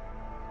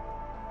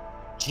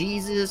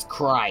 Jesus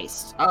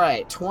Christ. All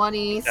right,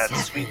 27.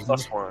 That's sweet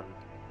 +1.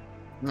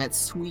 That's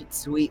sweet,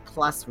 sweet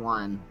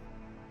 +1.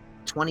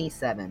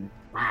 27.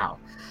 Wow.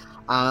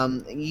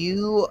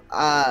 You,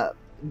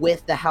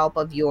 with the help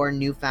of your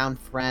newfound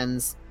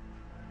friends,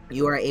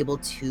 you are able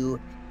to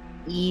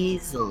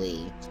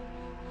easily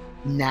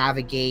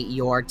navigate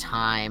your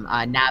time,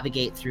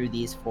 navigate through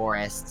these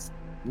forests.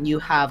 You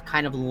have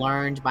kind of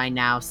learned by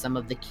now some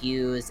of the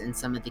cues and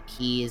some of the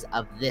keys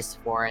of this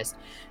forest.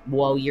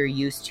 While you're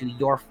used to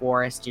your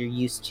forest, you're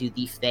used to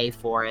the Fey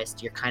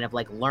forest, you're kind of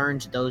like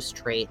learned those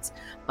traits,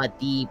 but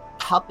the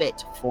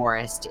puppet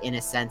forest, in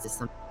a sense, is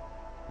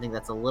something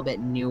that's a little bit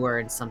newer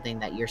and something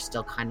that you're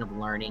still kind of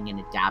learning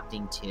and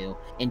adapting to.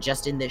 And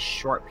just in this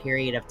short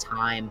period of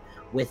time,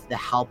 with the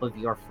help of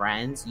your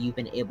friends, you've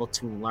been able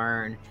to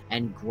learn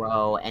and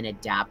grow and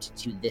adapt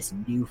to this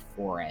new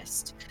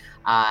forest.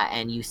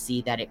 And you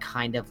see that it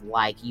kind of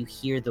like, you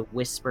hear the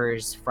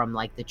whispers from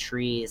like the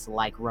trees,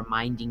 like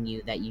reminding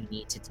you that you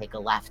need to take a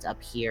left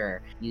up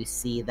here. You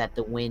see that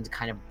the wind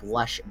kind of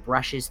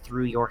brushes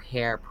through your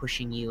hair,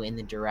 pushing you in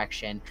the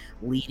direction,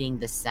 leading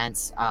the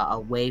sense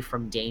away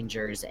from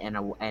dangers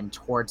and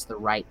towards the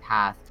right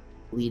path,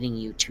 leading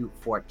you to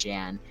Fort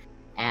Jan.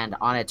 And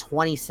on a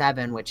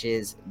 27, which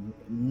is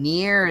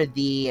near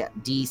the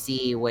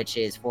DC, which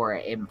is for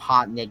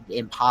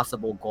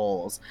impossible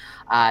goals,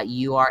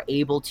 you are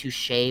able to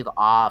shave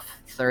off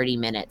 30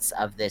 minutes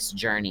of this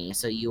journey.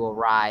 So you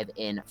arrive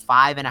in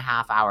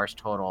 5.5 hours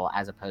total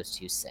as opposed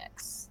to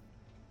 6.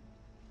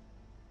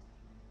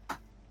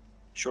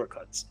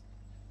 Shortcuts.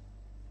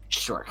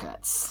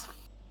 Shortcuts.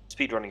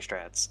 Speedrunning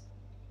strats.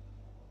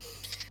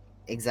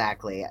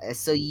 Exactly.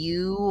 So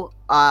you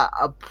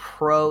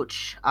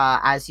approach,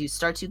 as you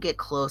start to get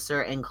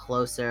closer and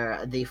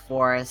closer, the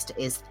forest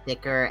is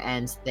thicker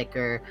and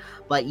thicker,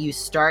 but you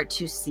start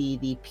to see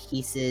the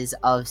pieces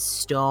of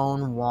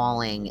stone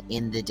walling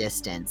in the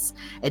distance.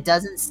 It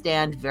doesn't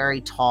stand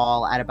very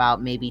tall, at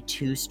about maybe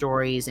 2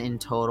 stories in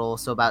total,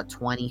 so about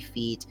 20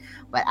 feet.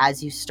 But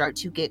as you start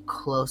to get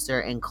closer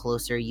and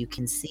closer, you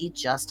can see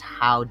just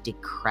how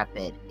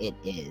decrepit it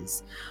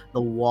is.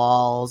 The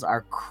walls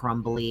are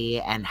crumbly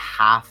and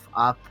half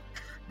up.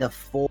 The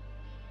four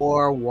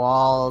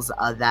walls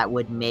that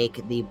would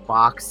make the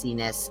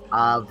boxiness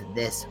of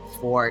this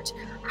fort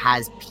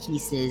has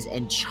pieces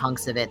and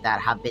chunks of it that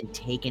have been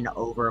taken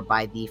over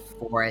by the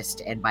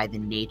forest and by the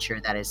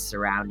nature that is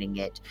surrounding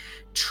it.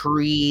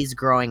 Trees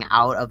growing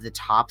out of the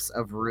tops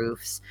of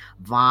roofs,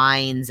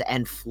 vines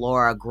and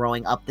flora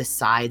growing up the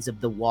sides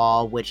of the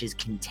wall, which is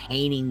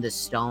containing the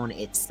stone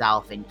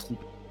itself and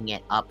keeping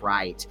it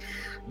upright.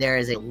 There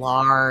is a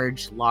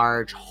large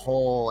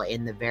hole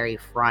in the very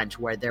front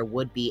where there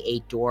would be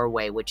a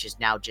doorway, which is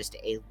now just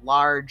a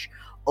large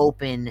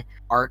open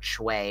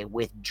archway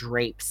with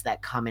drapes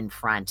that come in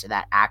front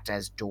that act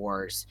as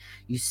doors.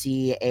 You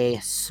see a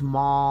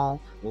small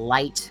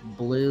light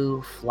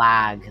blue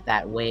flag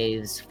that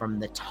waves from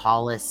the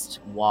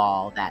tallest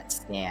wall that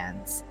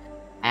stands.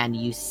 And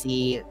you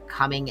see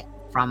coming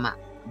from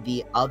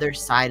the other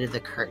side of the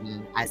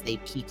curtain as they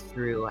peek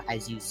through,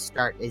 as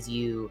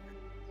you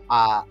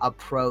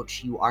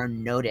approach, you are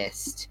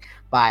noticed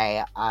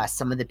by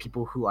some of the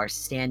people who are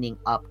standing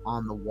up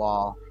on the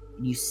wall.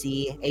 You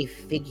see a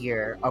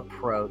figure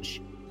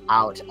approach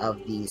out of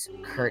these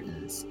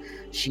curtains.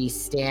 She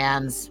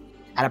stands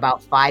at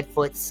about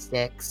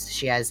 5'6".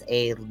 She has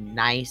a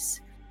nice,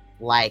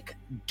 like,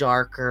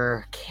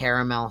 darker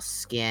caramel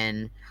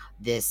skin,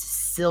 this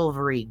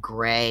silvery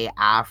gray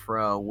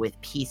afro with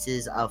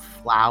pieces of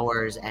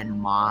flowers and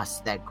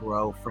moss that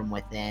grow from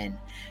within,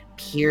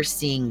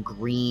 piercing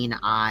green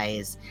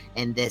eyes,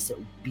 and this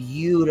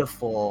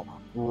beautiful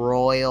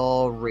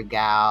royal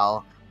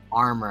regale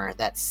armor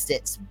that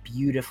sits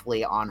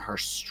beautifully on her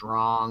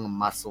strong,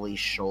 muscly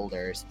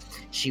shoulders.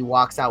 She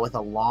walks out with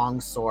a long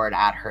sword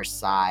at her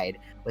side,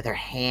 with her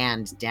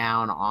hand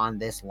down on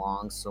this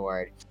long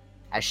sword,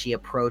 as she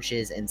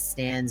approaches and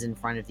stands in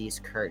front of these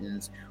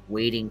curtains,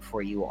 waiting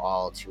for you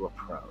all to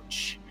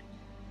approach.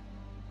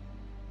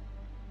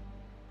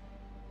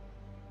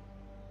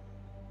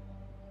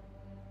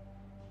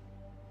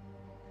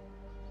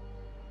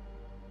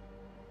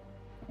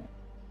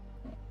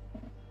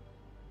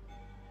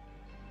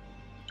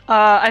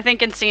 I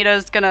think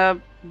Encina's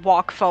gonna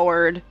walk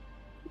forward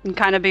and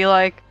kind of be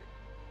like,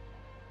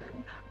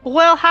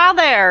 "Well, hi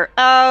there.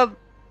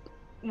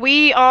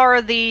 We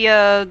are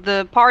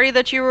the party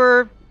that you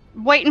were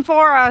waiting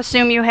for. I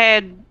assume you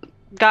had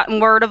gotten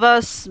word of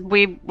us.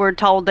 We were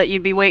told that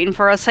you'd be waiting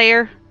for us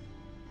here."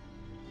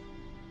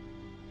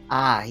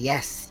 Ah,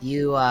 yes,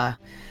 you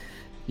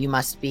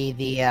must be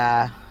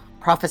the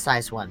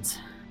prophesized ones.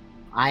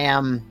 I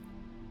am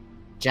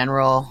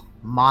General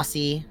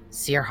Mossy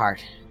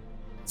Searhart.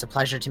 It's a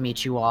pleasure to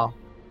meet you all.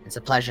 It's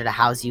a pleasure to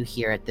house you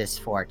here at this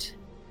fort.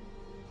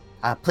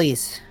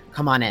 Please,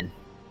 come on in.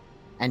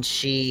 And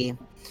she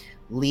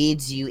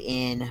leads you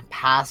in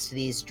past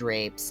these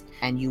drapes,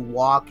 and you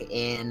walk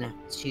in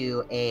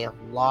to a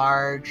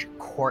large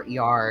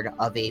courtyard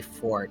of a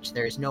fort.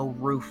 There's no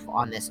roof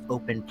on this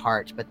open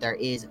part, but there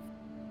is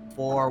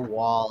 4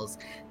 walls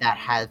that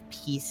have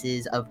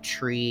pieces of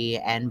tree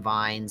and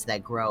vines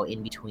that grow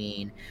in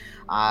between.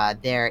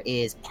 There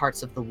is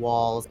parts of the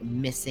walls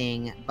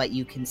missing, but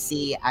you can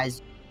see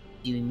as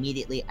you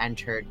immediately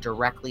enter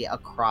directly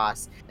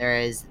across, there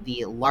is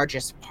the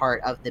largest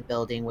part of the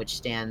building, which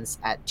stands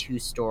at 2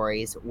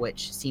 stories,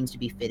 which seems to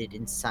be fitted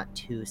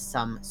into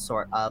some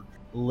sort of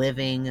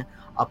living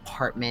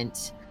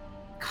apartment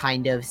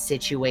kind of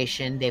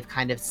situation. They've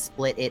kind of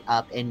split it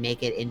up and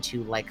make it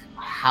into like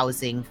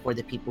housing for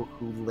the people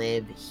who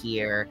live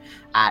here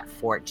at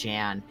Fort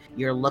Jan.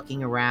 You're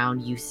looking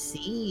around, you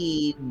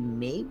see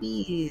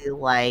maybe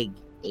like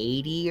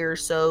 80 or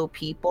so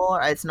people.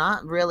 It's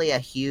not really a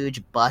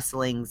huge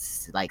bustling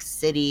like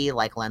city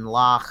like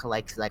Lenloch,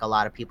 like a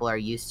lot of people are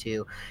used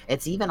to.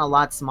 It's even a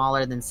lot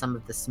smaller than some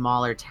of the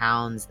smaller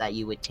towns that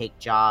you would take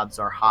jobs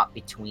or hop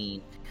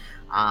between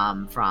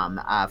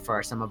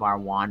for some of our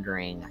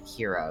wandering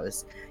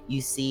heroes.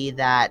 You see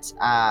that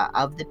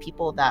of the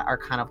people that are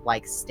kind of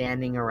like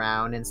standing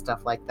around and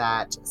stuff like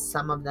that,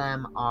 some of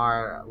them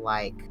are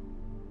like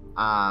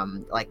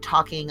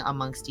talking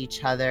amongst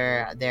each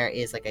other. There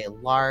is like a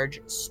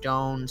large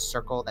stone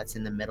circle that's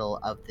in the middle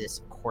of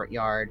this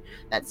courtyard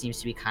that seems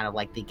to be kind of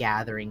like the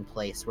gathering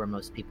place where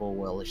most people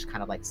will just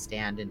kind of like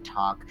stand and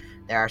talk.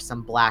 There are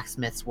some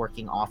blacksmiths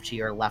working off to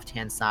your left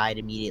hand side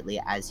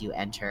immediately as you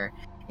enter.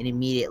 And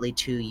immediately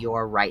to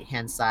your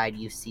right-hand side,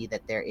 you see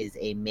that there is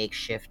a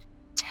makeshift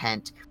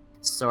tent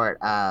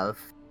sort of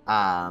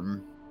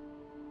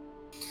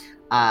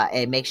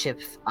a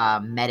makeshift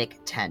medic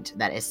tent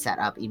that is set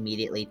up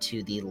immediately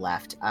to the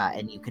left.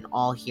 And you can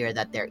all hear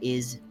that there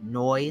is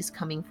noise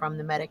coming from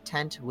the medic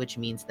tent, which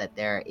means that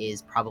there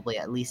is probably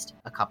at least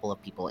a couple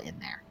of people in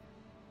there.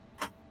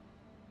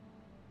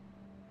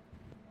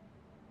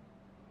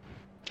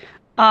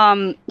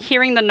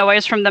 Hearing the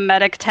noise from the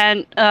medic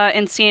tent,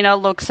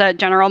 Encina looks at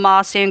General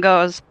Mossy and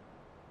goes,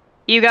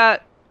 "You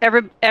got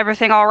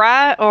everything all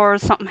right, or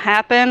something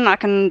happened? I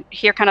can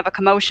hear kind of a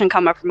commotion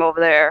coming from over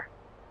there."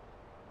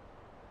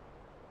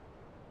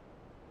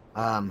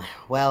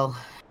 Well,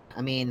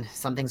 I mean,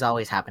 something's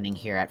always happening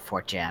here at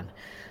Fort Jan.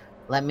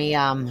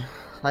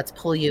 Let's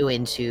pull you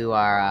into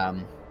our,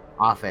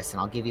 office, and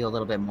I'll give you a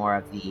little bit more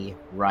of the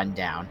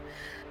rundown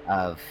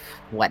of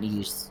what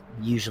is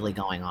usually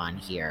going on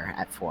here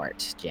at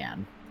Fort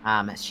Jan.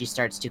 She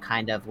starts to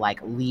kind of, like,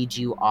 lead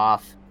you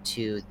off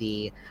to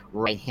the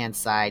right-hand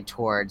side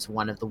towards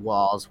one of the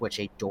walls, which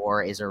a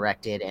door is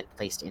erected and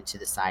placed into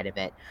the side of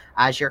it.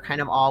 As you're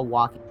kind of all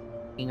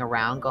walking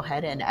around, go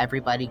ahead and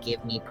everybody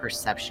give me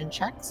perception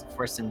checks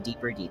for some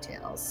deeper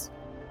details.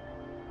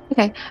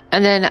 Okay.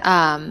 And then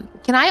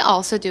can I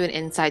also do an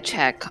insight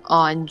check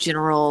on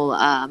General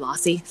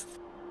Mossy?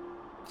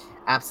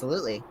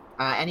 Absolutely.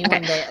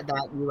 Anyone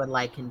that you would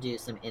like can do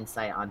some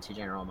insight onto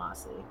General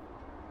Mossy.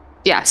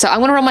 Yeah, so I'm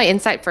going to roll my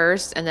insight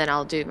first, and then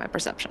I'll do my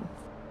perception.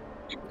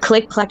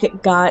 Click Clack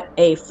got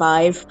a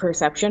 5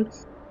 perception.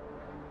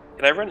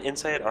 Can I run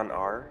insight on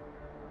R?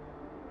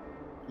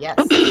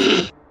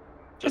 Yes.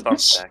 Just on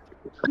stack.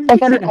 I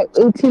got an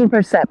 18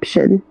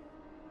 perception.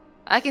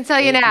 I can tell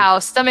you now,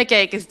 stomach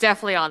ache is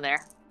definitely on there.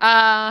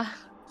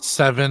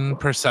 7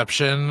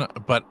 perception,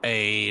 but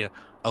a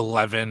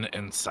 11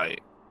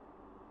 insight.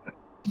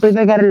 I believe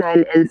I got a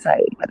 9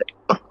 insight.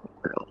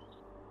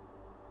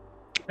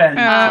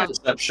 And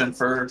perception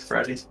for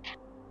Freddy.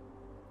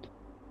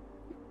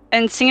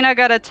 Encina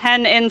got a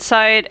 10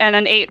 insight and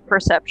an 8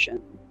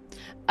 perception.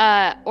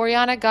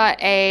 Oriana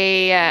got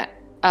a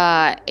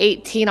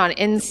 18 on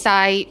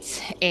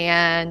insight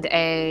and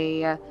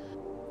a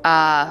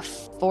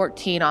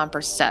 14 on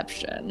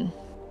perception.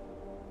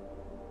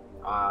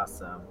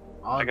 Awesome.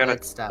 All I got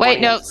good a- stuff. Wait,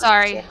 no,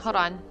 sorry. Hold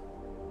on.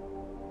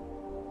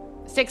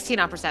 16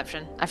 on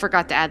perception. I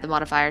forgot to add the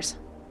modifiers.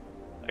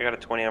 I got a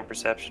 20 on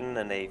perception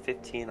and a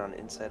 15 on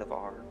insight of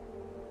R.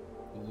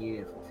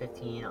 Beautiful.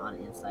 15 on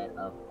insight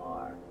of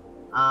R.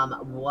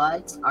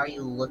 What are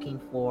you looking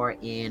for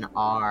in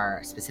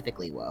R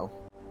specifically, Woe?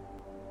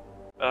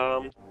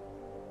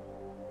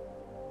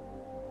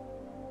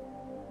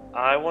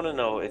 I want to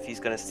know if he's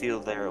going to steal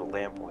their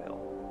lamp oil.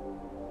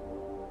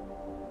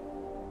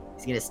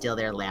 He's gonna steal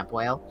their lamp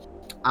oil.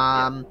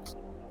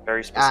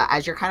 Very specific.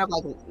 As you're kind of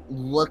like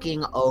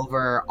looking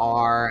over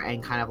R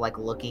and kind of like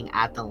looking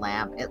at the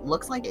lamp, it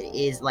looks like it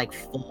is like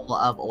full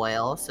of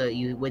oil. So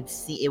you would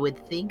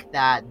think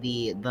that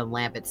the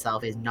lamp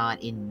itself is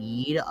not in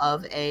need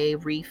of a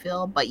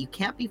refill, but you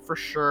can't be for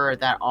sure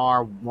that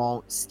R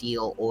won't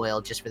steal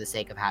oil just for the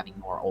sake of having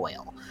more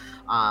oil.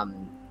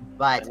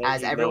 But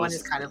as everyone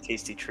is kind of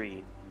tasty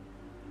treat.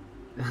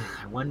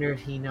 I wonder if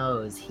he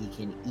knows he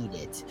can eat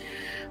it.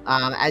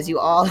 As you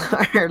all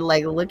are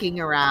like looking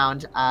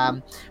around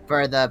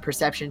for the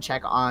perception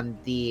check on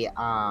the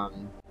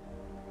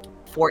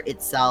fort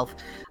itself,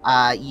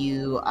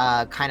 you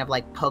kind of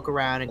like poke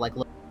around and like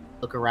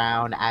look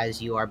around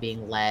as you are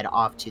being led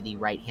off to the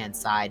right hand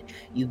side.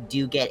 You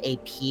do get a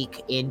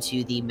peek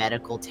into the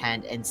medical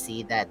tent and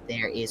see that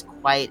there is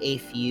quite a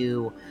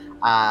few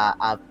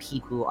of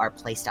people who are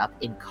placed up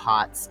in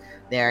cots.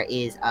 There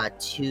is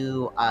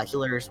 2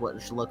 healers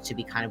which look to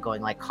be kind of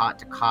going like cot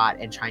to cot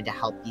and trying to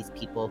help these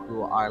people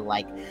who are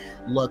like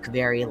look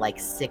very like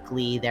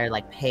sickly. They're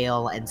like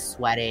pale and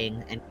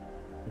sweating and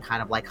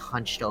kind of like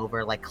hunched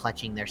over, like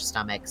clutching their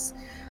stomachs.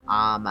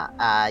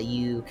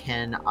 You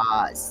can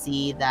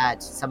see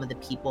that some of the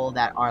people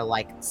that are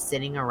like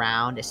sitting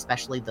around,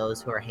 especially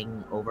those who are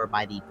hanging over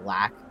by the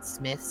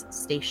blacksmith's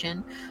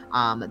station,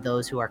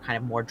 those who are kind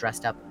of more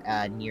dressed up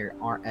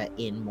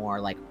in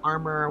more like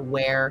armor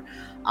wear,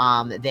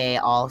 they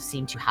all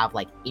seem to have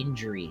like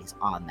injuries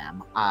on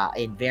them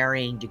in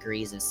varying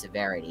degrees of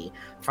severity,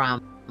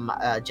 from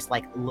just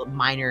like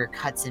minor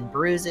cuts and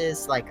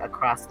bruises like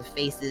across the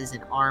faces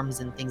and arms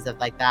and things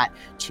like that,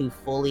 to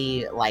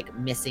fully like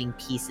missing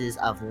pieces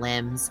of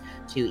limbs,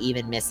 to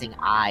even missing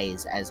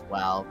eyes as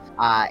well.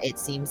 It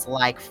seems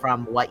like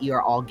from what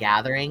you're all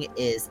gathering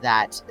is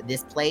that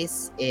this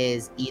place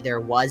is either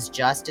was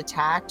just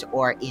attacked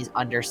or is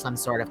under some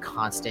sort of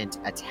constant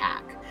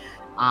attack.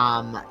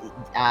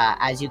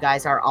 As you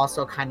guys are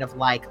also kind of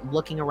like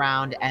looking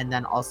around and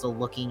then also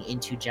looking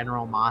into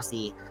General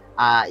Mossy,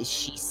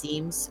 she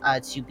seems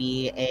to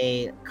be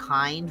a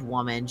kind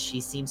woman.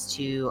 She seems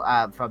to,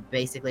 from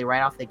basically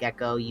right off the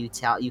get-go, you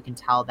can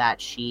tell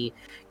that she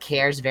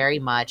cares very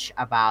much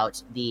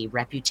about the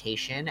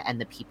reputation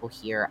and the people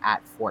here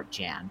at Fort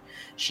Jan.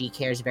 She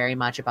cares very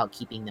much about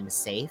keeping them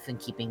safe and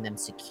keeping them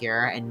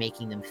secure and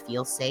making them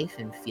feel safe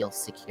and feel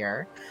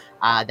secure.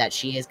 that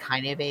she is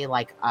kind of a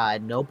like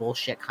no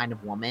bullshit kind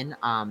of woman.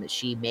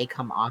 She may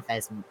come off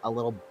as a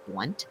little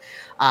blunt,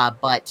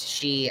 but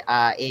she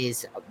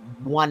is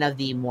one of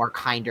the more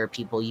kinder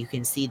people. You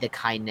can see the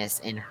kindness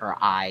in her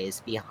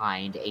eyes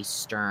behind a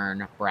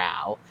stern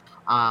brow.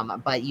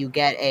 But you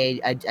get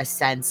a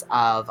sense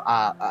of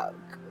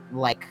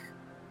like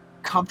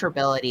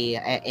comfortability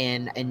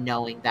in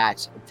knowing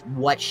that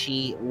what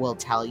she will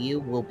tell you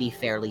will be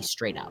fairly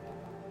straight up.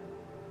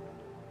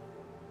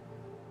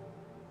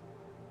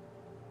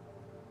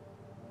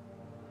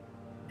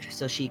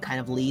 So she kind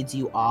of leads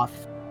you off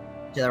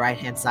to the right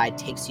hand side,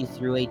 takes you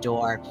through a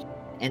door,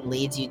 and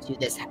leads you to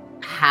this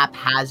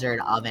haphazard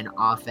of an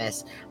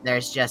office.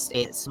 There's just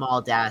a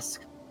small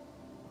desk.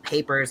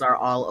 Papers are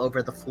all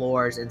over the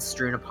floors and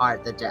strewn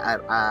apart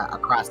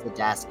across the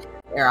desk.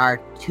 There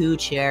are 2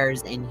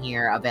 chairs in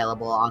here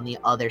available on the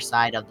other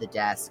side of the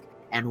desk,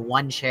 and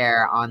 1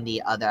 chair on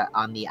the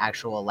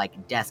actual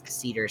like desk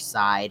seater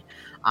side.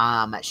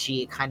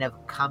 She kind of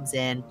comes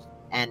in,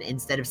 and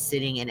instead of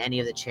sitting in any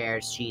of the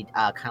chairs, she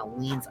kind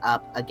of leans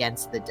up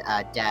against the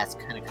desk,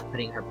 kind of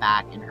putting her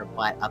back and her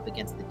butt up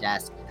against the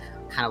desk,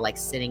 kind of like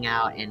sitting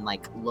out and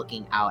like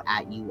looking out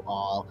at you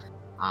all,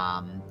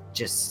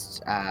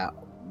 just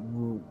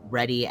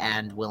ready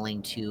and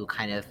willing to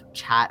kind of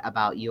chat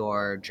about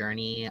your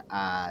journey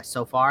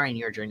so far and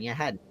your journey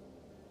ahead.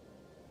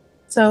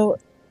 So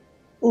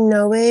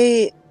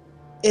Noe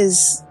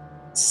is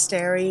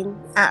staring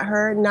at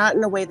her, not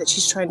in a way that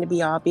she's trying to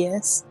be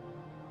obvious,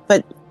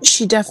 but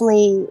she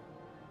definitely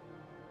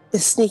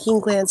is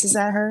sneaking glances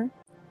at her.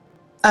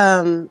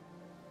 Her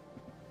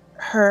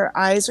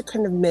eyes are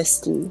kind of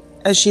misty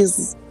as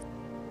she's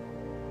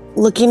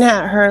looking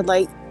at her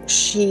like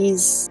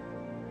she's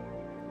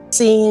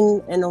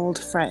seeing an old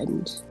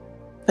friend,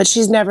 but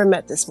she's never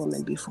met this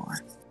woman before.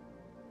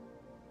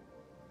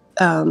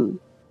 And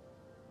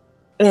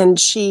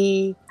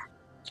she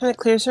kind of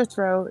clears her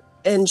throat,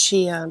 and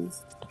she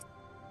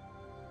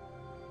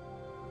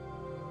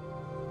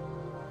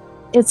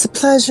it's a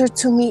pleasure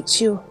to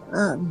meet you.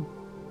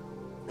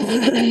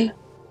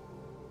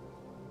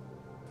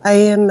 I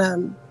am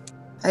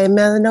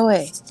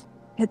Melanoe.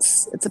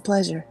 It's a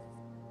pleasure.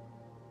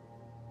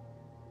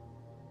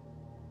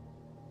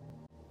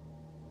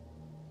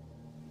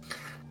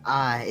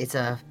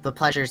 The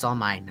pleasure's all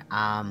mine.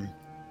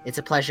 It's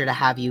a pleasure to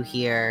have you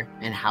here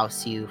and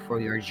house you for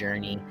your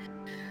journey.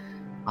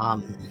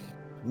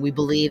 We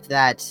believe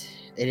that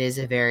it is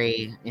a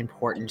very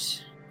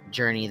important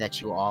journey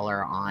that you all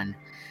are on.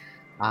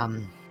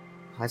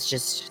 Let's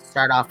just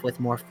start off with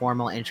more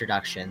formal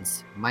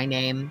introductions. My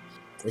name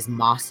is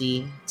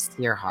Mossy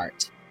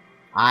Searhart.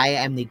 I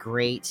am the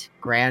great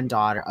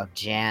granddaughter of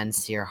Jan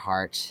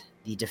Searhart,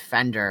 the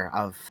defender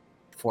of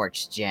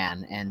Fort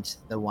Jan, and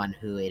the one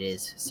who it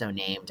is so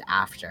named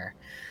after.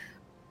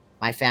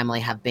 My family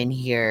have been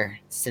here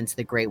since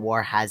the Great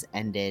War has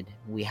ended.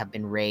 We have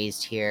been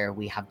raised here.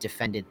 We have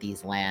defended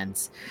these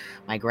lands.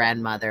 My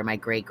grandmother, my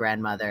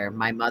great-grandmother,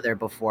 my mother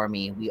before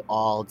me, we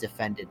all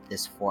defended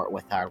this fort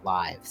with our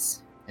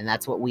lives. And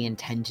that's what we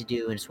intend to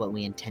do, and it's what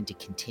we intend to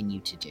continue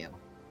to do.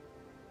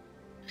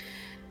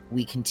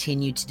 We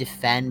continue to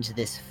defend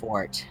this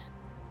fort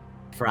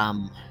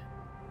from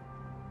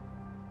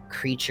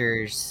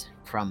creatures,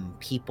 from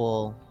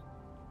people,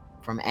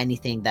 from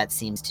anything that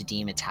seems to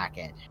deem attack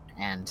it.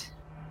 And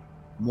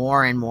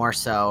more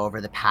so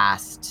over the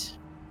past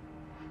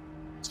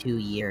 2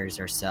 years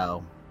or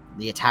so,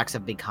 the attacks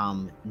have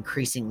become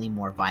increasingly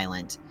more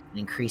violent and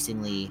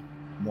increasingly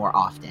more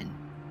often.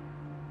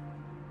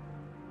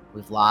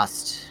 We've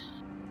lost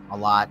a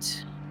lot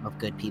of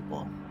good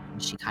people.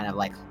 And she kind of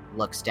like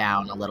looks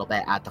down a little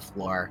bit at the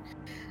floor,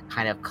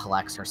 kind of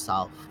collects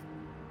herself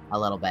a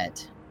little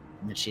bit,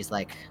 and she's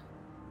like,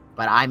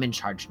 but I'm in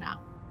charge now.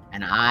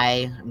 And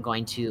I am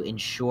going to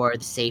ensure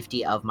the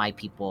safety of my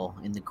people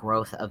and the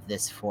growth of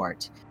this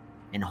fort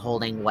and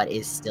holding what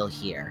is still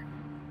here.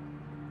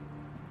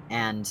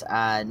 And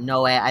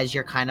Noe, as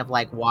you're kind of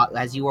like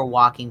as you were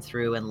walking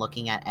through and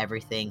looking at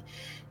everything,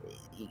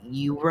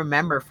 you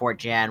remember Fort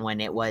Jan when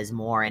it was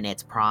more in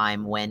its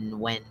prime, when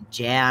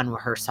Jan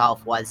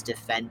herself was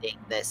defending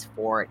this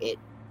fort. It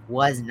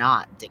was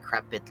not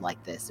decrepit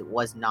like this. It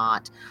was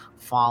not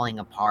falling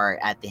apart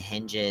at the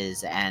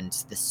hinges and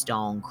the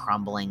stone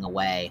crumbling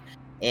away.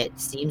 It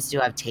seems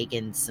to have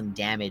taken some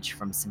damage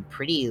from some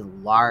pretty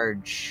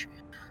large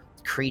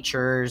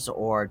creatures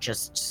or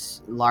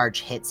just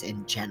large hits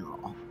in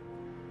general.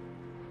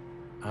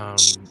 I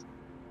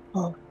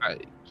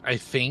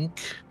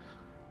think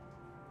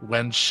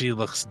when she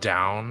looks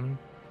down,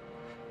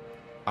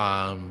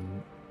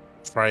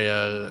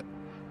 Freya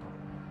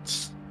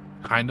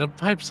kind of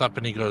pipes up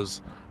and he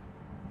goes,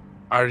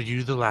 "Are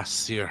you the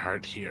last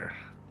Searhart here?"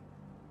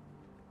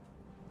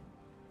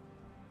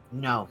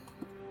 No,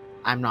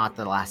 I'm not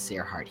the last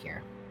Searhart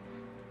here.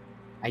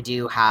 I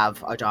do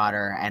have a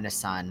daughter and a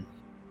son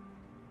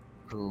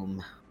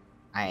whom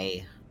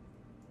I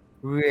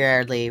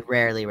rarely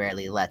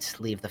let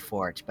leave the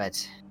fort,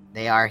 but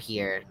they are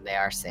here. They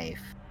are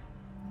safe.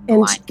 The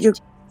And line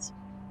continues.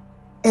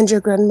 And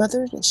your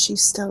grandmother, is she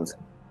still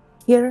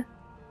here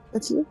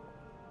with you?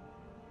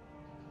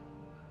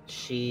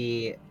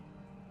 She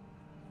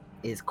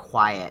is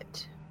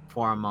quiet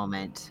for a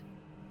moment,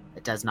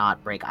 but does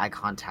not break eye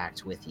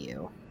contact with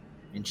you.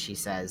 And she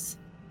says,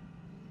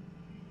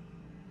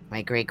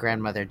 "My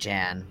great-grandmother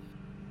Jan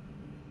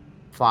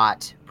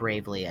fought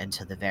bravely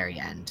until the very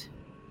end.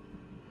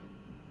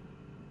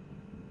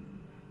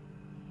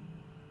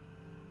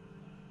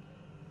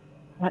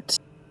 That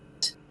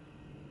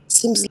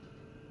seems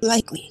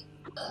likely.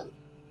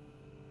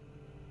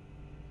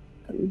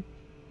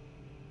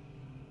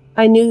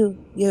 I knew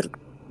your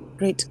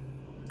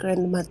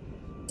great-grandmother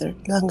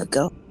long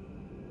ago.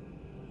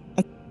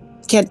 I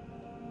can't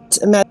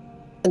imagine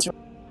a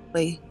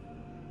way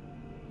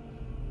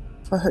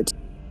for her to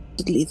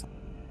leave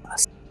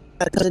us.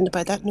 Saddened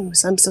by that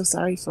news. I'm so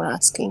sorry for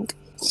asking.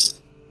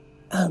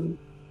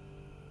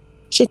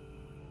 She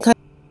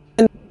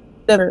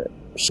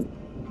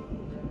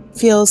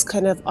feels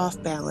kind of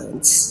off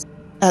balance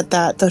at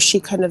that, though she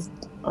kind of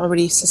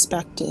already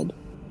suspected.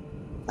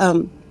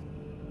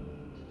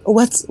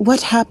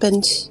 What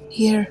happened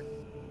here?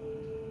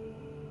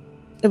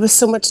 It was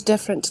so much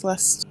different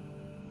last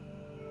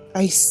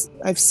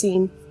I've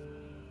seen.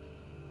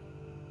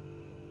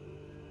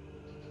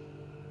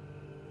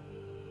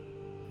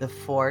 The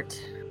fort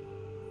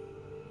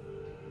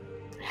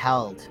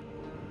held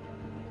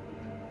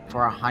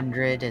for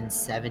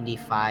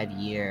 175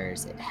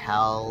 years. It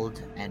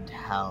held and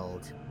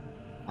held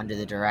under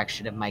the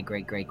direction of my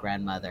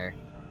great-great-grandmother.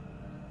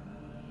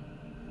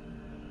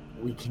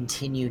 We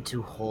continued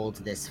to hold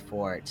this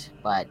fort,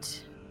 but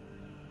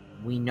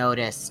we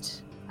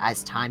noticed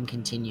as time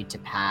continued to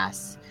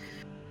pass,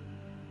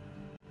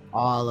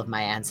 all of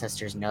my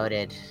ancestors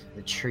noted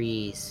the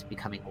trees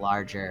becoming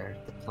larger,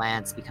 the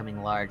plants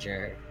becoming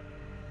larger,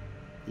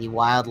 the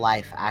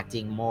wildlife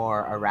acting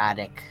more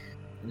erratic.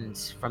 And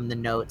from the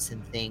notes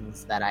and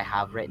things that I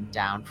have written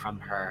down from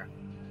her,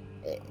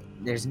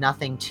 there's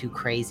nothing too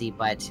crazy,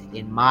 but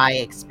in my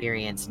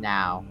experience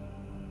now,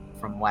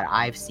 from what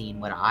I've seen,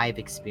 what I've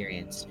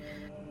experienced,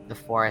 the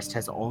forest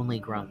has only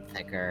grown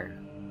thicker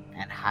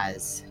and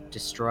has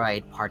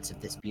destroyed parts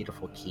of this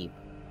beautiful keep.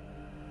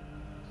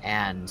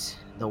 And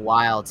the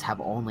wilds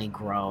have only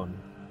grown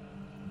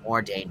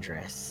more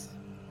dangerous.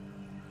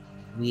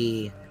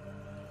 We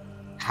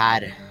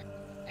had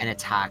an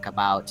attack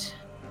about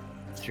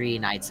 3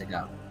 nights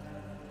ago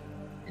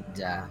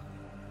and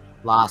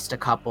lost a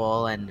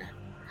couple and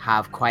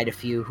have quite a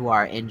few who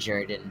are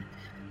injured and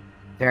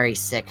very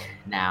sick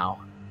now.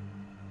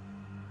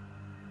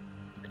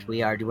 But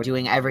we're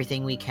doing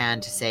everything we can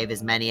to save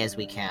as many as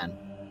we can.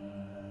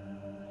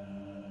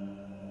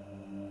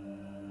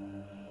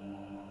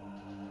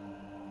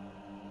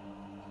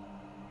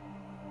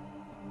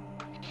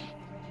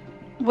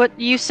 What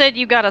you said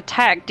you got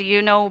attacked. Do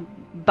you know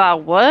by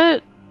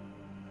what?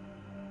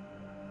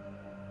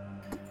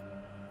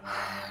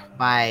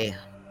 By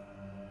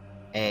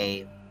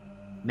a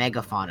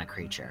megafauna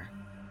creature.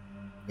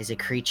 Is a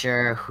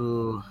creature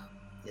who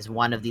is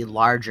one of the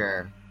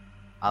larger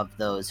of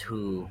those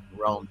who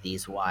roam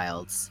these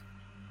wilds.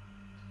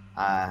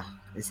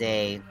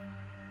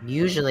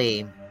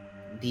 Usually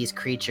these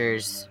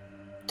creatures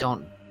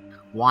don't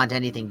want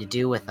anything to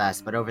do with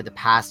us, but over the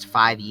past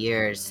 5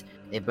 years,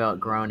 they've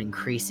grown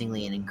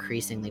increasingly and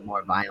increasingly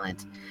more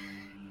violent.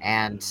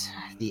 And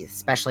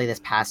especially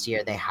this past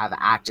year, they have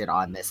acted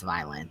on this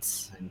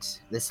violence. And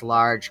this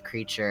large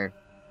creature,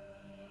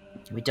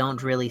 we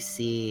don't really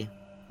see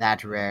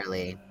that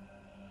rarely.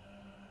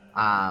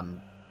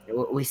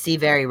 We see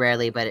very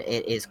rarely, but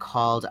it is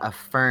called a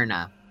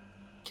Furna.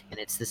 And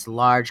it's this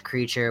large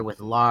creature with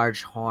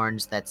large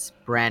horns that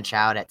branch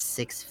out at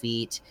 6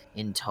 feet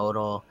in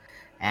total.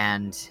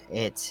 And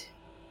it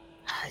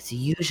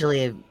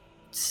usually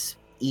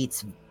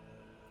eats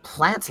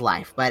plant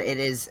life, but it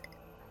is...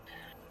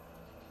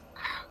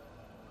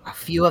 A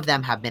few of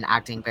them have been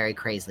acting very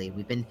crazily.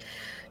 We've been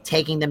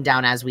taking them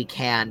down as we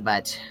can,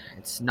 but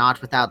it's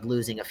not without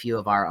losing a few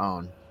of our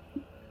own.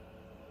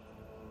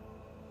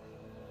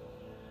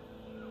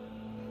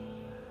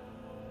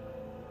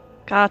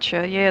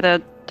 Gotcha. Yeah,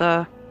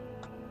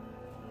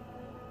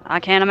 I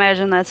can't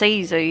imagine that's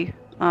easy.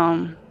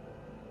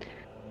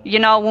 You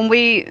know,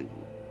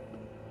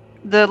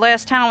 the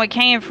last town we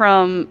came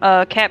from,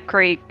 Cap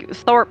Creek,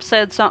 Thorpe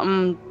said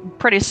something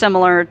pretty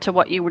similar to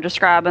what you were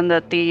describing,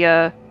 that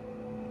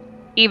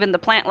even the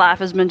plant life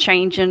has been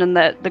changing and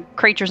that the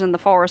creatures in the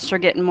forests are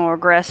getting more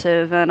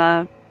aggressive. And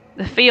I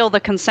feel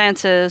the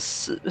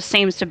consensus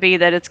seems to be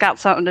that it's got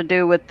something to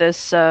do with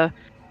this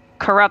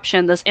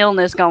corruption, this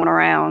illness going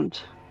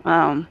around.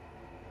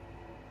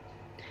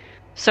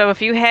 So if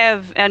you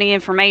have any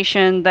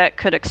information that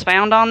could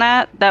expound on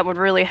that, that would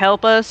really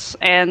help us.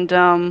 And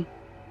we'll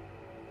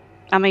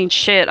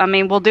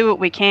do what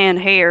we can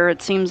here.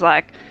 It seems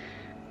like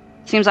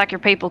your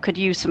people could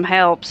use some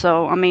help.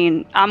 So,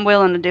 I'm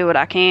willing to do what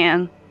I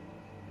can.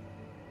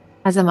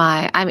 As am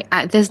I.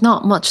 There's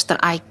not much that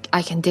I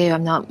can do.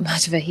 I'm not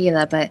much of a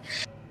healer, but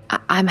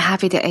I'm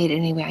happy to aid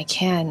any way I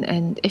can.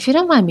 And if you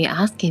don't mind me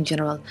asking,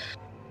 General,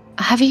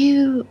 Have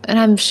you, and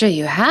I'm sure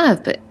you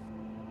have, but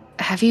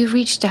have you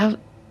reached out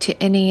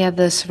to any of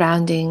the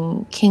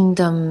surrounding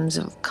kingdoms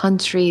or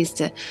countries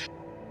to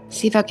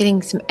see about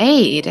getting some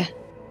aid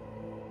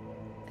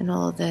in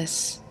all of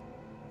this?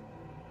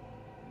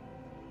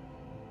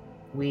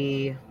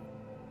 We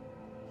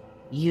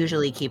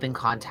usually keep in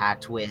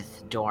contact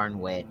with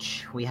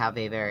Dornwich. We have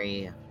a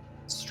very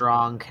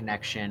strong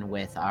connection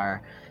with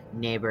our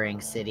neighboring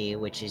city,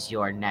 which is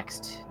your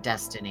next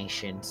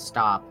destination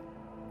stop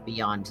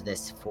beyond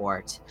this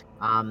fort.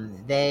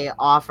 They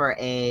offer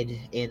aid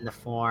in the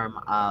form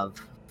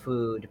of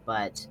food,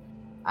 but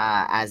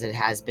as it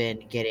has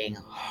been getting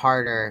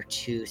harder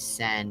to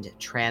send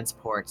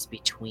transports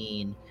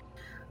between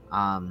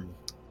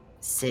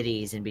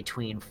cities and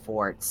between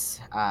forts,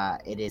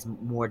 it is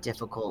more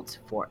difficult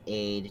for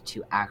aid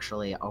to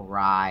actually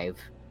arrive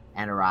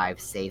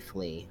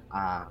safely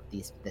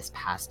this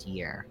past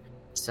year.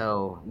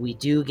 So we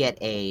do get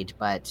aid,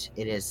 but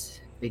it is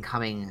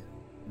becoming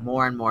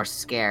more and more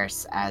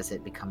scarce as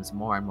it becomes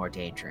more and more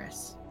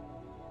dangerous.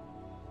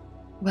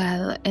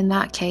 Well, in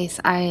that case,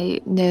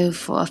 I know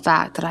for a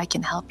fact that I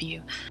can help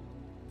you,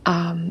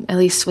 at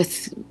least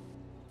with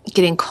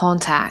getting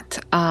contact.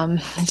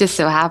 It just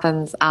so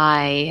happens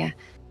I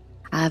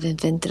have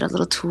invented a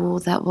little tool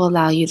that will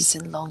allow you to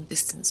send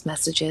long-distance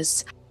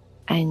messages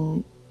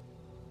and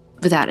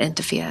without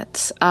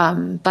interference.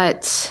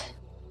 But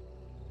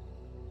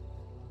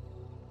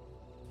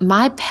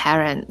my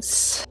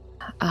parents,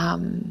 I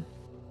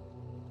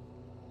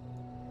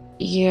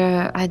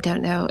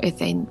don't know if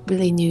they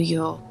really knew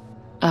your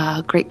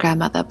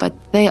great-grandmother, but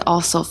they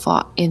also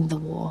fought in the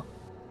war.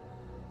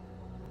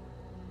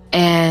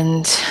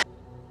 And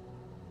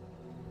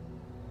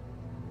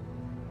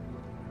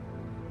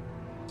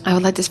I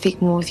would like to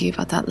speak more with you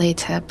about that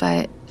later,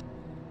 but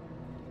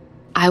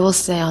I will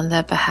say on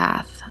their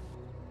behalf,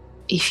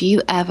 if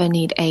you ever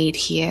need aid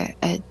here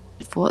at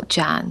Fort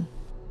Jan,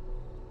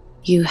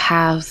 you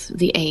have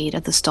the aid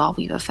of the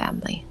Starweaver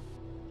family.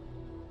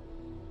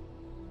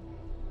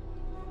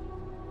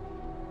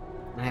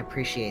 I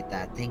appreciate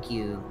that. Thank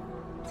you.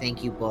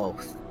 Thank you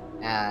both.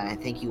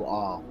 Thank you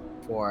all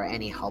for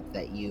any help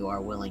that you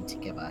are willing to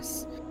give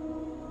us.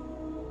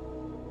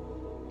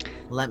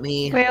 Let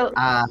me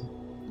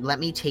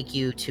take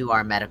you to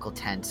our medical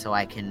tent so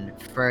I can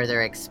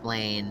further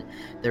explain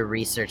the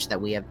research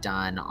that we have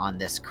done on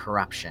this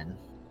corruption.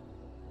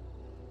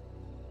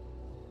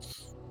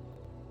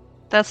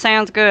 That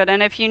sounds good.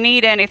 And if you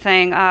need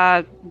anything,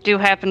 I do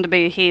happen to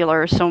be a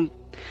healer, so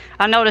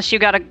I noticed you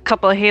got a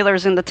couple of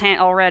healers in the tent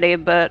already,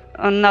 but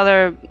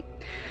another,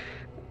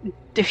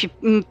 if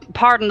you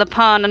pardon the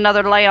pun,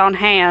 another lay on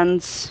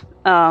hands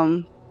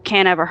can't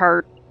ever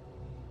hurt.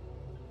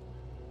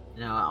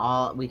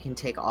 We can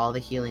take all the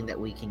healing that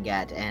we can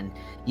get, and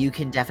you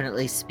can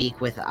definitely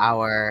speak with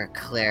our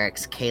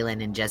clerics,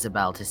 Kaylin and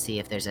Jezebel, to see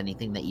if there's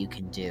anything that you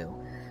can do.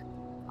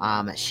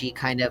 She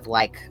kind of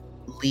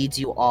leads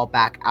you all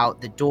back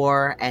out the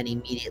door and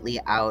immediately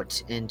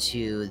out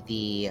into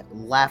the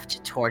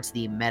left towards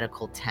the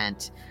medical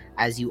tent.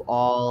 As you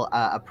all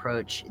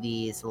approach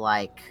these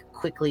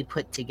quickly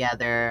put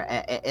together,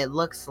 it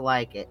looks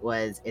like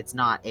it's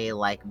not a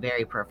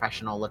very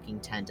professional looking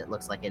tent. It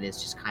looks like it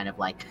is just kind of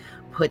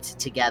put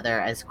together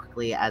as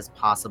quickly as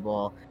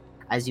possible.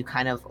 As you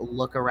kind of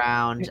look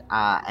around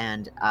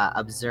and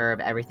observe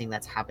everything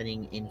that's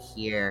happening in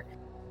here,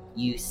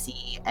 you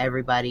see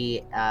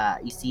everybody,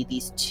 you see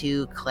these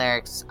two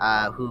clerics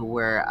who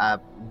were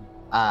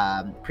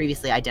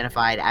previously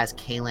identified as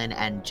Kaylin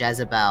and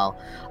Jezebel,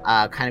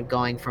 kind of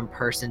going from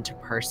person to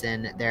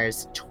person.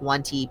 There's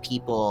 20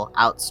 people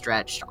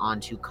outstretched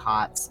onto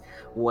cots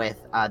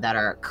with that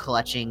are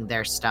clutching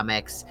their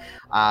stomachs,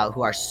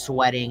 who are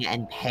sweating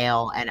and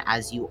pale. And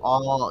as you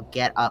all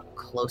get up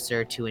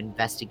closer to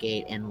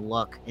investigate and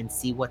look and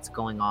see what's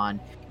going on,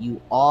 you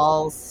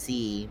all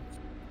see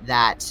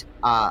that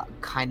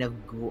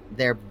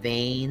their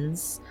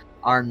veins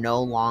are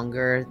no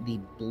longer the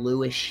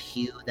bluish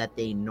hue that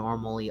they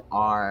normally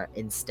are.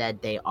 Instead,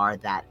 they are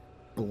that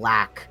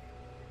black,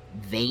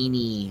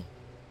 veiny,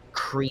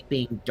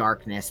 creeping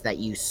darkness that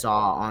you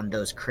saw on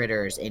those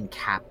critters in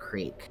Cap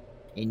Creek.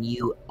 And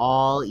you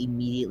all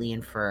immediately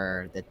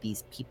infer that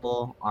these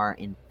people are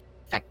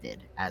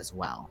infected as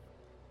well.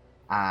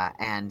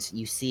 And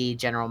you see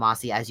General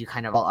Mossy, as you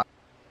kind of all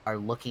are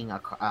looking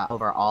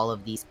over all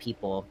of these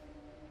people.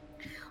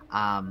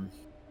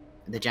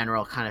 The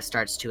general kind of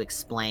starts to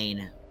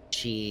explain.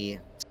 She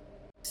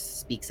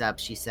speaks up.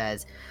 She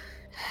says,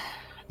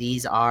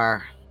 "These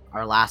are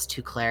our last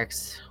two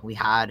clerics. We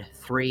had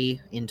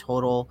 3 in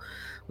total.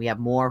 We have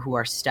more who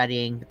are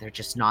studying, but they're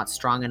just not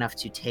strong enough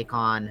to take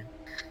on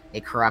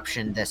a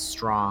corruption this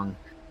strong.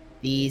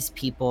 These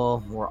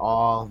people were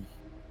all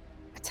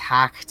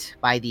attacked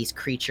by these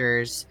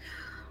creatures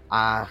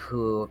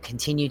who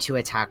continue to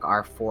attack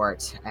our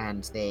fort,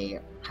 and they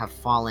have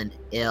fallen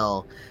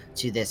ill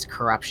to this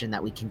corruption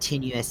that we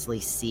continuously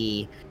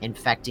see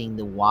infecting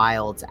the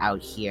wilds out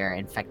here,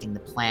 infecting the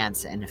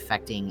plants, and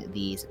affecting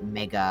these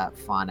mega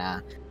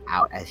fauna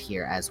out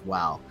here as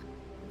well.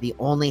 The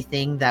only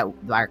thing that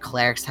our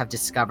clerics have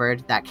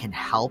discovered that can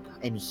help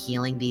in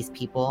healing these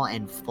people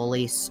and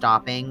fully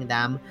stopping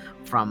them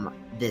from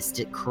this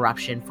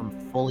corruption from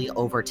fully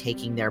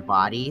overtaking their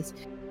bodies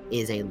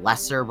is a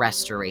lesser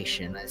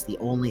restoration. That's the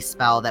only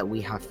spell that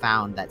we have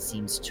found that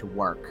seems to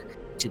work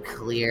to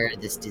clear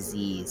this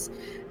disease.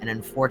 And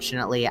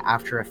unfortunately,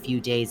 after a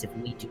few days, if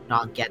we do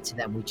not get to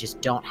them, we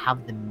just don't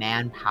have the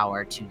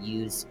manpower to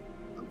use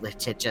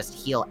to just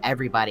heal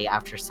everybody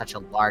after such a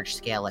large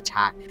scale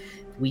attack.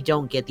 If we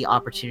don't get the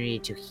opportunity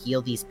to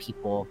heal these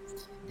people,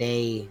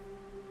 they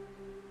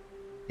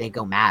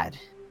go mad.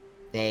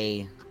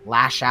 They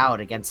lash out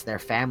against their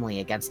family,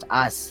 against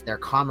us, their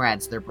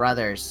comrades, their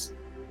brothers.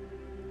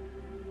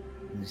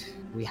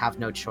 We have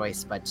no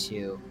choice but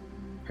to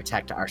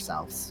protect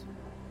ourselves.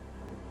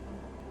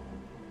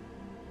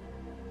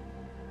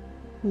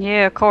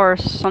 Yeah, of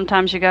course.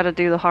 Sometimes you gotta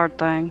do the hard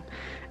thing.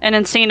 And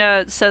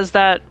Encina says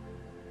that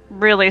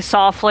really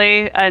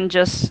softly and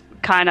just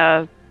kind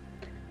of,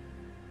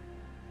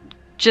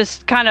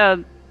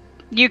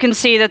 you can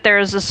see that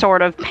there's a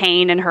sort of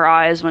pain in her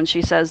eyes when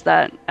she says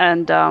that.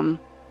 And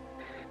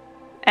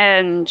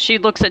she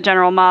looks at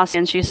General Mossy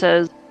and she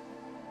says,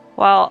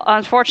 well,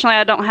 unfortunately,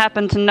 I don't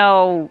happen to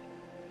know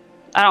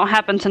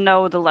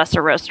the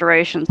lesser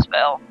restoration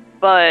spell,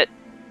 but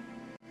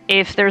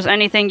if there's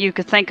anything you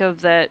could think of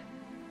that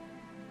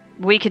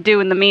we could do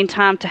in the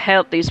meantime to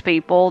help these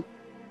people,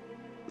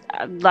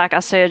 like I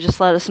said, just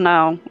let us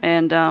know.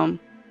 And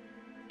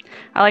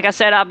like I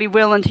said, I'll be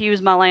willing to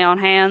use my lay on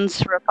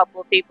hands for a couple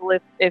of people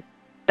if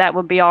that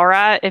would be all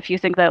right. If you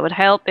think that would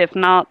help, if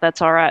not,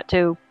 that's all right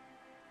too.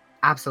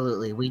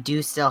 Absolutely. We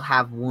do still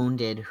have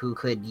wounded who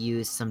could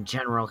use some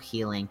general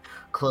healing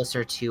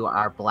closer to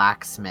our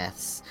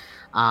blacksmiths.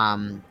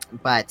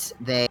 But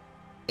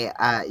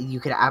you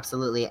could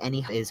absolutely,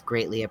 any is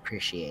greatly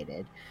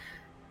appreciated.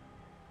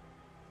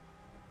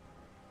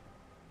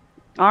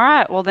 All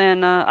right. Well,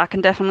 then I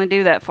can definitely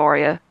do that for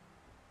you.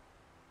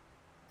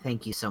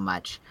 Thank you so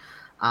much.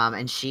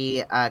 And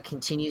she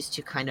continues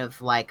to kind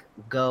of like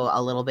go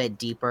a little bit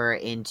deeper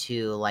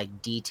into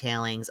like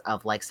detailings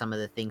of like some of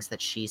the things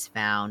that she's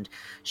found.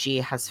 She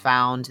has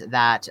found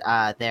that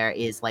there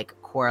is like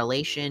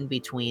correlation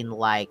between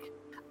like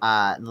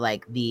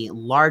the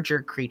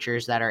larger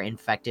creatures that are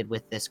infected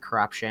with this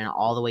corruption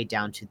all the way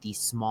down to the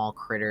small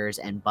critters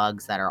and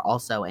bugs that are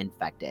also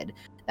infected.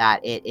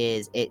 That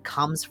it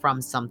comes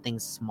from something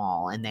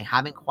small, and they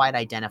haven't quite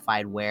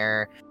identified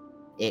where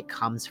it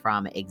comes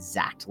from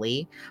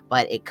exactly,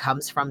 but it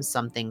comes from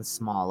something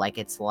small. Like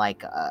it's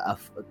like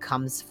it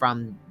comes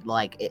from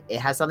like it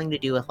has something to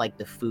do with like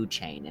the food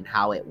chain and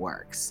how it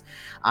works.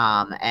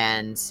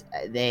 And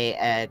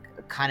they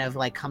kind of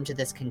like come to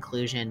this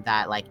conclusion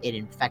that like it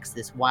infects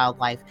this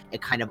wildlife,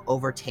 it kind of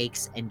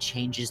overtakes and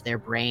changes their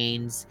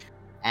brains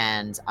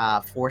and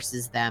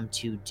forces them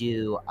to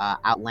do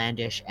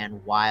outlandish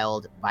and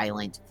wild,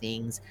 violent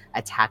things,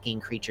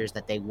 attacking creatures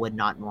that they would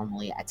not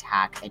normally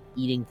attack and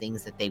eating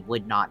things that they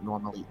would not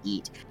normally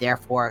eat,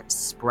 therefore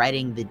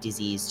spreading the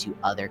disease to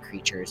other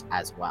creatures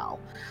as well.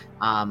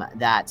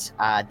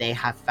 They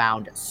have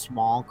found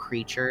small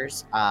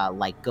creatures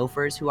like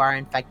gophers who are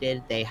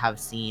infected. They have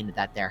seen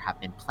that there have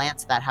been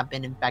plants that have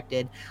been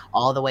infected,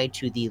 all the way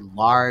to the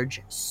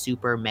large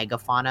super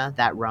megafauna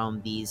that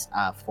roam these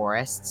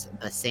forests,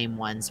 the same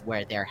ones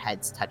where their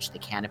heads touch the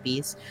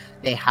canopies.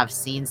 They have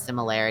seen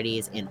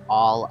similarities in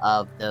all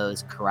of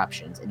those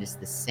corruptions. It is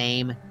the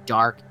same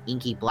dark,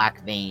 inky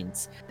black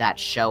veins that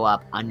show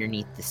up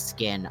underneath the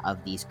skin of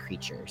these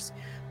creatures.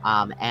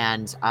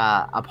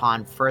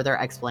 Upon further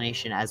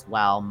explanation as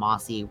well,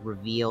 Mossy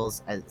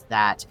reveals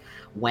that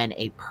when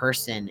a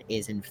person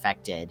is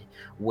infected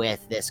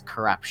with this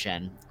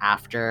corruption,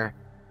 after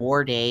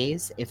 4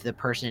 days, if the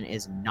person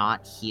is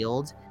not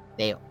healed,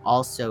 they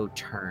also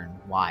turn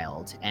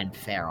wild and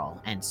feral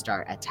and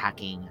start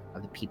attacking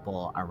the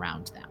people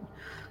around them.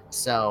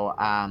 So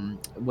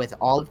with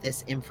all of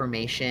this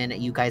information,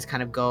 you guys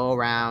kind of go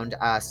around,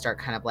 start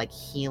kind of like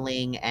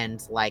healing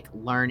and like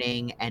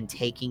learning and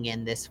taking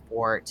in this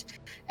fort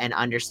and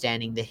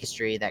understanding the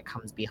history that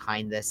comes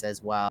behind this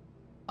as well,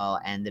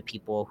 and the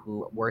people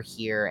who were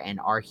here and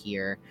are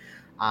here.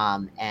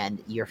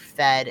 And you're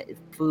fed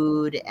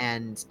food,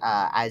 and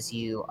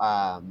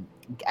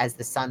as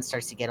the sun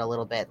starts to get a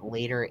little bit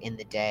later in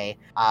the day,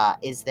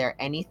 is there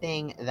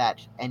anything that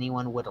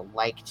anyone would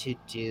like to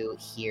do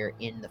here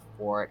in the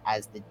fort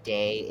as the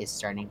day is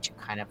starting to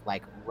kind of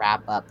like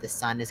wrap up? The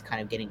sun is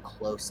kind of getting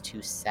close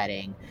to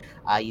setting.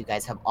 You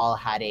guys have all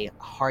had a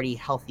hearty,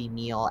 healthy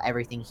meal.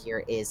 Everything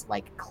here is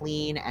like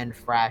clean and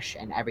fresh,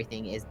 and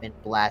everything has been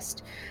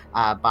blessed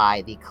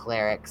by the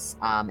clerics.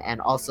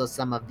 And also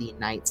some of the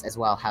knights as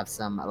well have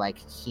some like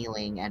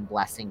healing and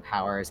blessing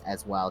powers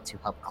as well to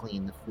help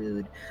clean the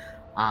food.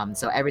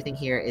 So everything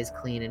here is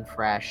clean and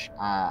fresh.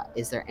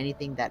 Is there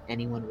anything that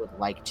anyone would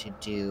like to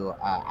do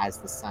as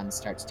the sun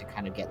starts to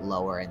kind of get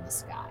lower in the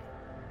sky?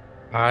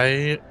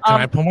 Can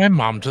I pull my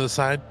mom to the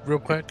side real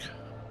quick?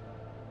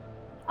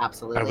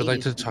 Absolutely. I would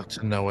like to talk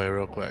to Noe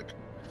real quick.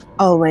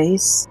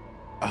 Always.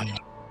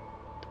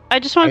 I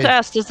just wanted to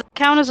ask,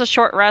 count as a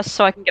short rest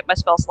so I can get my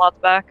spell slots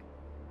back?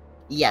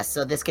 Yes,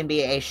 so this can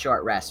be a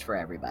short rest for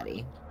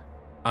everybody.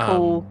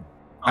 Cool.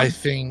 I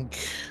think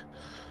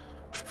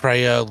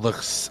Freya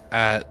looks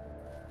at,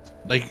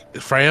 like,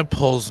 Freya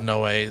pulls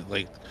Noe,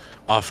 like,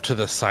 off to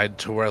the side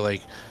to where,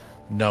 like,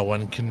 no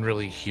one can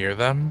really hear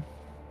them.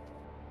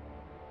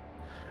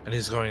 And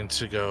he's going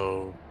to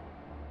go,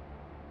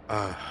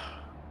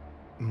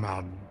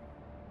 Mom,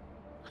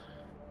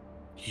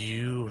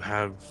 you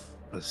have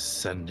a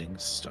sending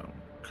stone,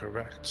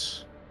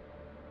 correct?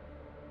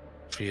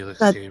 Felix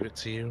gave it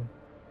to you?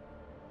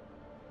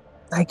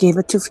 I gave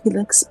it to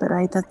Felix, but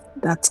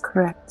that's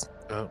correct.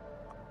 Oh.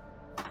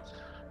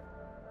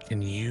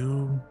 Can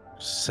you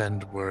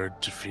send word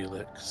to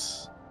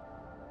Felix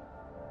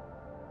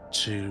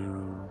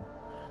to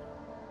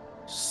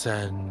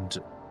send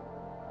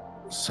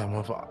some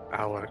of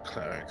our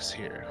clerics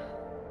here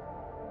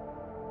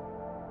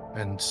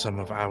and some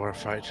of our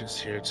fighters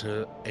here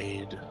to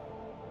aid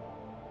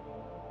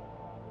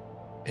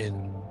in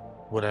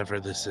whatever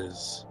this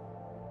is?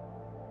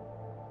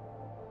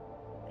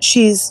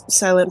 She's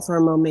silent for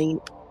a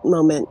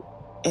moment,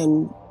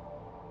 and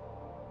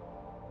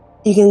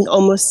you can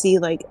almost see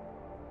like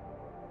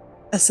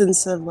a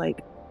sense of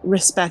like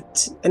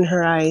respect in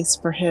her eyes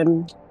for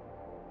him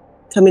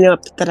coming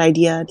up with that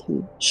idea.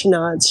 And she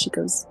nods. She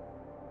goes,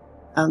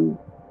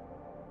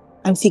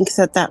 I think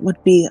that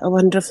would be a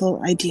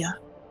wonderful idea.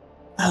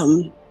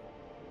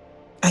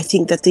 I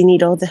think that they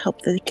need all the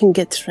help that they can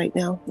get right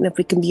now, and if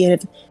we can be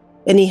of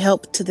any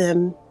help to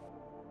them,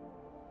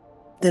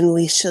 then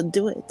we should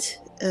do it.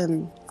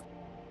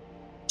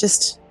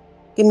 Just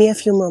give me a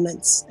few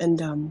moments, and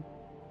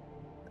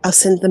I'll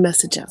send the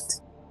message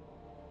out.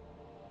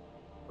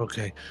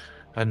 Okay,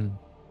 and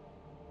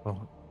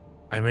well,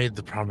 I made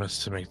the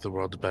promise to make the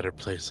world a better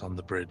place on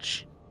the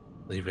bridge,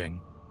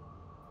 leaving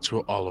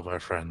to all of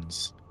our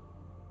friends,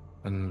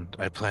 and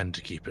I plan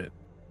to keep it.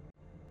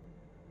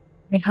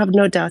 I have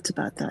no doubt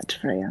about that,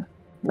 Freya.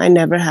 I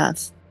never have.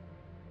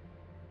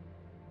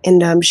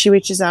 And she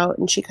reaches out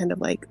and she kind of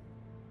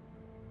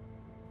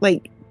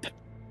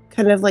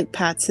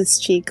pats his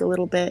cheek a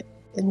little bit,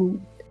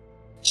 and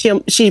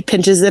she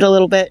pinches it a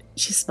little bit.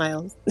 She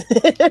smiles.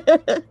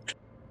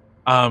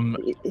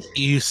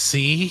 You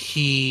see,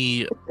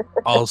 he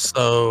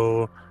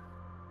also,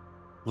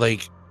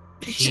 like,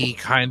 he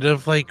kind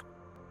of, like,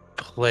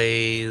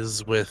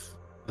 plays with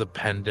the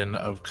pendant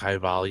of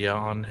Kaivalya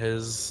on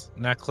his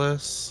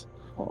necklace.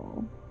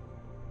 Oh.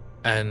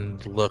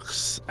 And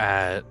looks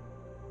at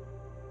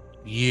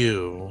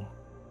you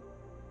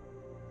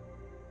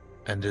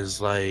and is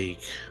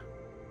like,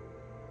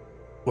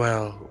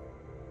 well,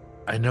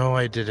 I know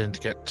I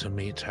didn't get to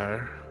meet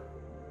her,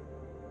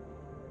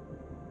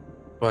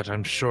 but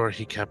I'm sure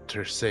he kept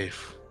her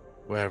safe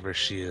wherever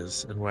she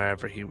is and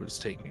wherever he was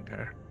taking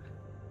her.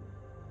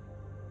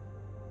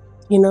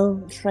 You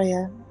know,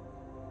 Freya,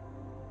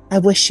 I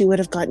wish you would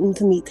have gotten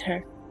to meet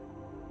her.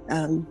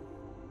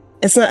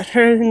 It's not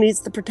her who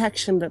needs the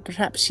protection, but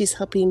perhaps she's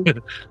helping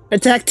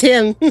protect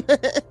him.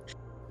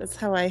 That's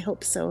how I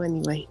hope so,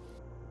 anyway.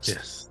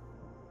 Yes.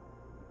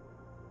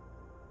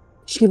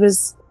 She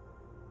was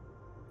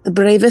the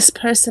bravest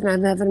person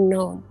I've ever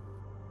known.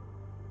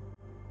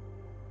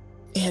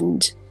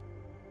 And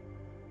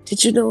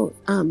did you know,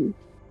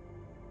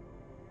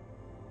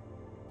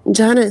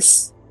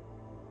 Janice,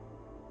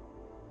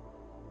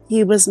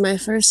 he was my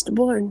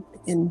firstborn,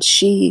 and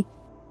she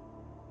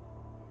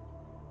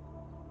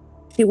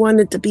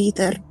wanted to be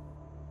there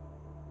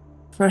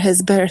for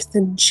his birth,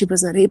 and she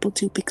was not able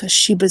to because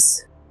she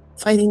was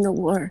fighting a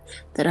war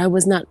that I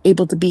was not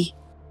able to be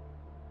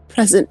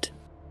present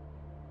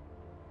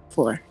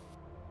for.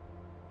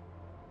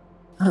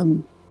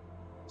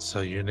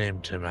 So you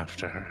named him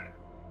after her?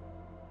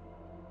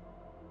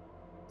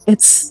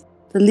 It's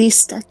the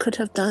least I could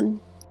have done.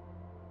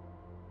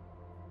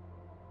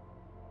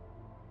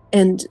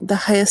 And the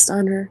highest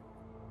honor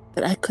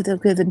that I could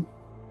have given.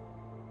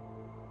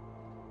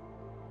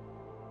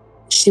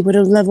 She would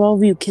have loved all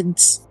of you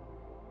kids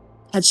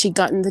had she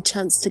gotten the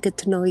chance to get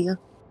to know you.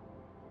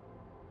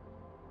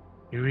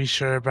 You really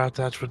sure about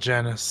that with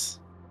Janice?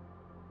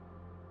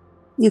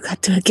 You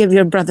got to give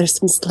your brother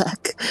some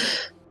slack.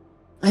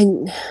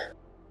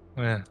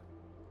 Yeah.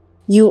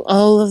 You,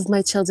 all of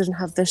my children,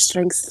 have their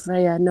strengths,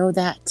 Freya. Know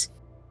that.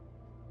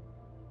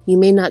 You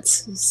may not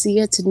see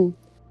it in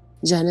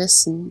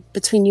Janice, and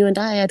between you and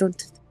I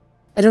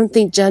don't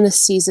think Janice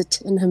sees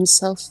it in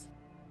himself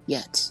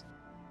yet.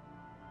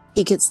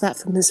 He gets that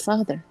from his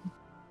father.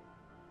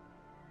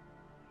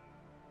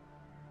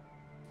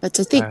 But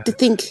to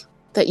think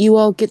that you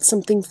all get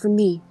something from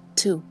me,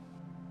 too.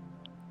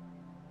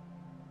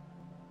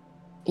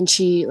 And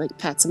she, like,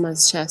 pats him on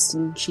his chest,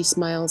 and she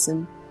smiles,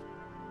 and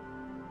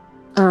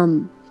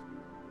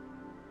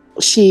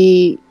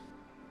she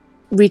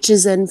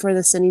reaches in for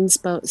the sending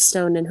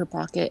stone in her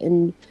pocket,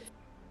 and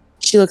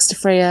she looks to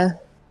Freya.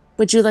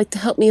 Would you like to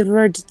help me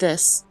word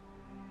this?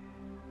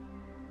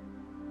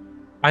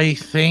 I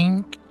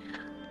think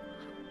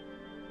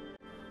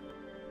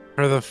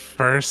for the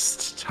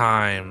first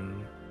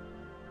time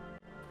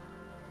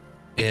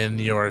in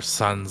your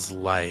son's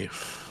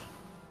life,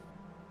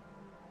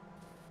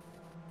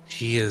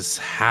 he is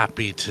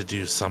happy to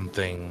do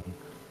something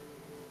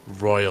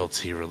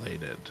royalty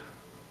related.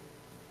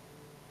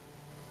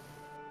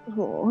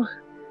 Oh.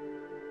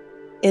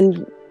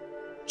 And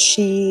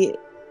she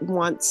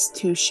wants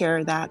to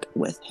share that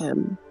with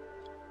him.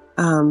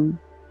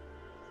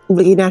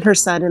 Looking at her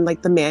son and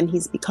like the man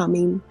he's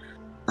becoming,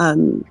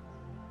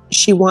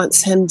 she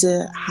wants him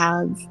to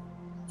have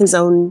his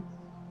own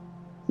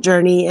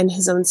journey and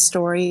his own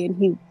story, and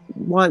he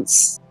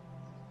wants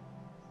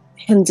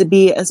him to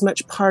be as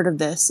much part of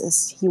this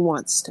as he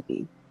wants to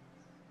be.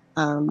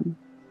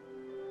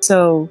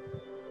 So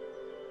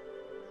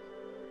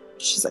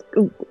she's like,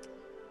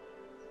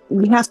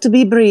 we have to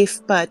be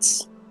brief, but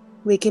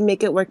we can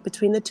make it work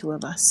between the two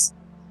of us.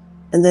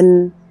 And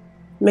then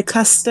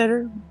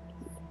McCuster,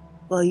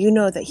 well, you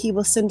know that he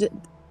will send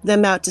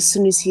them out as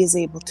soon as he is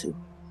able to.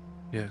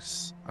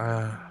 Yes.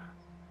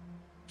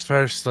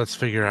 First, let's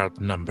figure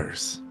out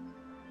numbers.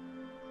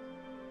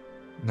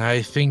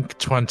 I think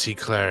 20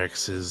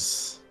 clerics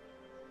is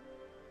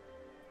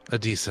a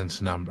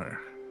decent number.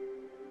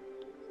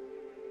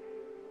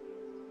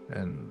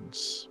 And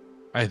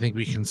I think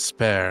we can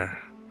spare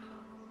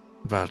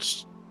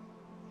about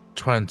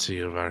 20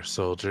 of our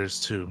soldiers,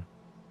 too.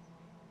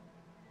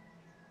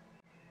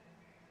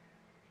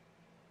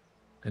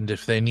 And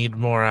if they need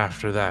more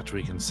after that,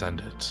 we can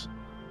send it.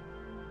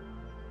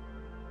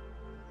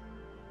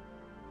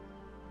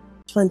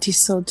 20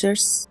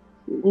 soldiers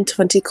and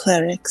 20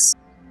 clerics.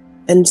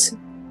 And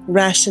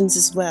rations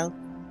as well.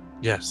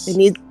 Yes.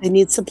 They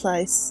need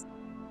supplies.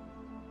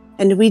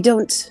 And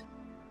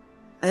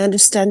I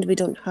understand we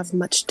don't have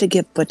much to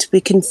give, but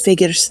we can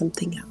figure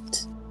something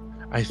out.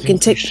 I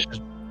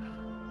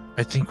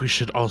think we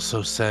should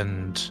also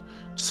send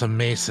some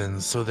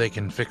masons so they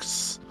can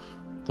fix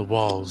the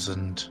walls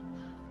and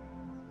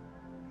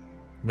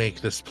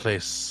make this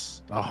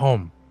place a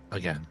home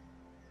again.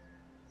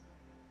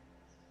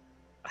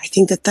 I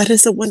think that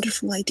is a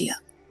wonderful idea.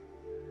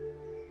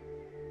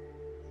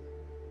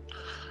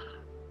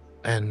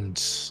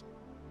 And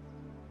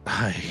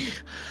I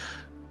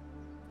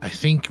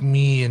think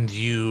me and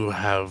you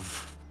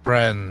have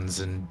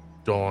friends in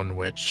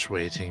Dawnwich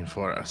waiting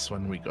for us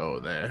when we go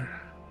there.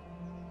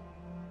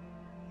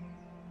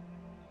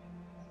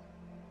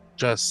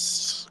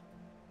 Just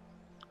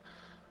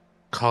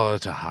call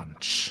it a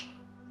hunch.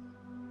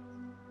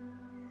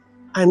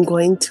 I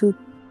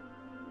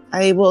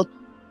will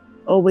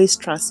always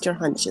trust your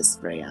hunches,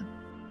 Freya.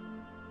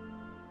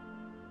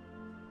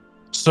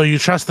 So you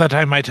trust that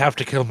I might have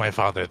to kill my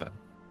father, then?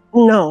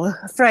 No,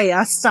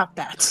 Freya, stop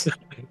that.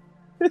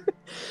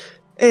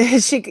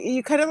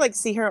 You kind of like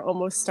see her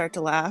almost start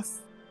to laugh.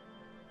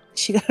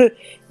 She goes,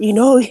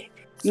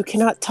 you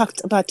cannot talk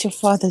about your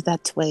father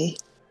that way.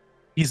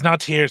 He's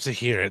not here to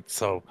hear it,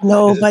 so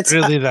no, but it's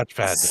really that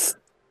bad.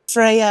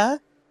 Freya,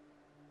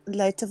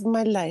 light of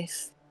my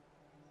life,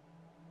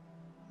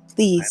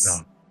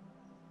 please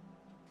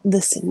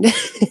listen.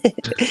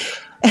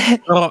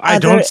 I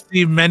don't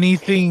see many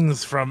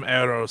things from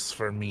Eros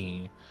for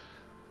me.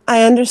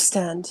 I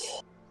understand.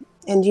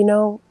 And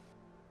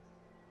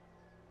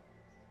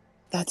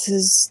that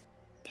is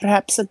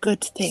perhaps a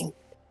good thing.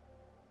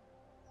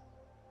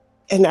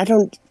 And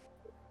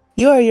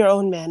you are your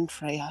own man,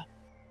 Freya.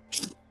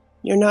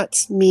 You're not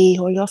me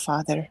or your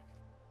father.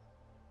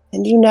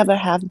 And you never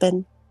have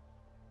been.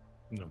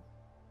 No.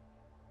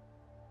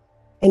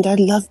 And I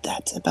love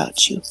that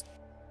about you.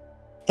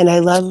 And I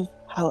love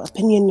how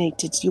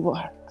opinionated you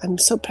are. I'm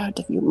so proud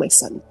of you, my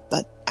son.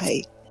 But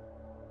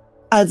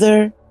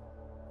other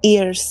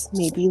ears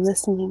may be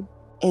listening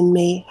and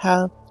may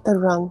have the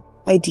wrong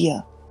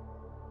idea.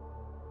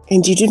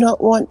 And you do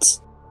not want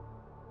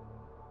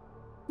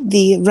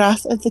the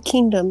wrath of the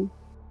kingdom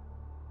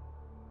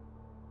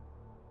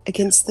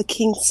against the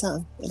king's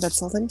son.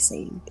 That's all I'm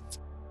saying.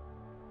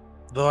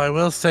 Though I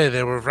will say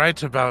they were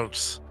right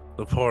about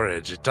the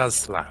porridge. It does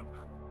slap.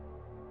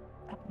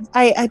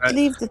 I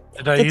believe that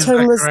did I the use term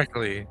that was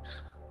correctly?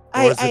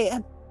 Or was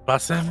it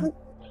bussin'?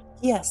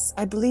 Yes,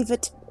 I believe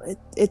it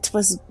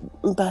was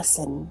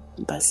bussing.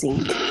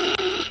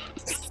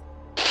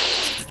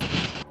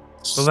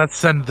 So let's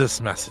send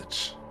this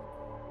message.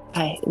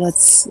 Hi,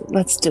 let's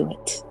do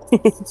it.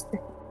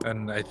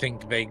 And I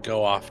think they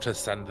go off to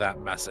send that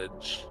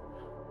message.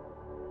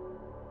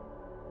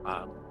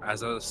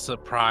 As a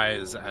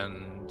surprise,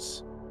 and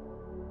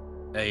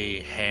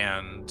a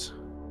hand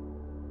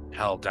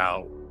held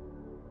out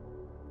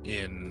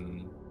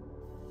in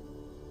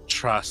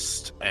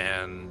trust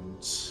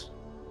and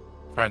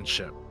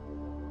friendship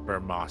for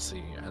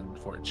Mossy and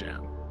for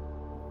Jam.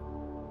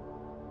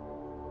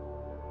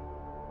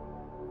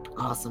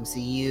 Awesome. So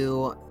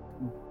you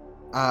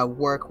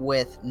work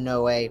with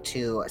Noe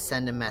to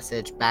send a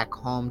message back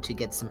home to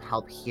get some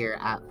help here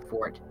at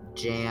Fort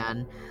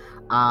Jan.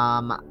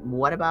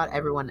 What about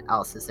everyone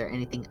else? Is there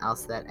anything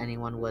else that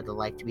anyone would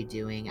like to be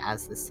doing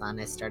as the sun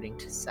is starting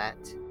to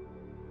set?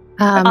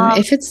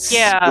 If it's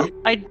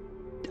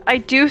I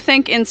do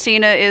think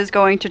Encina is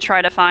going to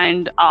try to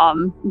find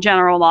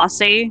General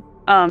Mossy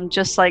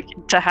just like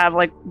to have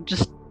like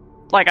just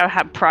like I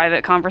have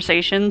private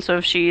conversation. So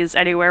if she's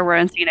anywhere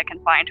where Encina can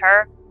find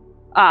her,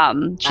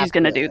 she's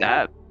gonna do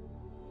that.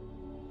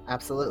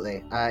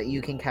 Absolutely.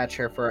 You can catch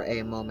her for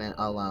a moment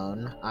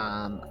alone,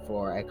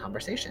 for a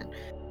conversation.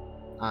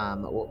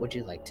 What would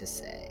you like to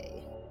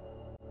say?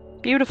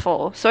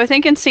 Beautiful. So I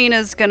think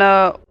Encina's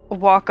gonna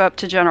walk up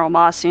to General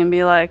Mossy and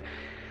be like,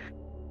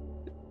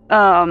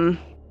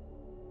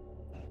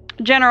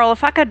 General,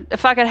 if I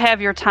could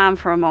have your time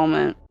for a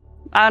moment.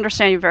 I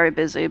understand you're very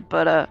busy,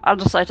 but I'd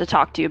just like to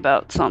talk to you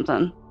about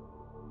something.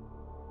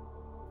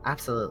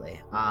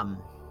 Absolutely.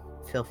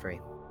 Feel free.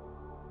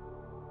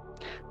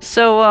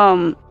 So,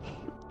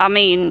 I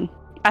mean,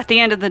 at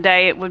the end of the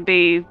day, it would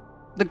be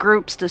the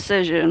group's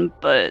decision,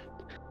 but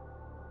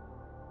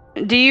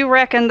do you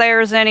reckon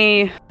there's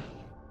any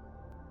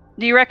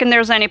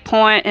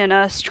point in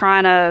us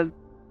trying to,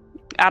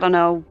 I don't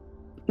know,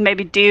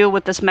 maybe deal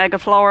with this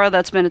megaflora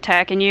that's been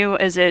attacking you?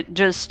 Is it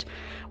just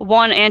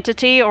one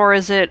entity, or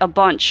is it a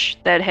bunch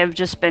that have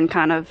just been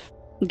kind of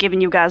giving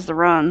you guys the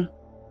run?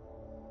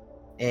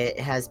 It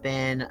has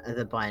been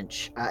the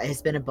bunch.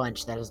 It's been a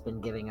bunch that has been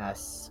giving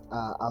us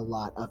a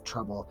lot of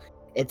trouble.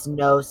 It's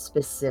no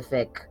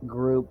specific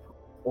group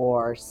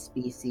or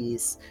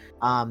species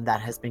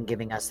that has been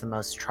giving us the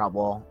most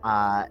trouble.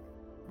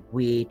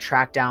 We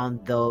track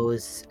down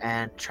those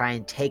and try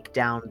and take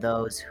down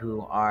those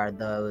who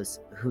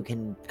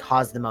can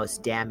cause the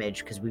most damage,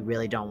 because we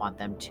really don't want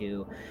them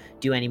to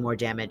do any more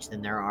damage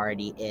than there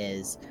already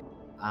is.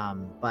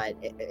 But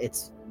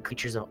it's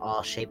creatures of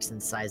all shapes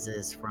and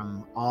sizes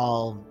from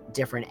all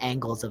different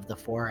angles of the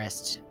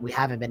forest. We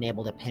haven't been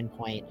able to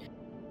pinpoint.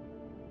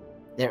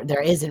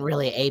 There isn't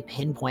really a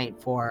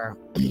pinpoint for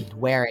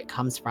where it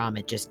comes from.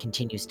 It just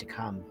continues to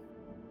come.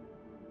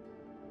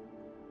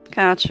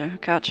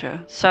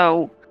 Gotcha.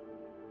 So,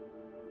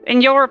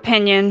 in your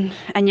opinion,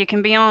 and you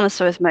can be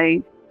honest with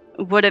me,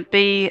 would it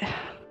be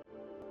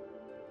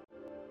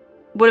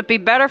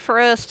better for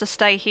us to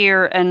stay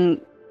here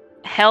and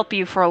help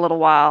you for a little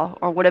while,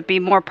 or would it be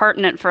more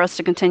pertinent for us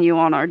to continue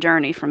on our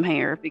journey from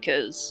here?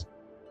 Because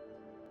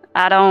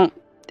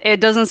it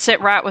doesn't sit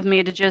right with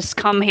me to just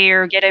come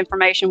here, get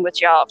information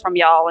from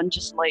y'all, and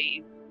just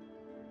leave.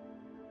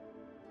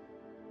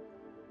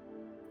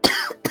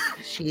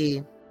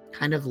 She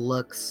kind of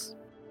looks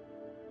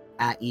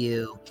at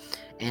you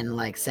and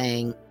like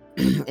saying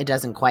it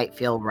doesn't quite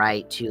feel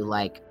right to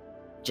like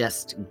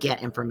just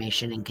get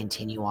information and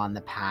continue on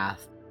the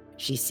path.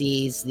 She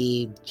sees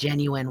the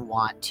genuine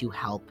want to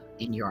help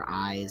in your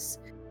eyes.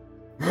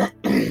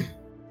 And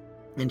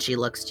she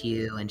looks to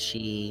you and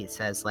she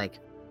says, like,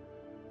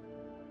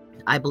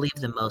 I believe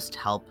the most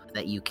help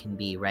that you can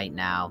be right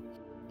now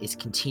is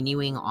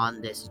continuing on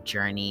this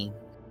journey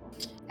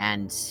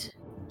and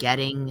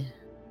getting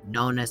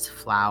Nona's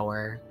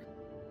flower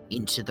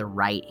into the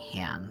right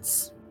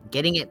hands.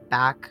 Getting it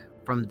back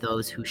from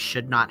those who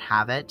should not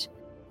have it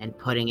and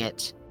putting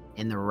it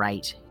in the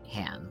right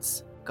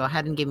hands. Go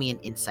ahead and give me an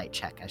insight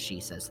check as she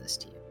says this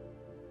to you.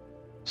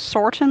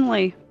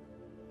 Certainly.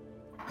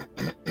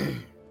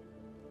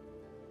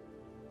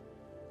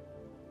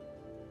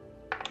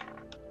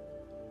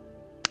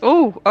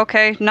 Oh,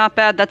 okay, not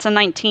bad. That's a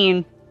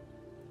 19.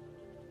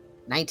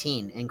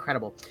 19,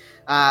 incredible.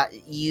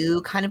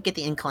 You kind of get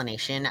the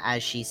inclination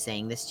as she's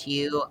saying this to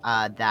you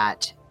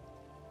that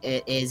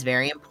it is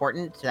very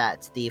important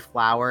that the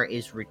flower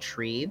is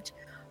retrieved,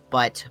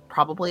 but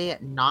probably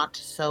not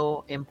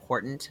so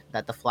important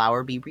that the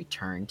flower be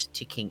returned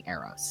to King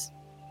Eros.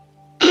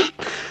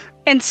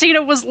 And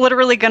Cena was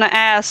literally gonna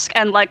ask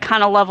and like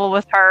kind of level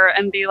with her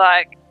and be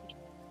like,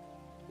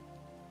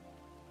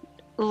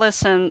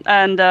 listen,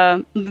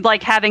 and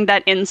like having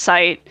that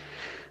insight.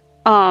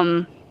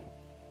 And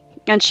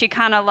she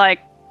kind of like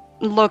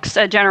looks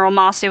at General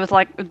Mossy with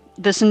like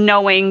this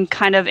knowing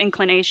kind of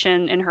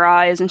inclination in her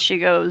eyes, and she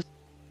goes,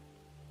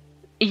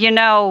 you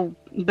know,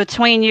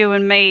 between you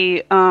and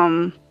me,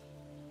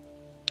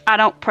 I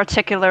don't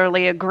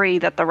particularly agree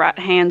that the right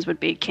hands would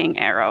be King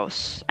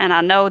Eros. And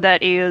I know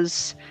that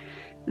is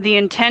the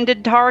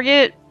intended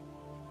target.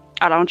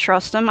 I don't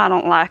trust him. I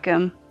don't like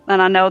him.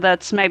 And I know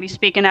that's maybe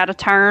speaking out of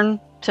turn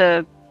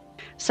to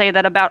say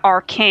that about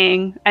our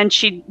king. And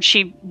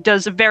she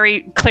does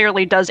very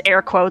clearly does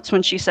air quotes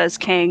when she says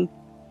king.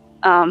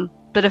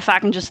 But if I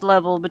can just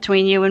level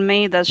between you and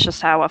me, that's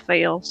just how I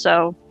feel.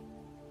 So,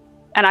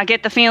 and I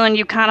get the feeling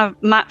you kind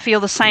of might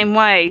feel the same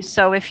way.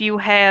 So if you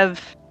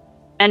have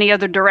any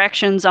other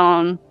directions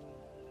on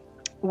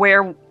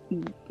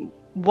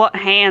what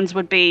hands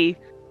would be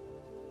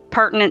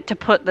pertinent to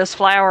put this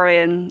flower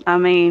in, I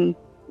mean,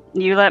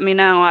 you let me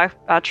know.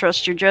 I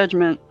trust your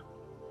judgment.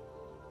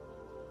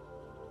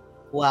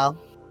 Well,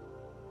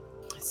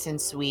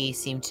 since we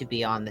seem to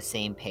be on the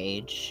same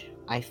page,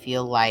 I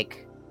feel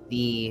like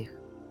the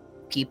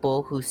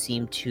people who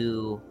seem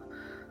to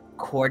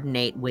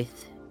coordinate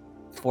with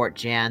Fort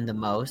Jan the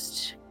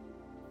most,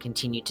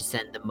 continue to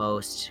send the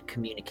most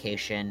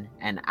communication,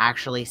 and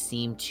actually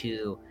seem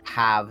to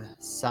have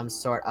some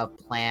sort of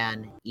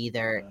plan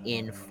either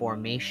in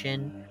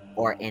formation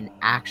or in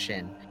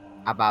action,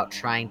 about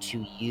trying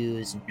to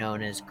use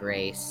Nona's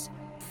grace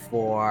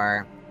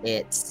for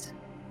its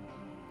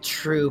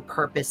true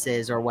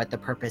purposes, or what the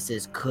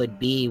purposes could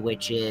be,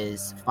 which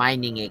is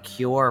finding a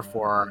cure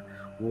for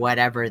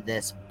whatever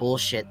this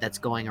bullshit that's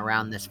going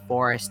around this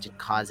forest and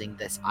causing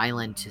this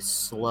island to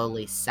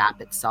slowly sap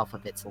itself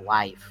of its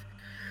life.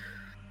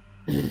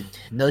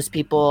 Those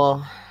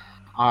people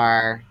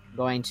are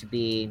going to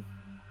be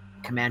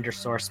Commander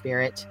Sore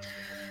Spirit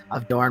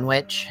of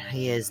Dornwich.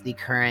 He is the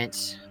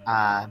current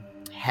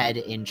head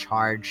in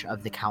charge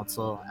of the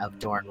Council of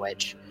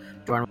Dornwich.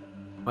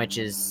 Dornwich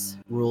is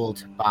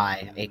ruled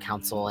by a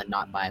council and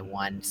not by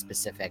one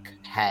specific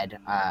head,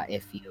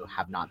 if you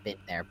have not been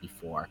there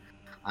before.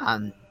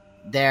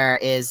 There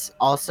is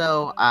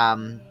also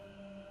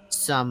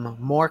some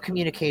more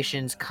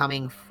communications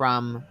coming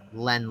from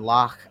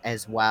Lenloch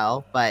as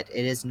well, but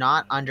it is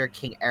not under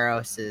King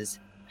Eros's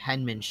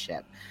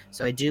penmanship.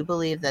 So I do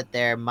believe that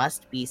there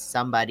must be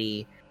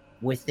somebody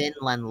within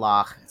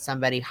Lenloch,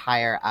 somebody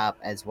higher up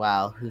as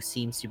well, who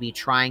seems to be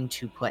trying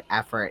to put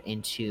effort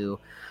into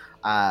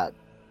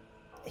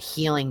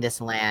healing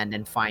this land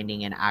and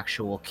finding an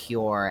actual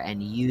cure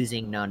and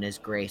using Nona's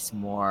grace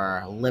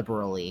more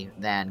liberally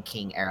than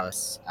King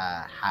Eros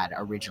had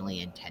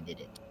originally intended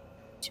it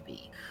to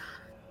be.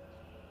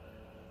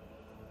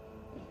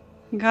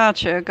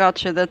 Gotcha.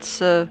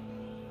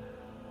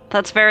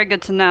 That's very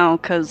good to know,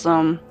 because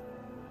I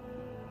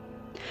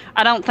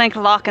don't think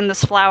locking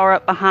this flower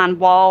up behind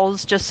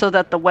walls just so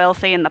that the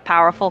wealthy and the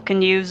powerful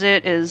can use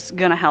it is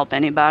gonna help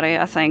anybody.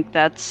 I think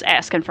that's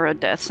asking for a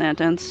death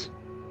sentence.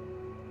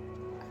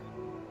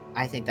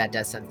 I think that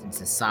death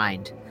sentence is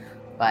signed,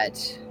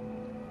 but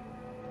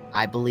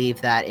I believe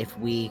that if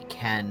we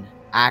can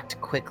act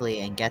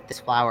quickly and get this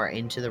flower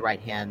into the right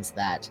hands,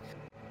 that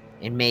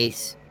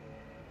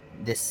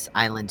this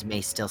island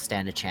may still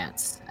stand a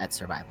chance at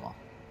survival.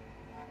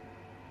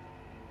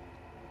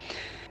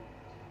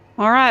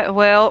 All right.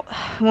 Well,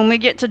 when we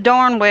get to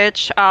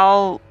Dornwich,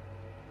 I'll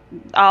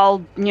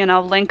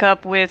link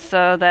up with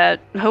that.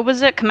 Who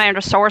was it?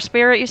 Commander Sore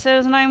Spirit. You said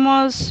his name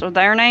was, or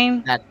their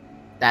name?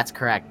 That's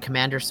correct.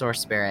 Commander Sore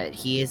Spirit.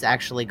 He is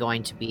actually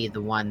going to be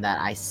the one that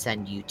I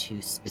send you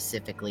to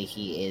specifically.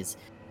 He is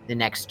the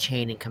next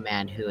chain in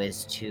command who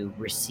is to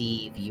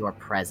receive your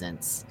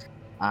presence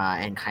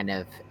and kind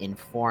of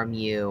inform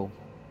you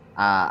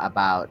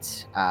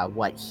about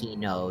what he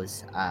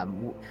knows.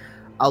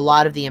 A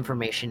lot of the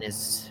information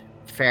is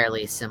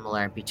fairly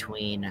similar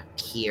between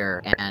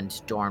here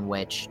and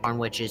Dornwich.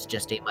 Dornwich is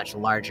just a much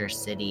larger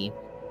city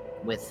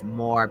with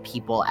more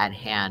people at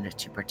hand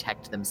to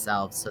protect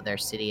themselves, so their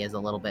city is a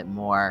little bit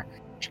more.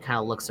 She kind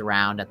of looks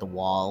around at the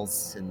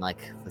walls and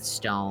like the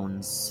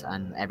stones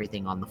and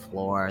everything on the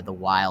floor, the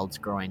wilds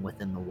growing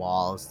within the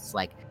walls.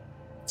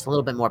 It's a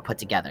little bit more put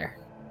together.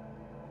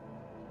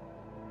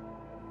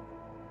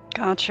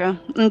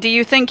 Gotcha. And do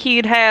you think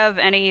he'd have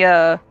any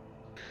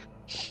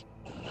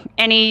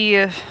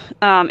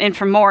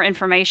more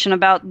information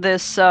about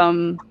this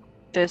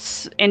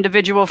this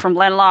individual from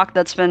Lenloch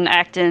that's been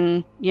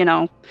acting,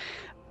 not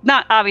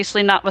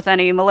with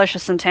any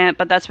malicious intent,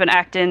 but that's been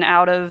acting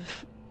out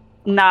of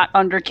not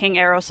under King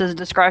Eros's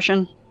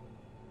discretion?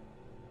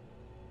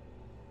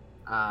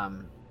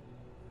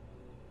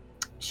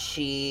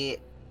 She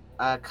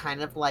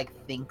kind of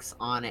thinks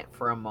on it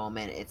for a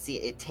moment.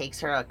 It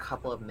takes her a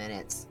couple of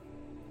minutes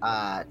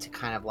to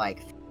kind of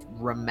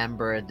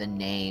remember the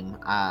name,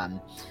 and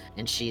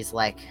she's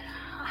like,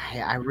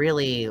 I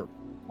really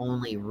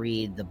only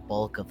read the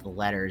bulk of the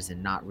letters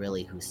and not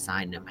really who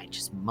signed them. I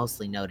just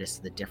mostly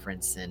noticed the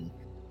difference in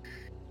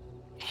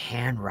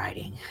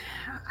handwriting.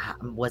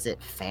 Was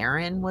it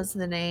Farron was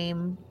the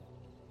name?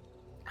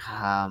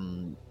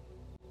 Fragua?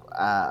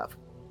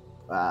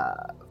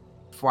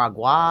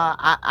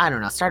 I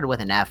don't know. Started with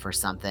an F or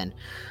something.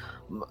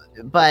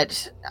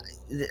 But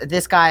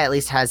this guy at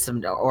least has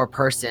some, or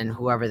person,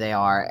 whoever they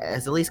are,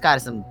 has at least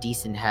got some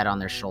decent head on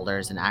their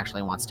shoulders and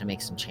actually wants to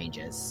make some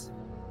changes.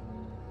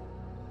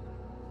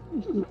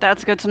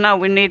 That's good to know.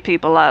 We need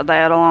people like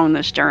that along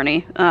this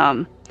journey.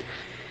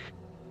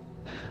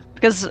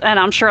 Because, and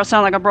I'm sure I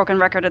sound like a broken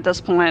record at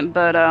this point,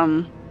 but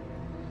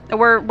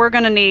we're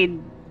gonna need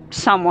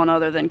someone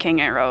other than King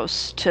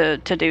Eros to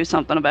do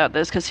something about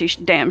this, because he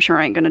damn sure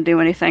ain't gonna do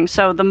anything.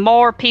 So the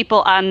more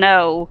people I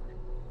know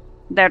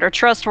that are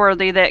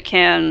trustworthy, that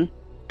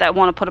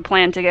want to put a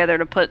plan together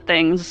to put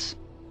things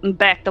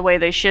back the way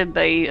they should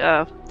be,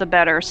 the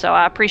better. So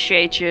I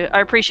appreciate you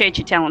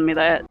telling me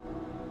that.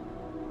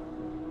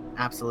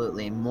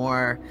 Absolutely.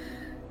 More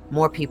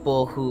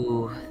people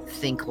who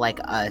think like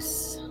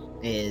us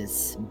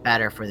is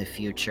better for the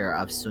future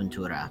of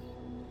Suntura.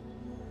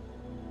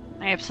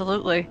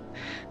 Absolutely.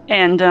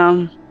 And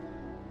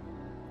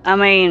I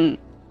mean,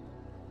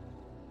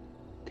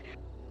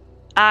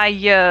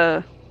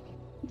 I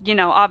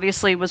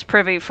obviously was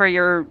privy for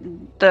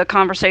the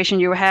conversation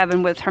you were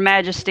having with Her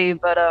Majesty,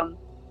 but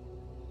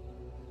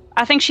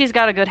I think she's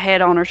got a good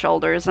head on her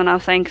shoulders, and I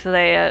think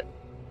that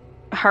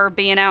her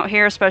being out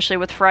here, especially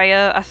with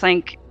Freya, I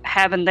think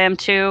having them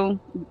too,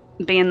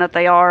 being that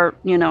they are,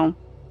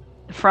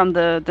 from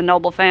the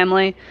noble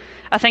family.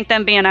 I think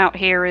them being out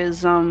here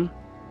is going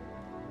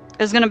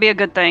to be a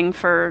good thing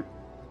for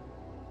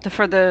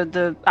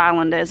the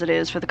island as it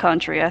is for the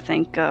country. I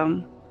think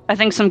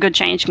some good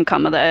change can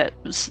come of that.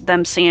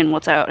 Them seeing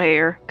what's out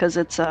here, because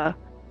it's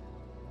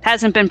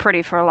hasn't been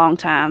pretty for a long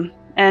time.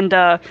 And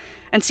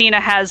Cena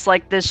has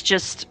like this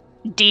just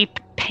deep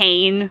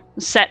pain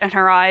set in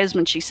her eyes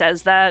when she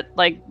says that,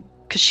 like,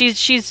 because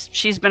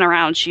she's been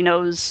around. She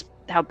knows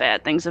how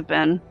bad things have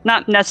been.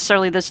 Not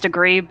necessarily this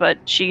degree, but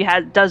she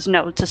does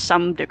know to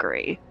some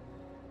degree.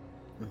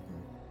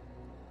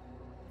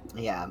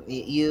 Yeah,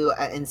 you,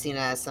 Encina,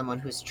 as someone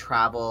who's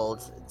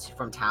traveled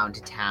from town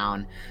to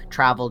town,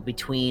 traveled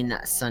between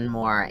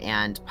Sunmore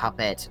and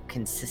Puppet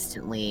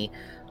consistently,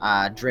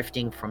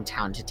 drifting from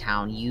town to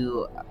town,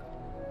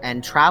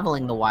 and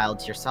traveling the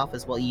wilds yourself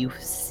as well, you've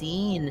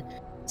seen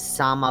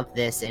some of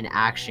this in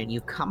action.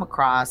 You've come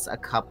across a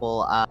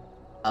couple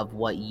of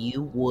what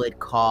you would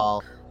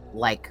call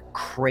like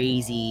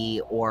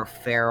crazy or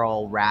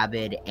feral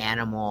rabid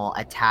animal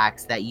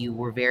attacks that you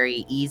were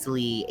very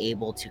easily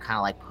able to kind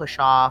of like push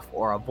off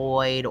or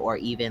avoid or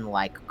even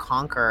like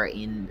conquer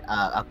in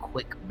a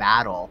quick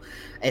battle.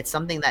 It's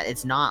something that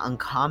it's not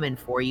uncommon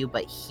for you,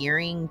 but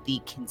hearing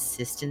the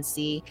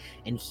consistency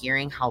and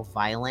hearing how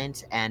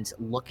violent and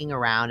looking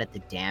around at the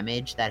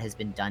damage that has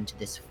been done to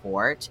this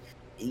fort,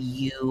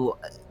 you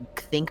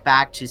think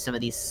back to some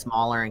of these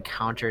smaller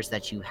encounters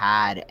that you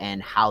had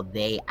and how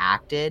they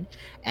acted,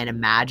 and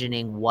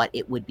imagining what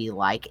it would be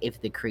like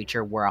if the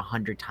creature were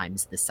 100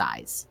 times the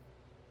size.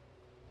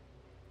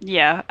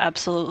 Yeah,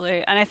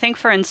 absolutely. And I think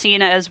for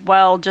Encina as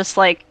well, just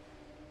like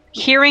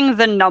hearing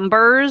the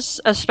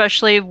numbers,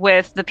 especially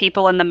with the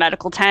people in the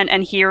medical tent,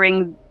 and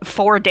hearing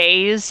 4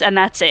 days and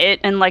that's it,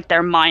 and like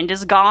their mind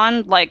is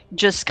gone, like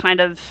just kind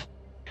of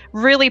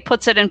really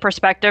puts it in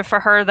perspective for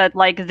her that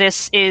like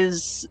this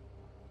is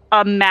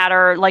a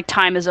matter, like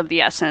time is of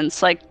the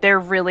essence. Like they're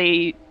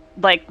really,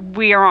 like,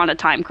 we are on a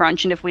time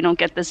crunch, and if we don't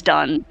get this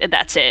done,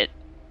 that's it.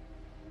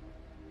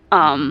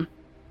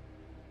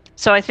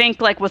 So I think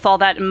like with all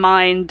that in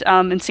mind,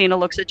 Encina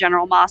looks at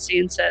General Mossy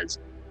and says,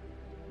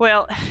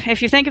 well,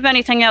 if you think of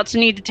anything else you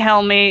need to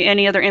tell me,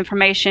 any other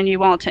information you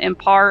want to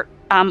impart,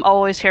 I'm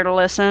always here to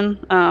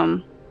listen.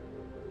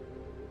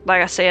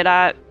 Like I said,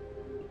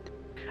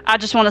 I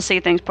just want to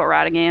see things put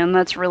right again.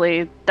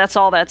 That's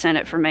all that's in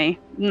it for me.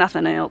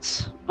 Nothing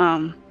else.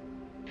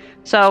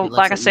 So,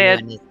 like I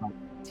said...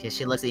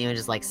 She looks at you and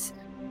just like,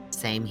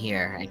 same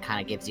here, and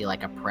kind of gives you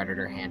like a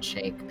predator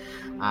handshake.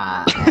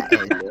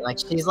 Like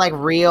she's like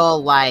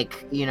real,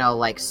 like, you know,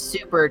 like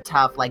super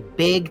tough, like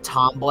big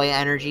tomboy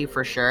energy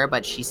for sure,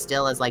 but she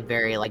still is like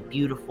very like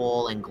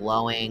beautiful and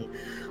glowing,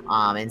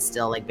 and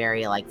still like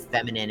very like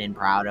feminine and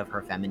proud of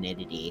her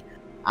femininity.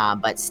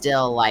 But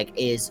still like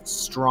is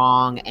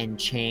strong and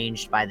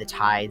changed by the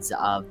tides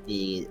of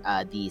these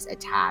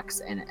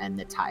attacks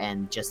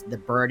and just the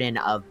burden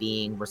of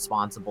being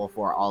responsible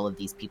for all of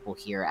these people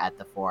here at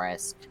the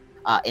forest,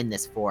 in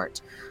this fort.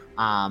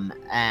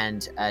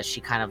 And she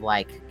kind of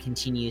like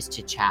continues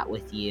to chat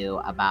with you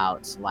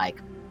about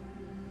like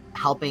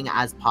helping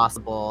as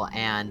possible,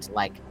 and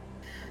like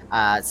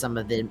some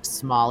of the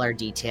smaller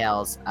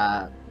details,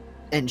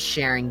 and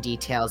sharing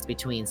details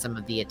between some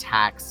of the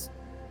attacks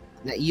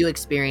that you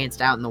experienced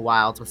out in the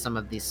wilds with some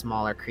of these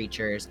smaller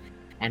creatures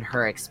and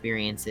her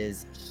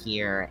experiences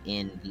here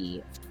in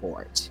the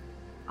fort.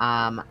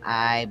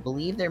 I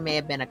believe there may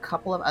have been a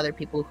couple of other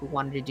people who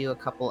wanted to do a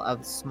couple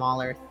of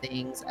smaller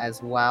things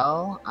as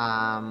well.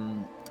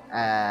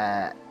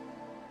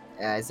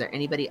 Is there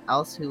anybody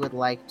else who would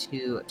like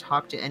to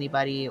talk to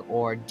anybody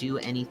or do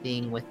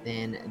anything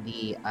within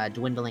the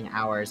dwindling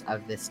hours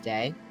of this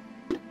day?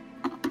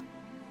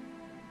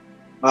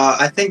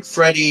 I think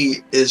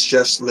Freddy is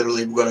just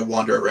literally going to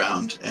wander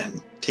around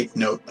and take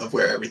note of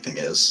where everything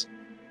is.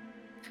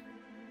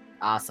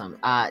 Awesome.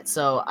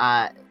 So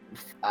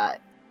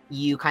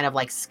you kind of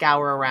like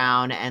scour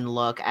around and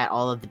look at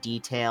all of the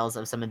details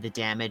of some of the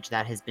damage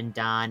that has been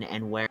done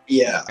and where.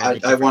 Yeah,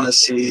 I want to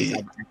see.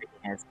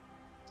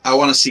 I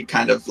want to see,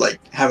 kind of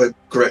like have a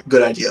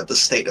good idea of the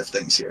state of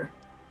things here.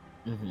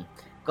 Mm-hmm.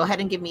 Go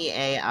ahead and give me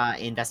a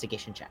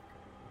investigation check.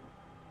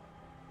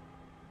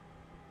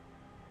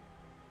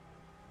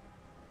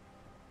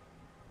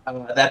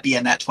 That be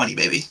a nat 20,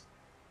 baby.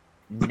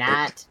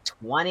 Nat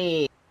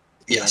 20.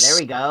 Yes. Yeah,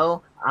 there we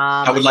go.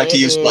 I would like to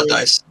use blood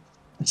dice.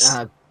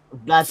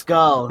 Let's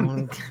go.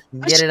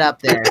 Get it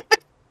up there.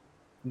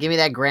 Give me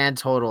that grand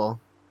total.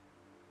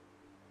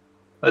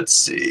 Let's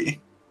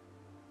see.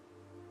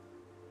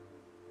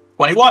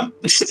 21.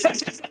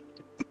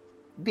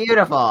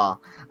 Beautiful.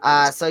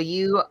 So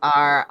you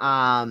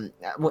are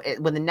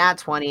with the nat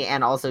 20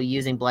 and also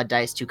using blood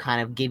dice to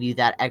kind of give you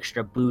that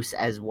extra boost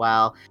as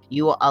well.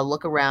 You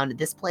look around.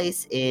 This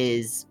place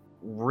is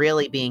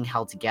really being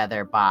held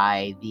together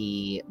by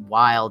the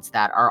wilds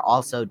that are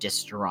also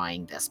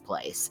destroying this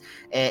place.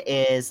 It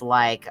is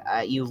like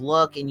you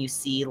look and you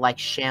see like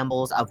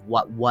shambles of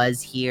what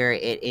was here.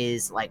 It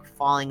is like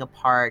falling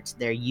apart.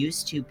 There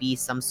used to be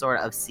some sort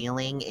of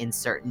ceiling in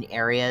certain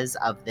areas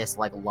of this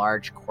like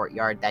large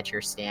courtyard that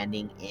you're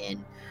standing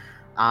in.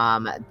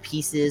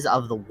 Pieces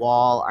of the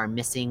wall are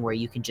missing where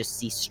you can just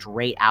see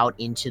straight out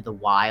into the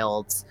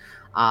wilds,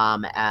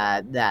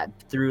 that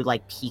through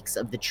like peaks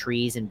of the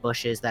trees and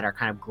bushes that are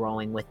kind of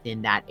growing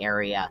within that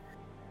area.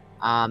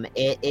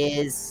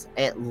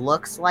 It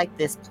looks like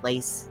this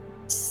place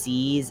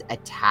sees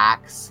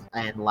attacks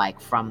and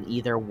like from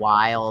either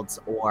wilds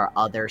or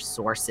other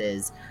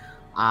sources,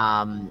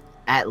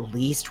 at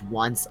least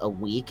once a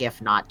week,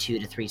 if not 2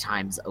 to 3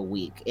 times a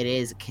week. It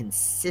is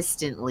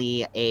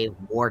consistently a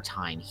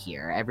wartime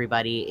here.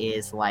 Everybody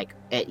is like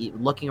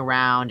looking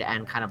around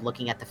and kind of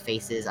looking at the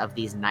faces of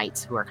these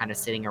knights who are kind of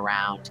sitting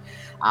around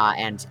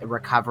and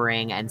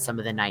recovering, and some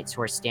of the knights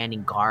who are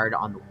standing guard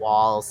on the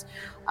walls.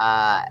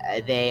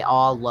 They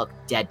all look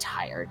dead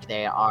tired.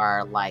 They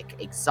are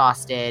like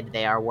exhausted.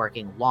 They are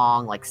working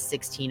long, like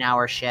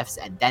 16-hour shifts,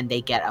 and then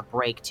they get a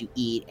break to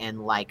eat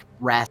and like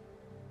rest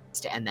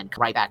and then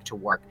right back to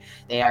work.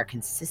 They are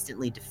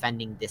consistently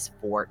defending this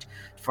fort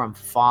from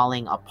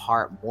falling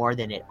apart more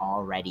than it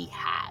already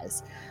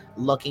has.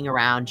 Looking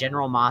around,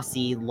 General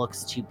Mossy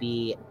looks to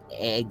be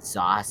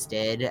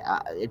exhausted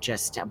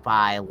just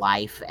by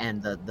life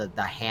and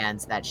the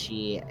hands that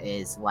she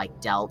is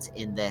like dealt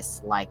in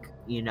this, like,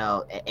 you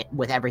know,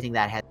 with everything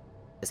that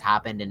has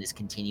happened and is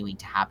continuing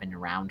to happen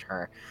around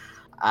her.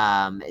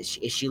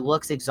 She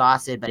looks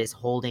exhausted, but is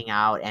holding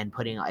out and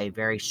putting a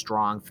very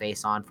strong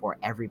face on for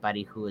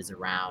everybody who is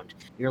around.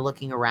 You're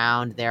looking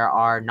around, there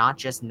are not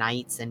just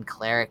knights and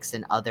clerics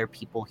and other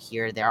people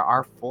here, there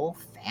are full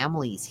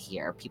families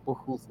here, people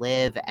who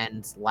live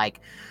and like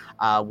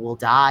will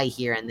die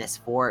here in this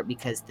fort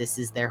because this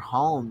is their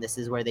home, this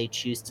is where they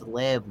choose to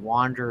live.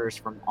 Wanderers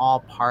from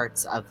all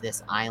parts of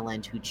this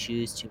island who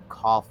choose to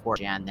call Fort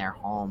Jan their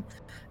home.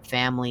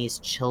 Families,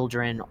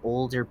 children,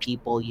 older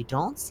people. You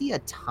don't see a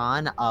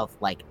ton of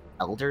like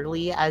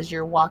elderly as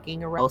you're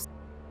walking around.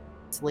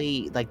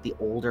 Mostly like the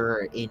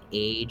older in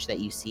age that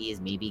you see is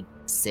maybe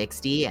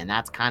 60, and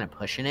that's kind of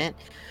pushing it.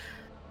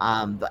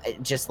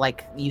 But just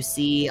like you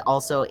see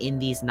also in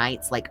these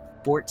nights, like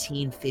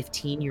 14,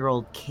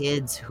 15-year-old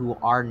kids who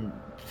are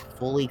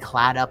fully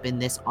clad up in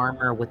this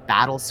armor with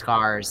battle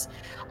scars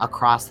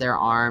across their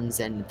arms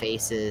and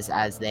faces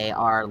as they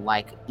are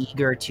like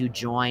eager to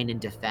join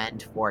and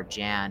defend Fort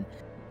Jan.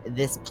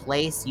 This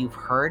place you've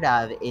heard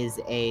of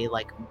is a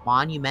like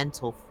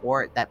monumental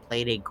fort that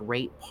played a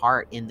great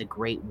part in the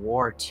Great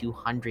War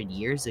 200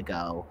 years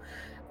ago.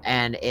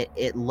 And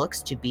it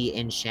looks to be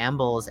in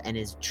shambles and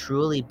is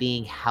truly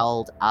being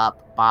held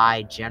up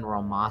by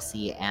General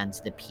Mossy and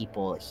the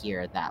people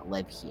here that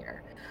live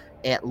here.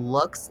 It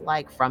looks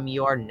like from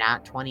your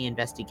Nat 20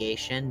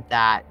 investigation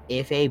that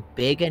if a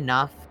big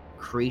enough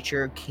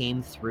creature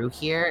came through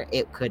here,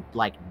 it could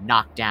like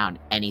knock down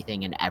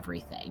anything and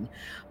everything.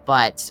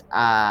 But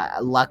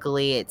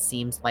luckily, it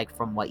seems like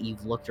from what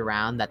you've looked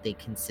around that they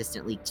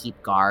consistently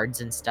keep guards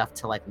and stuff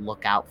to like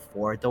look out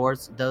for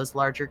those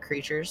larger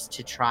creatures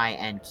to try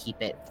and keep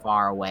it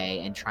far away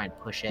and try and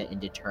push it and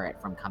deter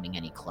it from coming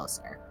any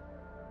closer.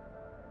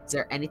 Is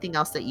there anything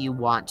else that you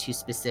want to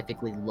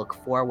specifically look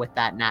for with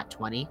that Nat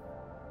 20?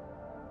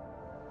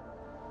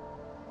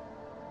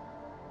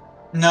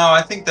 No,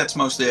 I think that's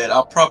mostly it.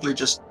 I'll probably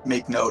just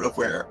make note of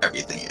where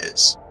everything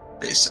is,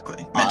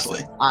 basically,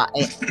 mentally.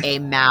 A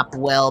map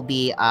will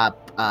be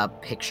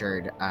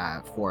pictured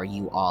for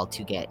you all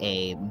to get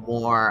a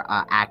more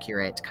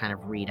accurate kind of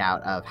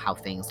readout of how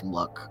things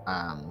look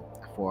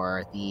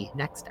for the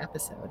next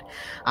episode.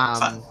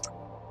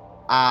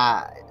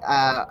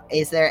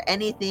 Is there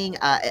anything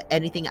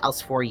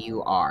else for you,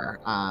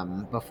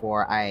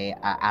 before I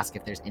ask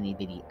if there's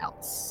anybody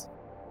else?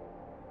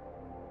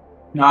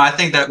 No, I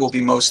think that will be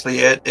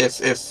mostly it.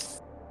 If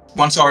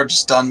once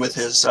Ar's done with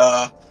his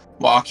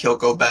walk, he'll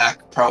go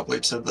back probably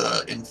to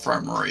the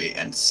infirmary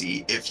and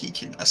see if he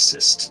can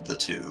assist the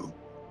two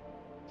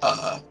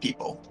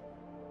people.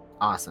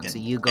 Awesome. So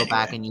you go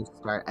back and you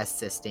start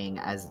assisting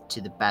as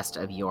to the best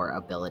of your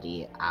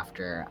ability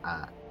after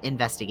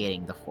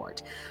investigating the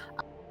fort.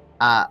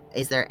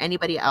 Is there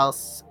anybody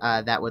else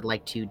that would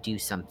like to do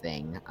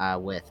something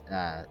with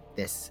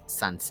this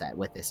sunset,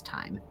 with this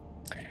time?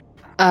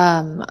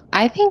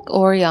 I think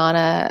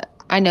Oriana,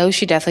 I know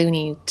she definitely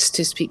needs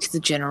to speak to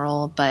the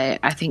general, but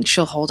I think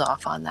she'll hold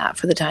off on that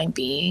for the time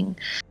being.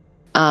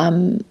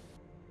 I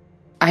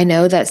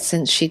know that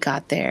since she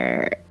got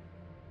there,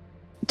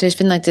 there's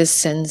been like this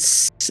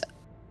sense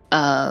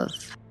of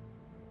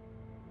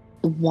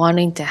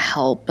wanting to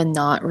help but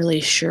not really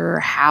sure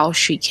how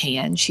she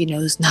can. She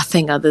knows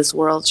nothing of this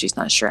world. She's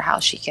not sure how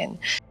she can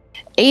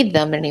aid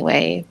them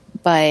anyway,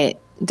 but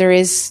there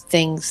is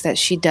things that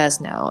she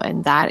does know,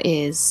 and that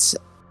is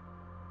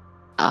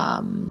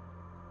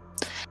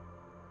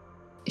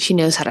she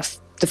knows how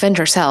defend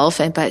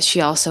herself, but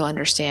she also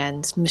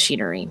understands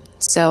machinery.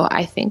 So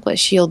I think what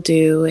she'll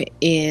do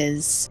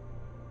is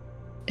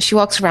she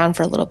walks around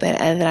for a little bit,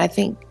 and then I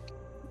think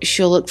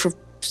she'll look for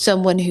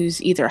someone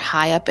who's either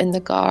high up in the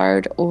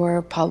guard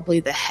or probably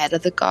the head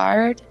of the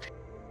guard.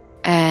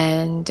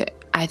 And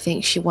I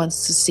think she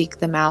wants to seek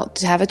them out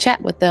to have a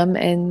chat with them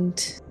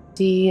and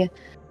see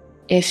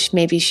if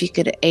maybe she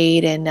could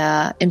aid in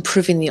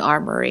improving the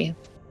armory.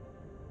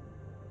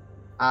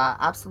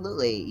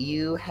 Absolutely.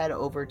 You head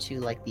over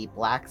to like the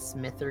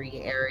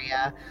blacksmithery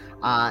area,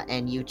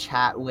 and you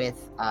chat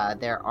with.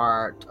 There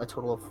are a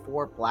total of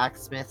 4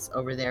 blacksmiths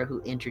over there who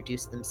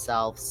introduce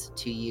themselves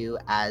to you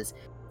as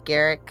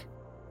Garrick,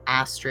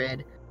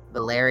 Astrid,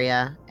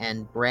 Valeria,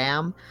 and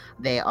Bram.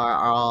 They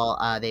are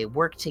all they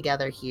work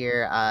together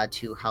here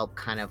to help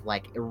kind of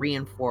like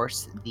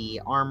reinforce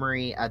the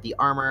armory, the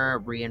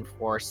armor,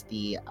 reinforce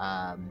the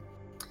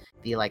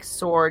like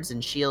swords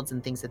and shields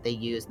and things that they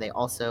use. They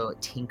also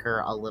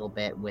tinker a little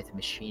bit with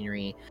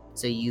machinery.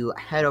 So you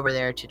head over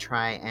there to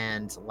try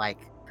and like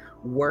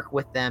work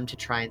with them to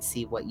try and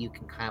see what you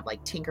can kind of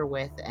like tinker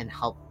with and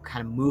help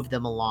kind of move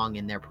them along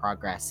in their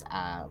progress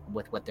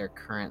with what they're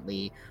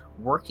currently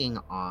working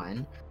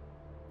on.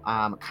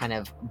 Kind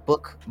of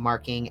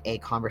bookmarking a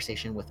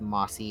conversation with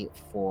Mossy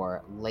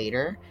for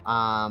later.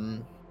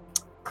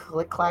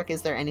 Click Clack,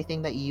 is there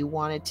anything that you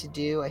wanted to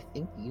do? I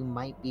think you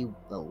might be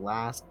the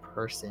last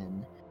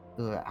person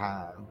who,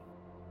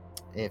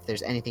 if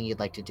there's anything you'd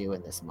like to do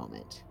in this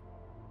moment.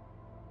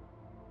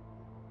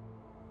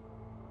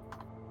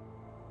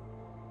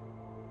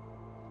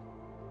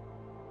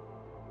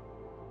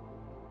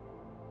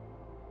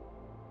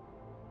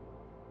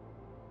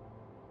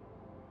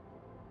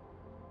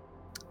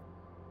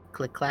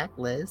 Click Clack,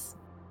 Liz,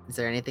 is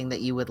there anything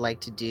that you would like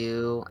to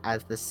do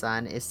as the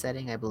sun is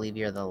setting? I believe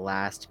you're the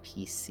last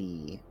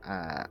PC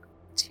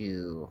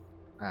to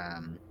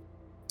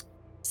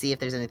see if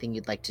there's anything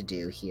you'd like to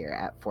do here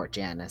at Fort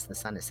Jan as the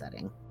sun is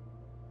setting.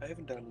 I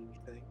haven't done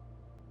anything.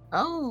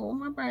 Oh,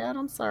 my bad.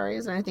 I'm sorry.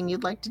 Is there anything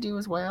you'd like to do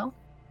as well?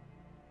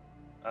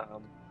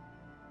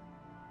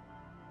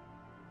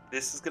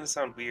 This is gonna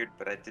sound weird,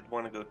 but I did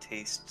want to go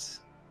taste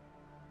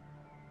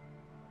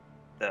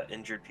the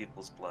injured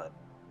people's blood.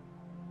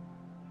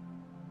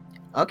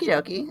 Okie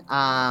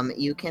dokie.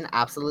 You can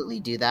absolutely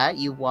do that.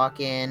 You walk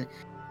in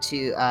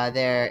to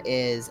there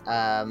is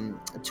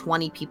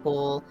 20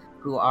 people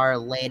who are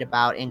laid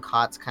about in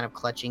cots, kind of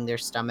clutching their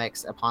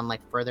stomachs. Upon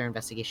like further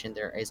investigation,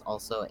 there is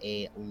also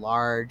a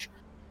large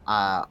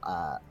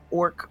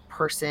orc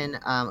person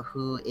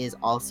who is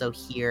also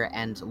here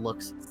and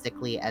looks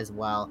sickly as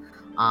well.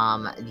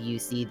 You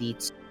see the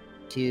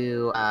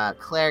two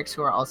clerics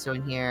who are also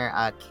in here,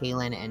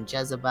 Kaylin and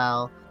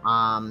Jezebel.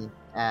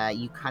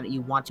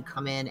 You want to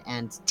come in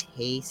and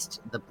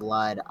taste the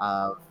blood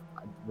of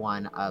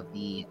one of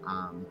the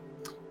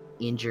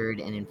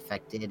injured and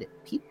infected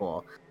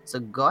people. So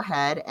go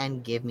ahead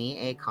and give me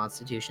a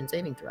Constitution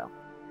saving throw.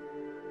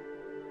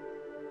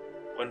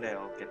 One day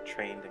I'll get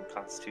trained in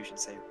Constitution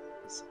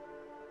savings.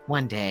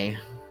 One day.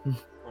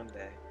 One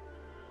day.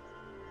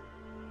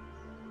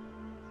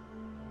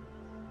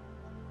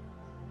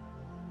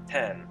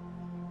 10.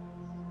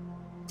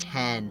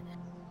 10.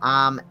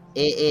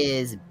 It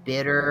is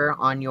bitter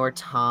on your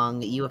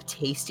tongue. You have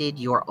tasted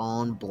your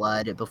own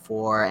blood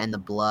before and the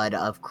blood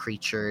of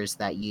creatures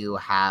that you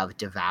have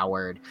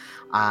devoured.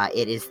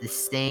 It is the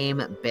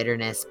same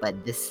bitterness,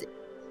 but this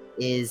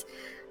is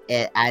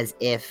as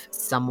if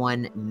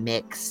someone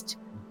mixed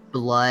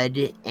blood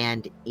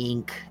and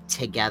ink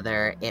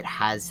together. It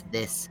has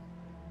this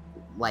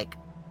like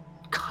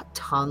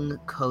tongue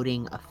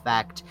coating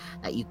effect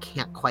that you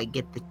can't quite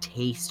get the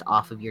taste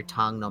off of your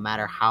tongue no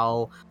matter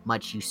how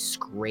much you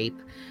scrape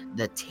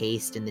the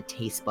taste and the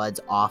taste buds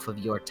off of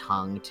your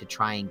tongue to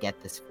try and get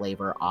this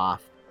flavor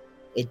off.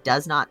 It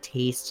does not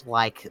taste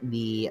like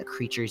the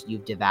creatures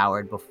you've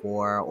devoured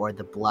before or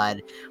the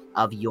blood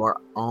of your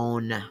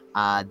own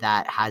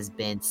that has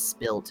been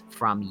spilt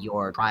from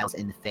your trials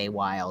in the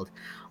Feywild.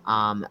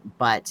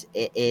 But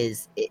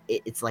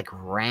it's like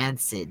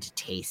rancid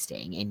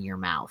tasting in your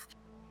mouth.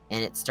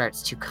 And it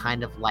starts to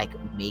kind of like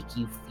make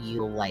you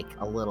feel like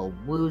a little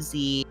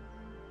woozy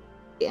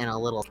and a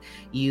little.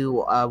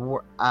 You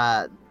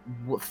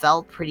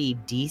felt pretty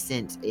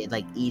decent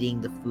like eating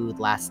the food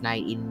last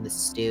night, eating the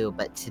stew,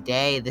 but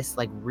today this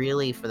like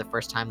really for the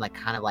first time like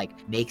kind of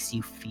like makes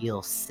you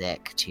feel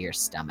sick to your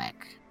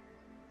stomach.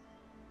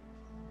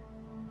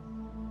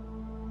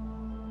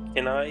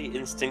 Can I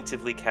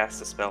instinctively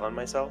cast a spell on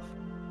myself?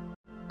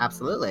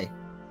 Absolutely.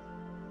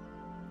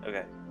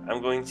 Okay. I'm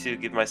going to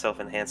give myself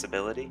enhance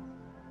ability.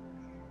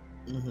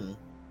 Mm-hmm.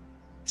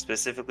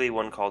 Specifically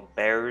one called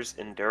Bear's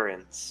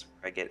Endurance,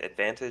 where I get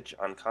advantage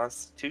on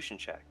Constitution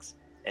checks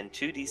and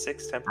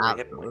 2d6 temporary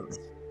hit points.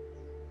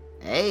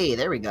 Hey,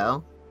 there we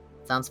go.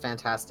 Sounds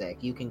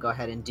fantastic. You can go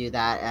ahead and do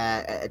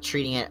that,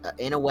 treating it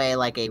in a way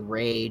like a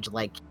rage,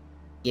 like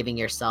giving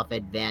yourself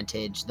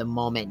advantage the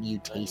moment you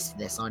taste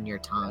this on your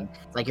tongue.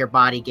 It's like your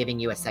body giving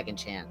you a second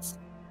chance.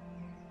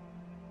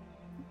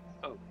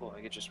 Oh, cool.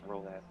 I could just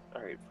roll that.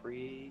 Alright,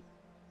 free.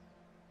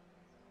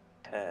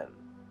 10.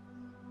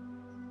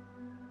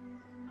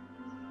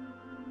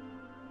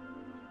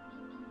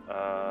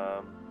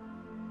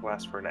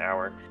 Lasts for an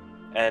hour.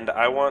 And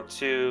I want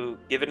to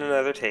give it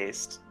another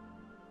taste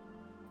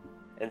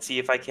and see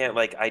if I can't,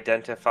 like,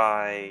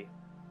 identify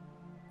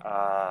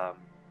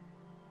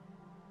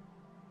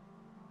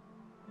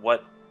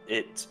what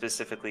it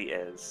specifically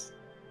is.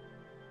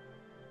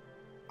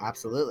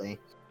 Absolutely.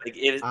 Like,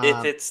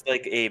 if it's,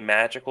 like, a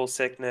magical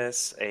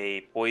sickness,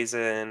 a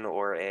poison,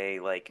 or a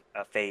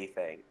fey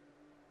thing.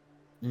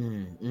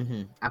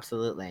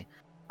 Absolutely.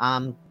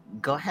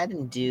 Go ahead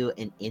and do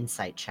an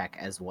insight check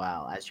as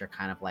well, as you're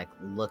kind of like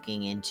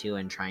looking into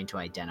and trying to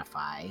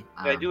identify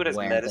Can I do it as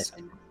where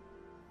medicine?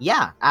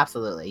 Yeah,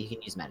 absolutely. You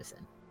can use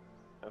medicine.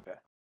 Okay.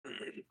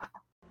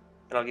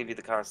 And I'll give you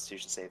the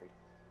Constitution saving.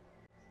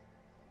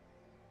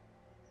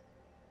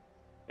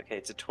 Okay,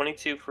 it's a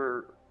 22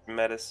 for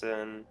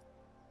medicine.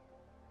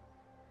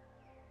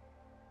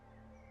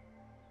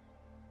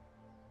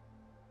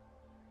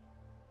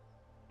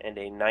 And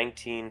a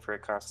 19 for a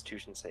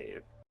Constitution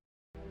save.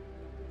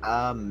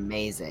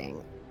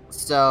 Amazing.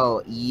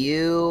 So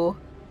you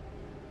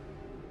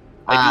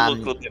I do look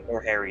a little bit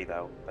more hairy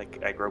though.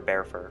 Like I grow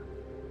bear fur.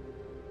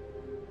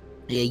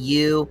 Yeah,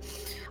 you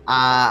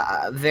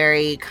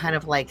very kind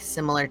of like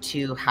similar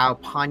to how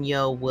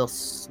Ponyo will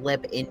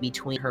slip in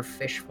between her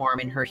fish form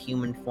and her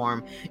human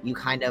form. You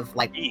kind of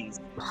like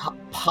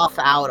puff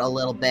out a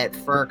little bit,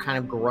 fur kind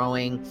of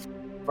growing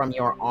from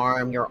your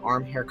arm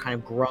hair kind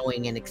of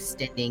growing and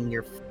extending,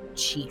 your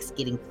cheeks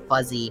getting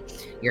fuzzy,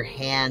 your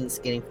hands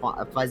getting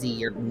fuzzy,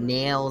 your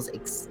nails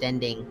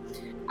extending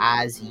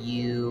as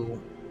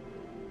you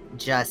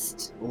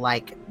just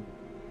like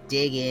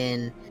dig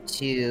in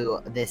to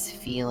this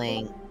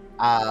feeling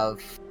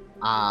of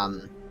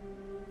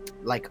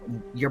like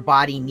your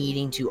body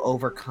needing to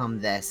overcome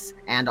this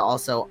and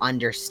also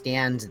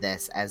understand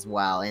this as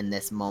well in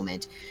this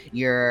moment.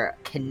 Your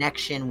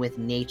connection with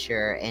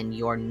nature and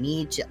your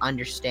need to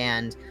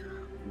understand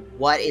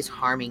what is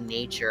harming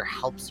nature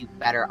helps you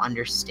better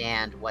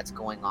understand what's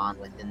going on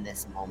within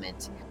this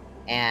moment.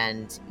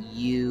 And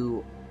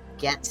you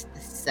get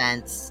the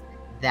sense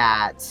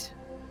that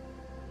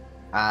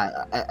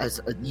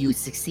you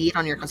succeed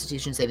on your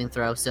Constitution saving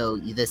throw, so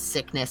the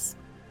sickness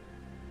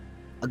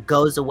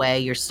goes away.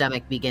 Your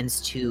stomach begins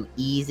to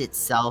ease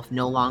itself,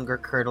 no longer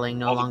curdling,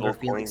 no longer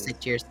feeling sick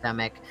to your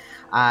stomach.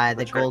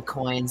 The gold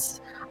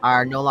coins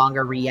are no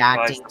longer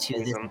reacting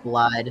to this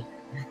blood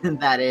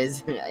that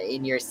is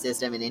in your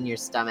system and in your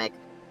stomach.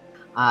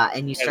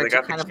 And you start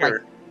to kind of like,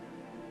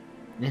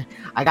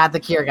 I got the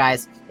cure,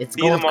 guys. It's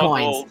gold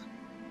coins.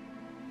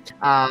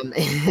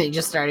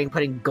 Just starting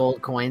putting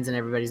gold coins in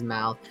everybody's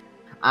mouth.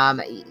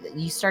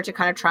 You start to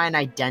kind of try and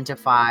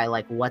identify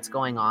like what's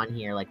going on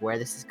here, like where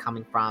this is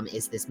coming from.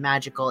 Is this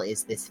magical?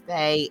 Is this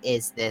fey?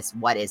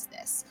 What is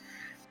this?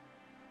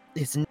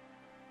 It's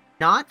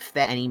not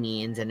fey by any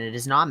means, and it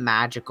is not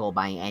magical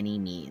by any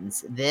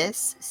means.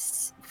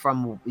 This,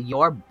 from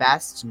your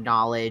best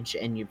knowledge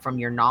and from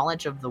your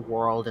knowledge of the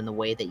world and the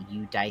way that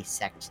you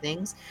dissect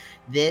things,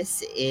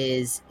 this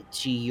is,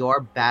 to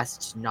your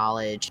best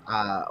knowledge,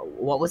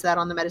 what was that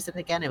on the medicine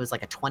again? It was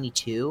like a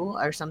 22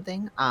 or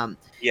something.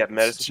 Yeah,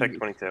 medicine check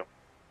 22.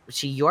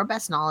 To your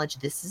best knowledge,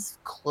 this is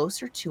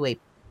closer to a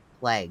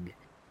plague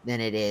than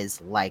it is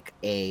like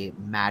a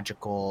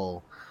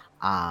magical,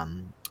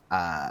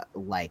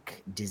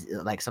 like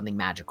something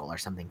magical or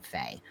something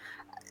fey.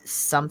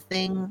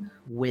 Something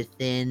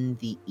within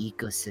the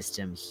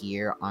ecosystem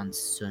here on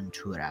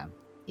Suntura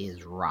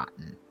is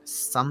rotten.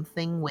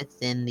 Something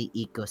within the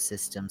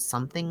ecosystem,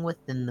 something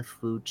within the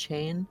food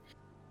chain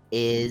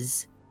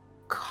is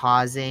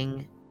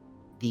causing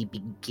the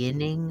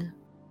beginning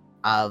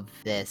of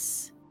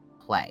this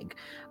plague.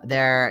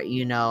 There,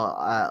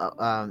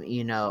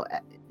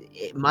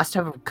 it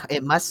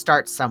must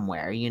start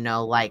somewhere,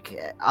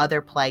 like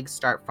other plagues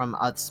start from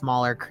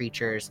smaller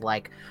creatures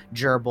like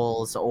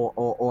gerbils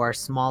or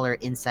smaller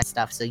insect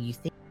stuff. So you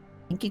think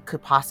it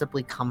could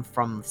possibly come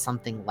from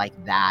something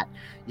like that.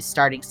 It's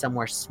starting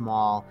somewhere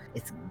small.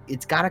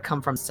 It's got to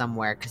come from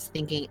somewhere, because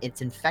thinking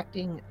it's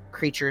infecting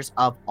creatures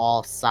of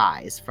all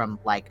size, from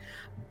like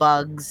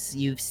bugs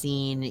you've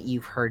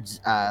heard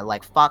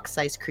like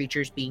fox-sized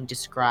creatures being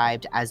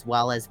described, as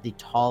well as the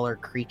taller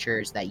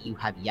creatures that you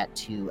have yet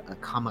to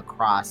come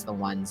across, the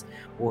ones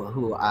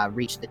who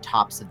reach the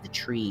tops of the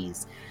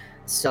trees.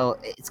 So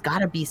it's got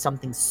to be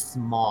something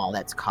small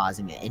that's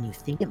causing it, and you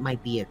think it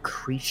might be a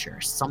creature,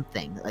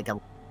 something like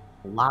a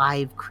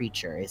live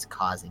creature is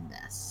causing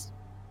this.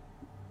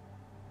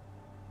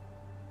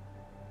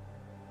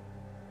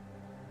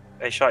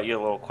 I shot you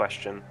a little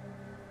question.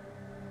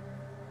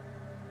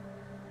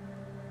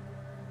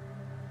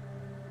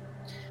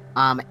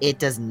 It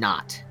does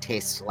not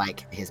taste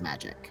like his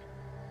magic.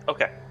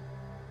 Okay.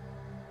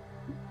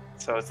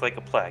 So it's like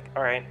a plague.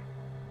 All right.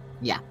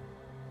 Yeah.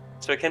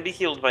 So it can be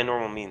healed by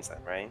normal means then,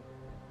 right?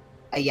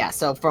 Yeah,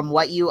 so from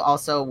what you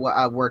also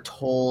were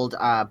told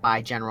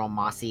by General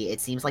Mossy, it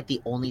seems like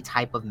the only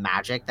type of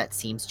magic that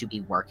seems to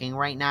be working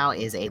right now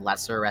is a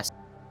lesser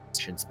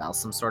spell,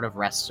 some sort of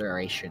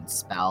restoration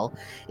spell,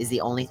 is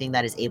the only thing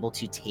that is able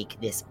to take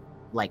this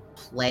like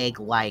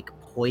plague-like,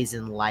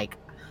 poison-like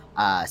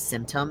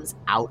symptoms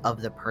out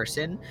of the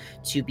person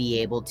to be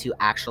able to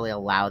actually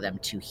allow them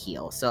to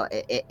heal. So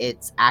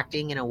it's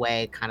acting in a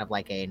way kind of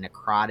like a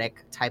necrotic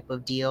type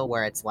of deal,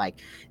 where it's like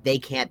they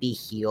can't be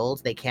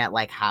healed, they can't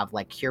like have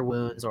like cure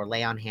wounds or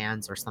lay on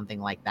hands or something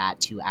like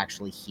that to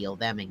actually heal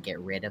them and get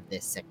rid of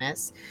this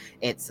sickness.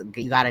 It's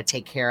you got to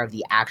take care of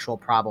the actual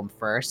problem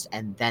first,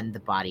 and then the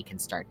body can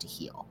start to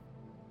heal.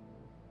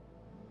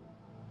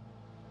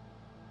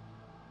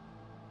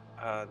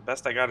 The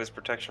best I got is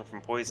protection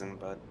from poison,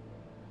 but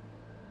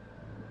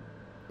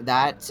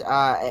that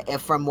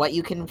from what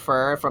you can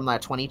infer from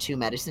that 22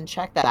 medicine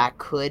check,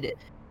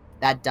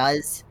 that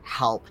does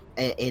help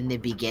in the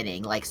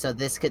beginning. Like, so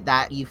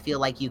that you feel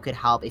like you could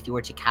help if you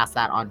were to cast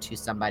that onto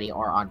somebody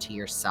or onto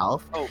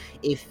yourself. Oh,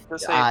 if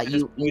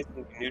you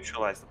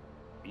neutralize.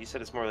 You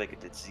said it's more like a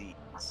disease.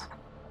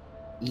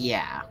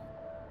 Yeah,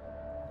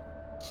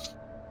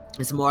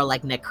 it's more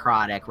like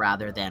necrotic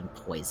rather than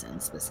poison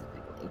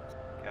specifically.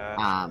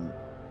 Gotcha.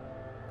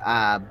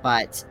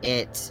 But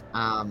it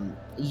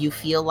you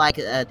feel like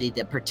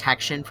the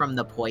protection from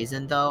the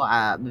poison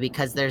though,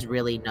 because there's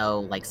really no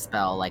like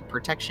spell like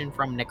protection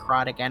from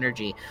necrotic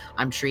energy.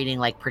 I'm treating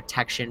like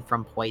protection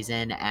from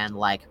poison and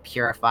like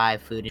purify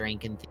food and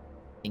drink and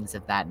things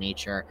of that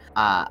nature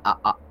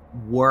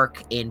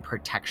work in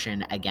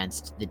protection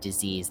against the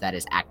disease that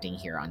is acting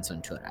here on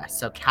Zontura.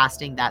 So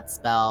casting that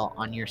spell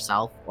on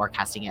yourself or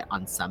casting it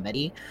on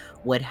somebody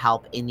would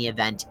help in the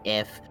event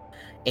if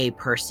a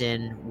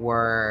person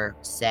were,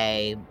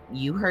 say,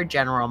 you heard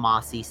General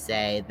Mossy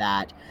say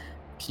that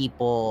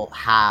people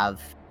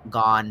have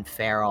gone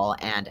feral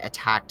and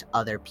attacked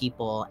other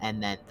people,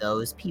 and then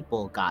those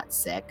people got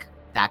sick.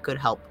 That could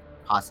help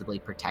possibly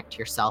protect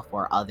yourself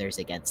or others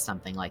against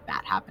something like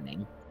that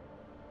happening.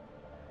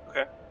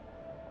 Okay.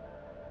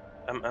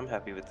 I'm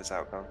happy with this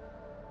outcome.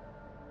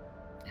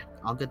 Yeah,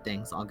 all good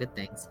things.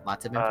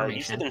 Lots of information.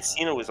 You said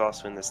Encina was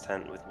also in this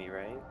tent with me,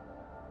 right?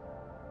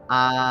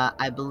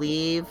 I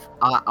believe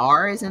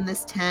R is in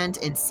this tent,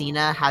 and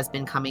Encina has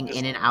been coming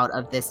in and out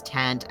of this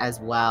tent as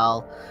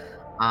well.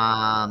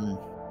 I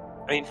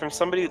mean, from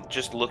somebody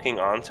just looking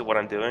on to what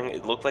I'm doing,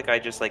 it looked like I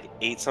just like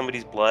ate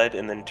somebody's blood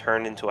and then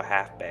turned into a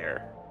half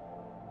bear.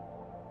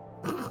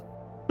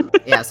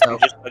 Yeah, so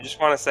I just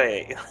want to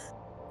say.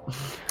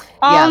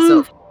 Yeah,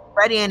 so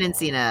Freddy and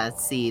Encina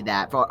see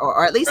that,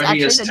 or at least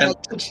Freddy actually.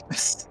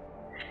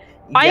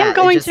 I am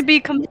going to be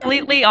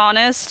completely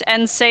honest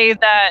and say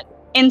that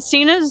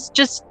Encina's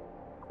just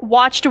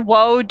watched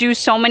Woe do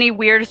so many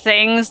weird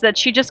things that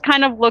she just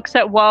kind of looks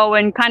at Woe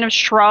and kind of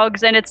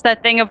shrugs, and it's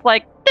that thing of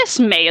like, this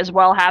may as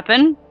well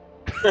happen.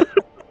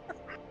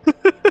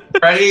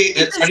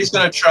 Freddy's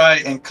gonna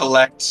try and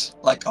collect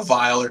like a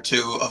vial or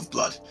two of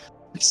blood.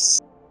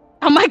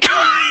 Oh my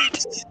god!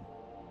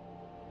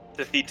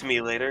 Defeat to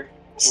me later.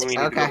 When we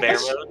need to go bear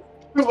mode.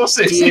 We'll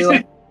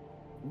see.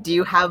 Do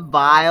you have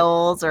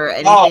vials or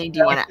anything? Do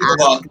you want to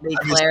ask the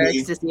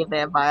clerics to see if they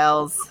have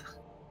vials?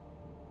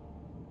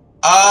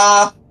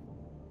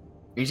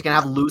 You're just gonna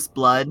have loose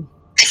blood?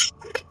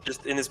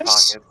 Just in his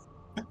pocket.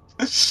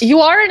 You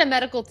are in a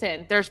medical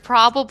tent. There's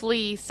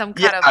probably some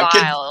kind of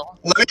vial.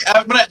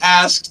 I'm gonna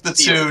ask the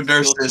two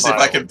nurses if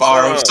I could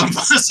borrow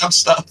some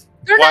stuff.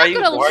 Why are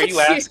you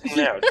asking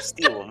now? Just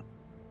steal them.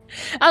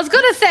 I was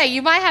gonna say,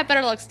 you might have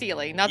better luck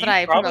stealing. Not that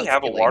I probably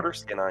have a water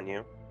skin on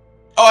you.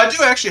 Oh, I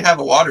do actually have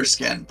a water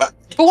skin, but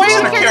why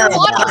are you carrying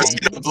water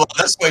skin?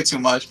 That's way too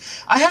much.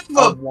 I have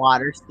a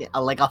water skin,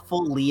 like a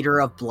full liter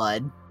of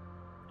blood.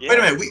 Yeah. Wait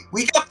a minute,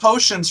 we got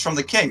potions from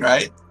the king,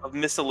 right? Of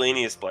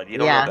miscellaneous blood. You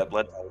don't know that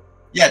blood type.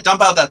 Yeah,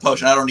 dump out that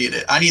potion. I don't need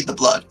it. I need the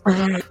blood.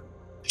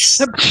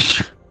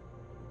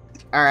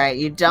 Alright,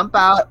 you dump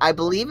out, I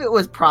believe it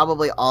was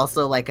probably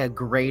also like a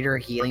greater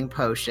healing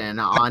potion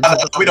onto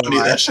the floor. We don't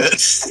need that shit.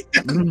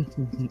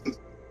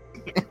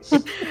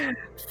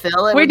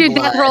 Fill it We with do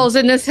blood. death rolls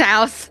in this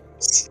house.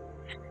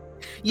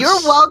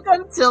 You're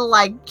welcome to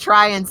like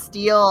try and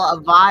steal a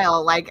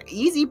vial, like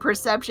easy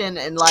perception,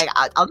 and like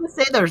I'll just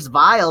say there's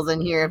vials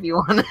in here if you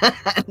want to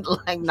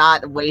like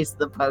not waste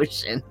the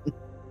potion.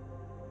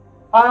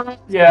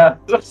 Yeah.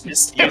 Just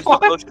use the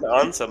potion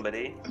on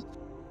somebody.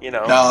 You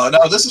know.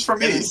 No, this is for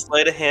me.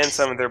 Sleight of hand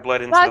some of their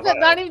blood into the vial.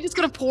 Not even just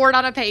gonna pour it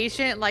on a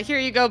patient. Like, here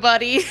you go,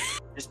 buddy.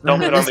 Just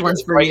dump it on the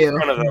one's for right you. in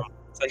front of them.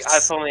 It's like,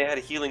 if only I had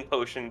a healing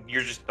potion.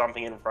 You're just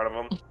dumping it in front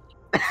of them.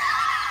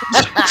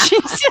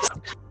 Jesus.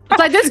 It's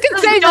like, this can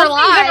save your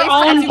life. Their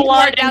own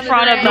blood in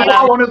front of them. You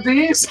want one of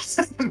these?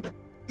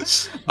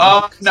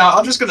 No,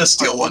 I'm just gonna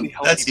steal one.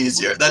 That's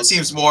easier. That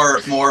seems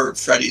more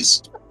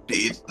Freddy's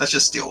speed. Let's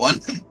just steal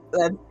one.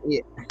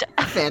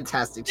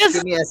 Fantastic. Just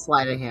give me a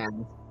sleight of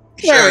hand.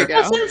 There we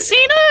go.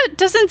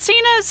 Does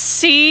Encina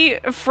see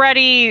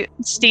Freddy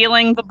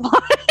stealing the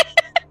blood?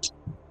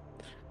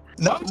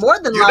 No. More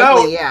than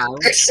likely, yeah.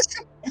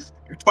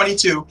 You're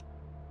 22.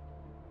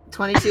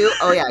 22?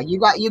 Oh yeah,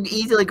 you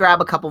easily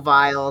grab a couple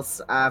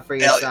vials for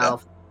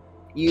yourself.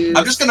 You.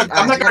 I'm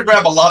not gonna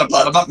grab a lot of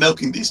blood. I'm not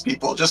milking these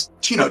people. Just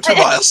 2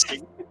 vials.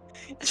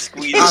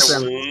 Squeeze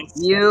Awesome. their wounds.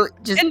 You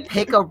just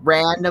pick a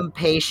random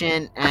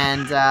patient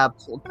and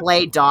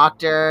play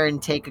doctor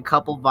and take a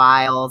couple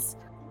vials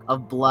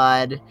of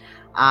blood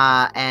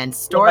and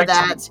store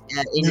that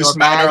in your Use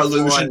minor bag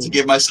illusion for- to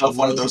give myself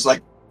one of those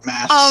like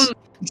masks.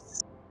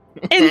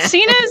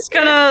 Encina's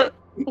gonna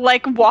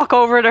like walk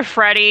over to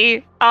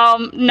Freddy,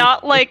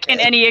 not like in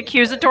any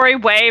accusatory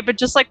way, but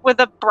just like with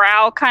a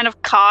brow kind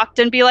of cocked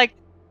and be like,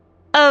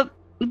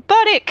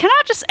 buddy, can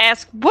I just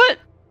ask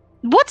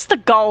what's the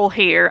goal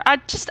here?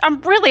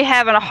 I'm really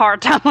having a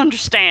hard time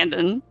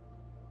understanding.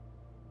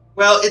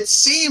 Well, it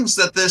seems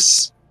that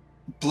this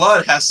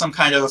blood has some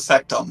kind of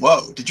effect on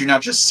Woe. Did you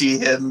not just see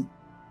him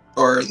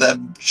or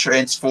them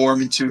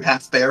transform into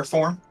half-bear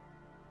form?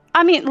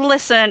 I mean,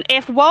 listen,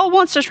 if Woe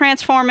wants to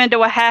transform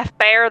into a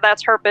half-bear,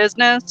 that's her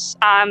business.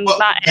 I'm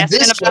not asking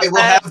this about way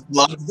we'll that. have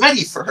blood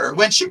ready for her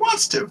when she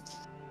wants to.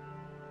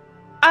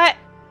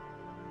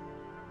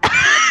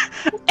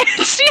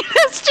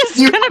 Encina's just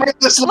You gonna make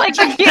this like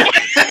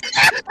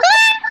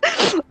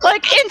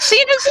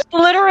Encina's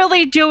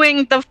literally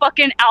doing the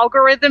fucking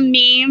algorithm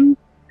meme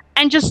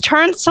and just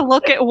turns to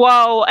look at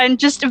Woe and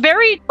just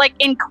very like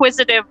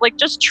inquisitive, like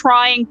just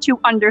trying to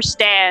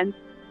understand.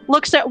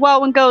 Looks at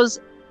Woe and goes,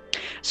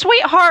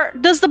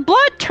 "Sweetheart, does the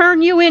blood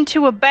turn you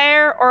into a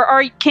bear,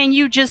 or can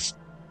you just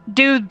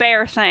do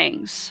bear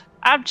things?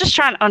 I'm just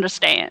trying to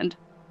understand."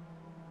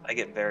 I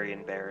get very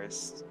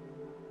embarrassed.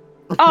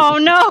 Oh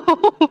no!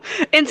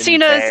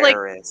 Encina is like,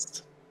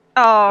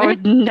 oh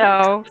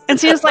no.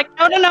 Encina's like,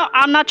 no,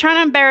 I'm not trying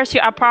to embarrass you.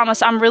 I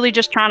promise. I'm really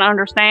just trying to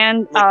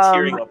understand. Like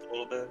tearing up a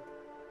little bit.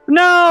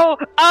 No!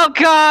 Oh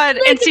god!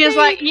 Encina's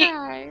like,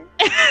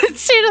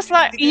 Encina's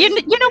like, you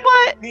know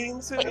what?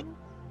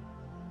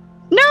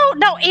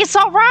 No, it's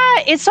all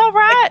right. It's all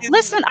right.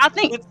 Listen, I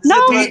think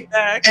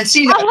And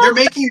see,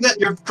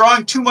 you're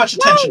drawing too much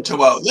attention to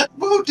Woe. Let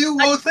Woe do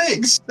Woe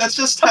things. That's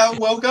just how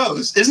Woe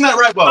goes. Isn't that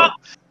right, Woe?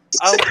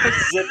 I'll put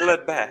the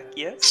blood back.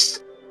 Yes.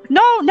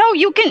 No,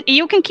 you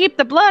can keep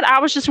the blood. I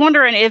was just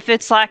wondering if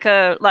it's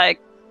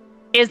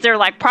is there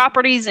like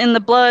properties in the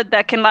blood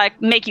that can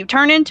like make you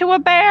turn into a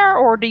bear,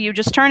 or do you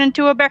just turn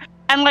into a bear?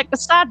 And like the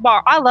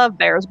sidebar, I love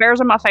bears. Bears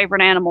are my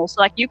favorite animals.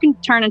 So, like you can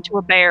turn into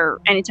a bear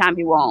anytime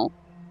you want.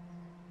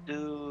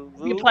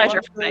 Be a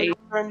pleasure for me.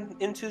 Turn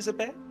into the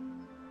bear?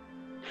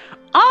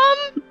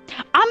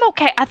 I'm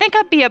okay. I think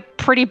I'd be a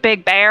pretty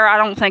big bear. I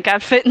don't think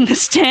I'd fit in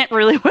this tent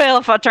really well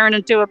if I turned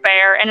into a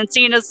bear. And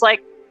Encina's like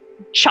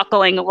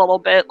chuckling a little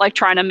bit, like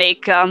trying to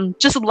make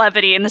just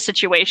levity in the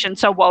situation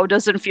so Woe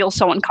doesn't feel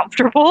so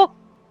uncomfortable.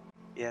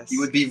 Yes. You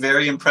would be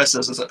very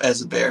impressive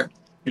as a bear.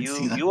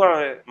 You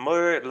are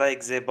more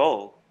like the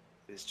bow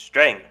with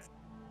strength.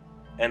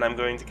 And I'm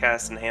going to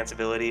cast Enhance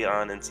ability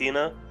on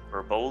Encina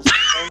for bowl's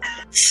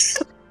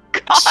strength.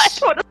 God,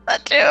 what does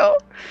that do?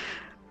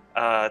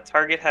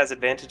 Target has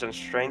advantage on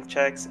strength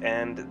checks,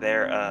 and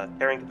their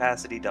carrying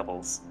capacity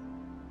doubles.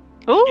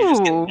 Ooh. You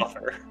just get a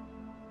buffer.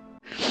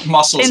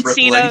 Muscles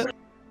rippling.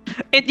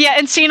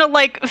 Encina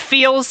like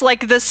feels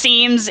like the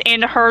seams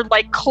in her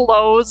like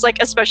clothes,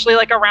 like especially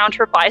like around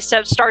her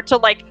biceps, start to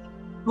like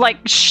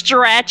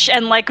stretch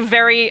and like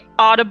very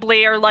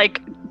audibly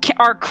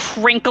are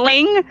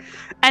crinkling.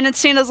 And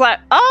Encina's like,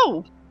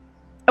 oh,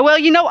 well,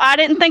 I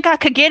didn't think I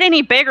could get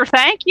any bigger.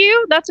 Thank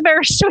you. That's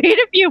very sweet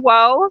of you,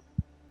 Woe.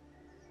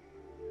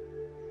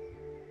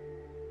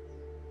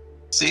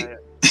 See?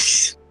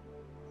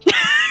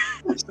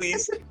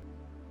 Please.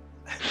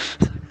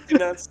 Do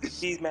not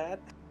be mad.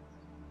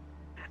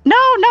 No,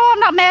 I'm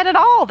not mad at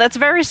all. That's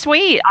very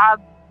sweet.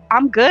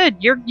 I'm good.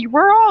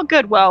 We're all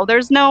good. Well,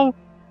 there's no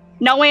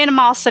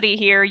animosity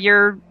here.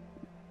 You're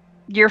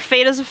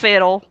fit as a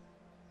fiddle.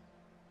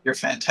 You're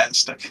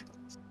fantastic.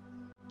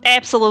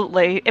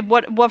 Absolutely.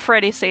 What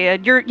Freddy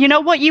said. You know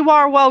what you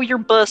are? Well, you're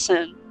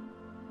bussin'.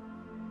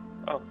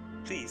 Oh,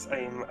 please. I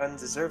am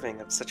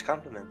undeserving of such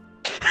compliment.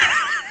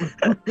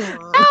 No,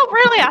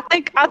 really. I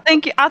think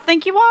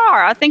you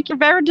are. I think you're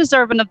very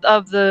deserving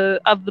of the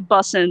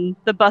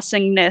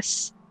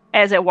bussingness,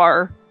 as it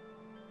were.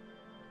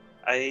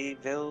 I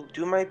will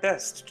do my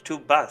best to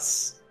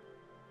bus.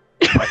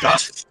 Oh my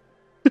god.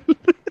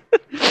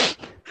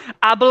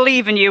 I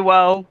believe in you,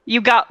 Woe. You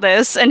got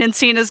this. And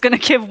Encina's gonna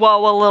give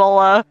Woe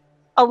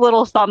a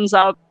little thumbs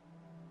up.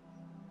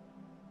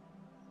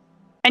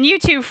 And you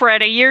too,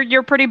 Freddy.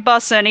 You're pretty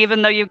bussin',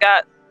 even though you're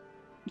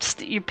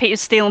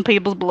stealing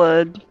people's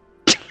blood.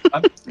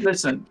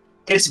 Listen,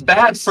 it's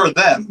bad for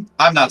them.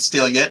 I'm not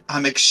stealing it.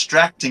 I'm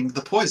extracting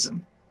the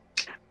poison.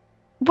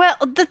 Well,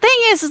 the thing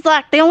is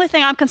like the only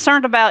thing I'm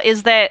concerned about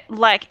is that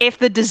like if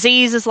the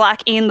disease is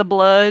like in the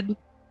blood.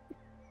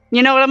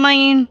 You know what I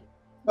mean?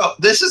 Well,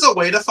 this is a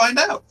way to find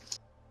out.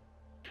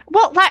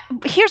 Well, like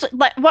here's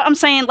like what I'm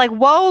saying. Like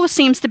Woe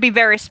seems to be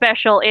very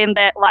special in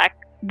that like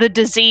the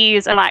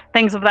disease and like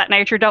things of that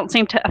nature don't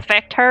seem to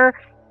affect her.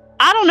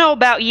 I don't know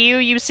about you.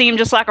 You seem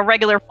just like a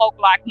regular folk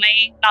like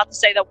me. Not to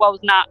say that Woe's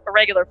not a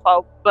regular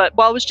folk, but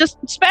Woe was just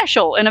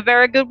special in a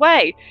very good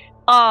way.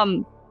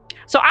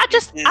 So So I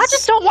just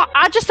don't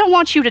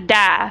want you to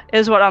die,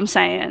 is what I'm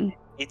saying.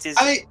 It is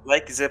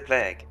like the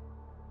plague.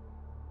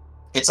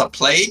 It's a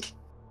plague?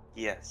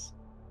 Yes.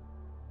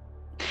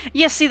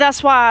 Yeah, see,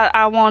 that's why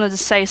I wanted to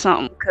say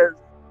something, because,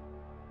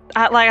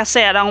 like I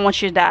said, I don't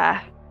want you to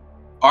die.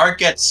 R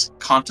gets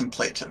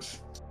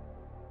contemplative.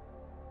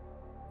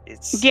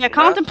 It's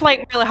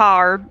contemplate really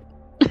hard.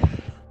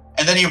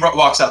 And then he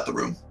walks out the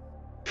room.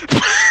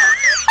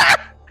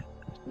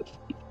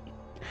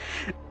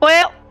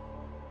 Well,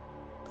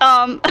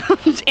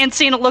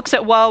 Encina looks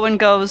at Woe and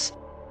goes,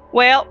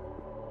 well,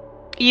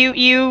 you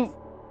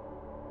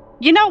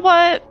know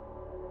what?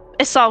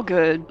 It's all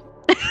good.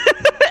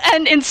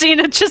 And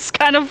Encina just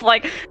kind of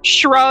like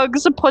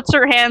shrugs, puts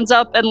her hands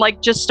up, and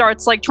like just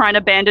starts like trying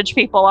to bandage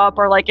people up,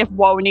 or like if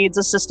Woe needs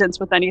assistance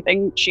with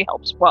anything, she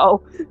helps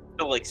Woe.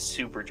 Feel like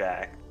super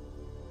jacked.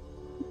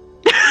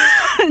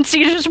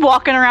 Encina's just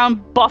walking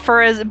around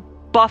buffer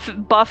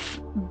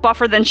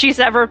than she's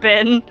ever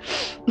been.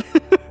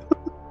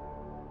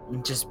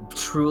 Just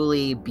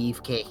truly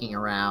beefcaking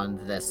around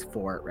this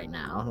fort right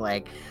now.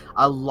 Like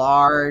a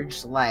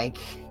large, like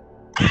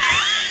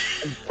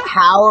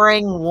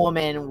towering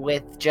woman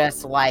with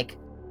just like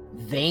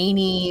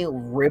veiny,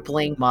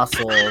 rippling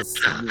muscles,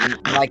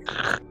 like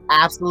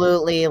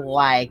absolutely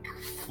like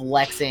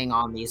flexing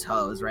on these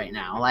hoes right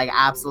now. Like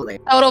absolutely.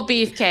 Total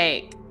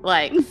beefcake.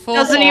 Like full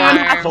Doesn't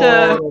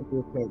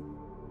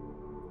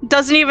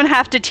even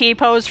have to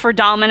T-pose for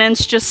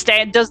dominance, just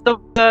does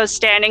the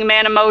standing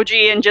man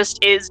emoji and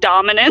just is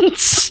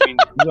dominance. I mean,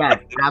 yeah,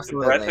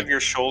 absolutely. The breadth of your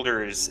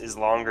shoulders is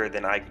longer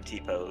than I can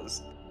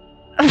T-pose.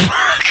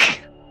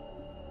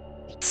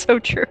 So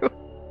true.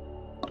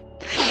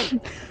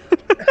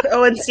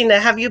 Oh, Encina,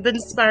 have you been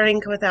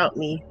sparring without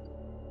me?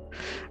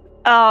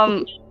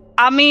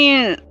 I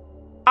mean,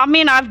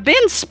 I've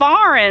been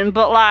sparring,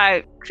 but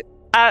like,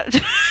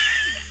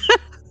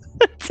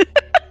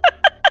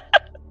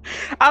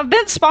 I've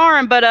been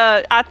sparring, but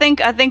I think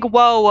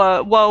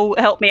Woe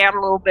helped me out a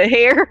little bit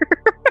here.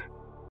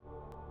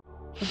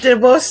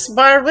 Did Woe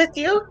spar with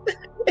you?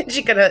 And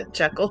she kind of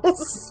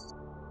chuckles.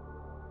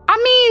 I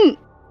mean,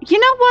 you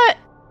know what?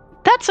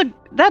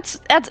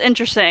 That's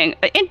interesting.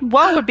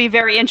 Woe would be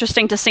very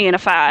interesting to see in a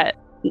fight.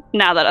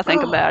 Now that I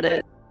think about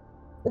it.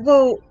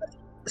 Well,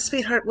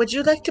 sweetheart, would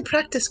you like to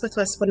practice with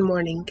us one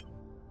morning?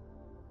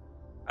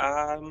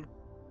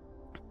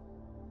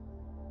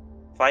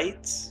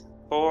 Fights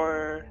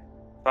for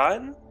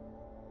fun?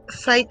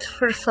 Fight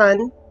for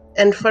fun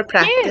and for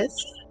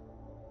practice? Yeah.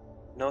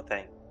 No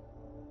thanks.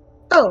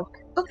 Oh,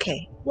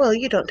 okay. Well,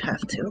 you don't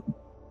have to.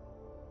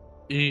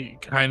 You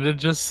kind of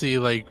just see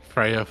like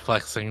Freya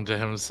flexing to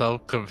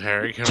himself,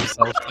 comparing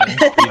himself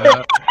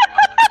to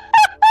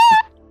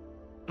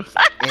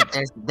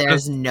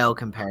There's no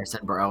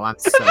comparison, bro. I'm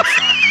so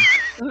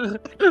sorry.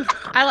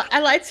 I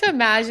like to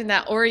imagine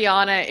that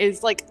Oriana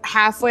is like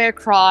halfway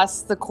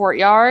across the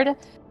courtyard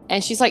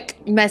and she's like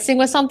messing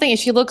with something and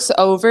she looks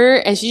over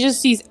and she just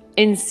sees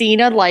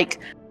Encina like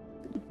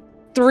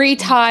 3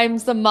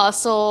 times the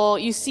muscle.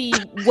 You see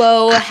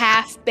Woe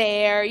half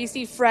bare. You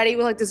see Freddy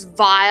with like this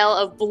vial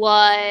of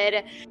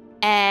blood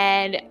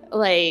and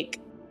like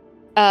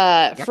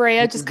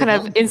Freya just kind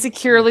of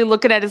insecurely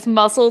looking at his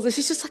muscles and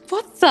she's just like,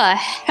 what the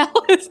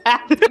hell is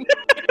happening?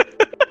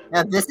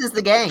 Yeah, this is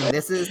the gang.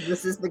 This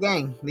is the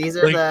gang. These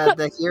are Like,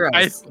 the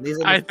heroes. This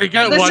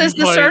is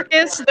the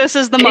circus. This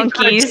is the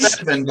monkeys.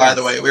 7, by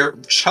the way, we're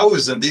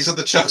chosen. These are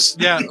the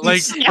chosen. Yeah,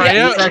 like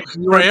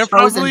Freya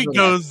probably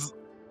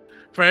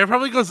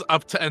goes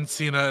up to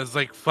Encina, is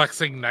like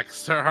flexing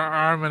next to her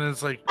arm, and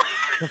is like,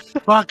 "The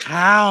fuck,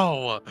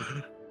 how?"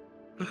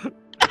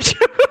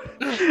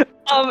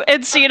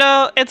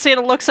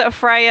 Encina looks at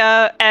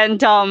Freya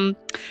and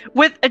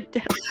with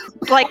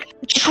like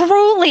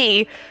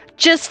truly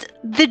just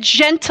the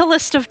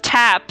gentlest of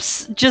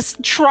taps,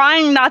 just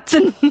trying not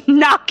to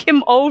knock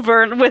him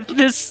over with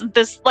this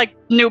like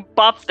new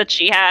buff that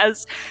she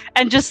has,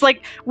 and just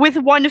like with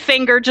one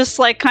finger just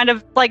like kind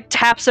of like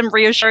taps him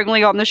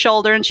reassuringly on the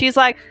shoulder, and she's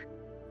like,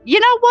 you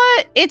know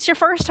what? It's your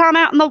first time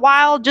out in the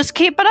wild. Just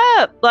keep it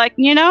up. Like,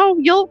 you know,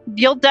 you'll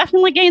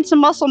definitely gain some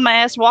muscle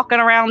mass walking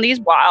around these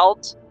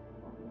wilds.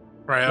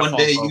 One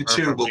day you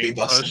too will be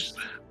busted.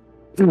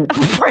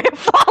 Freya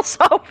falls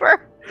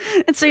over.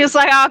 And so he's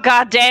like, oh,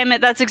 god damn it,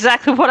 that's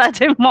exactly what I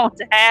didn't want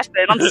to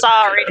happen. I'm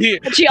sorry.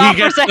 And she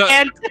offers a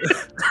hand.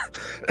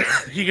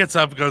 He gets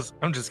up and goes,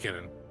 I'm just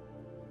kidding.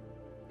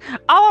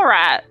 All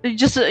right.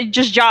 Just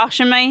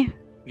joshing me?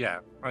 Yeah.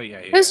 Oh, yeah.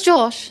 Who's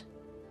Josh?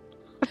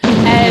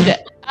 And,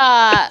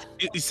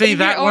 You see,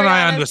 that one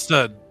I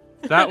understood.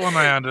 That one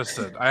I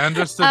understood. I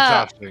understood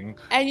joshing.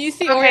 And you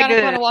see Okay, Oriana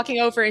good. kind of walking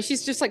over, and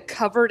she's just like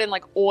covered in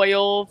like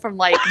oil from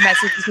like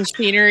messing with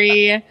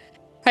machinery.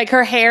 Like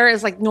her hair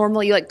is like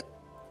normally like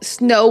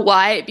snow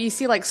white, but you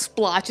see like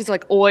splotches of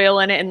like oil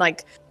in it and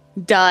like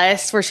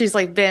dust where she's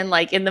like been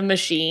like in the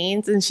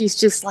machines, and she's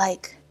just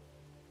like,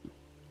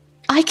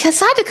 I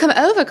decided to come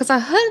over because I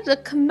heard a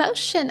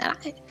commotion.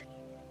 And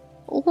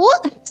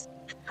what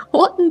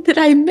did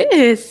I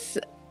miss?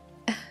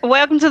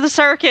 Welcome to the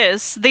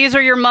circus. These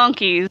are your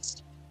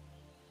monkeys.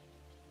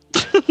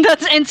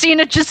 That's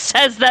Encina just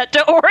says that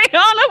to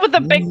Oriana with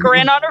a big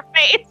grin on her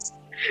face.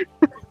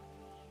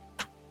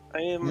 I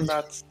am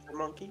not a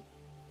monkey.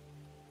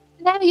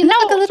 No, you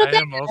look like a little I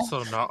bit. am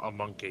also not a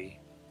monkey.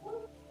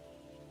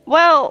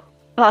 Well,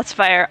 that's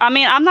fair. I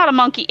mean, I'm not a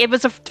monkey. It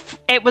was a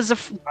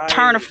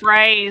turn of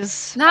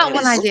phrase. Not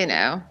one I do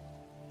know.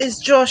 Is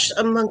Josh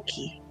a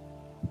monkey?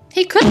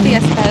 He could be, I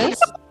suppose.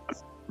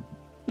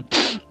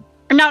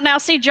 Now,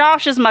 see,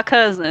 Josh is my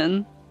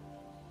cousin,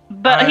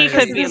 but he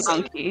could be a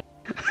monkey.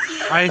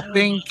 I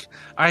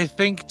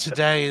think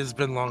today has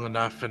been long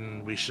enough,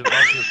 and we should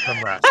all get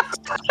some rest.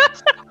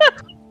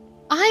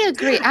 I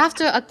agree.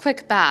 After a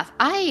quick bath,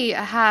 I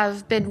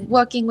have been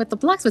working with the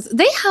blacksmiths.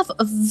 They have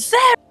a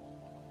very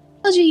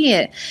technology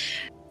here.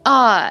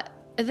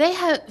 They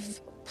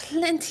have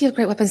plenty of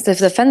great weapons to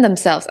defend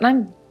themselves, and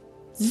I'm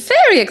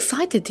very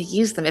excited to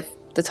use them if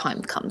the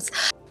time comes.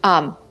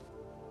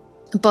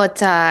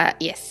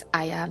 Yes,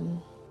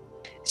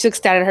 she looks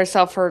down at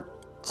herself, her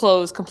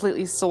clothes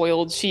completely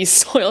soiled. She's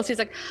soiled. She's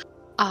like,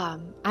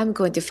 I'm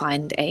going to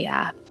find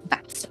a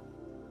bath.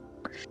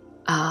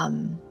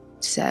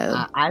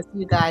 As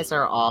you guys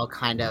are all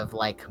kind of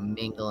like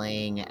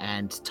mingling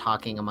and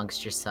talking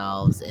amongst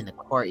yourselves in the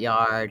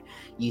courtyard,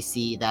 you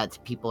see that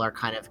people are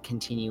kind of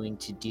continuing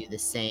to do the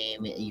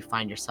same. You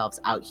find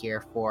yourselves out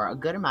here for a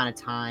good amount of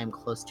time,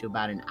 close to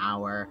about an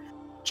hour,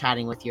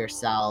 chatting with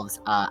yourselves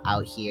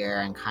out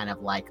here and kind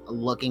of like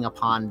looking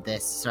upon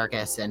this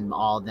circus and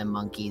all the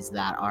monkeys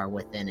that are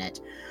within it.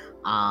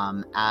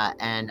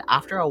 And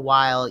after a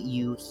while,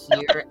 you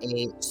hear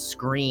a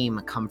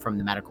scream come from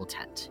the medical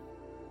tent.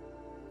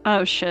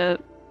 Oh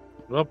shit.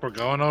 Well, we're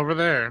going over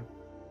there.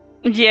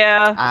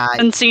 Yeah,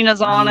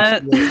 Encina's on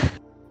it.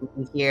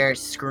 You hear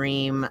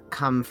scream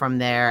come from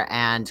there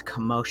and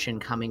commotion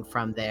coming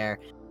from there.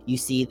 You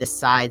see the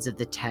sides of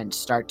the tent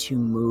start to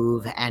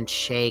move and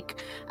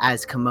shake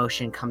as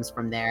commotion comes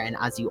from there. And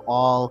as you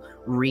all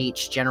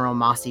reach, General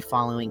Mossy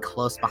following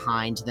close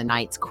behind, the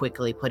knights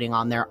quickly putting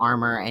on their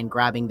armor and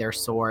grabbing their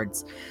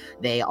swords.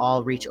 They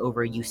all reach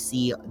over. You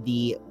see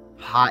the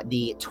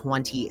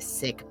 20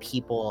 sick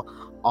people,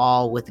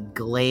 all with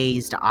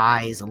glazed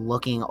eyes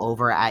looking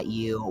over at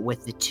you,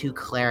 with the two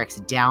clerics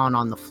down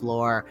on the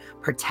floor,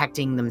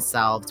 protecting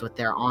themselves with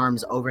their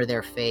arms over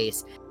their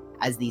face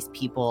as these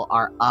people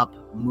are up,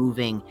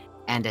 moving,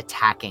 and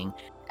attacking.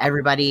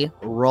 Everybody,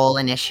 roll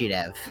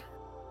initiative.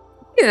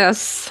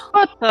 Yes.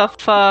 What the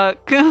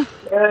fuck?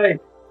 Hey.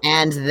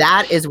 And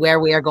that is where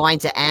we are going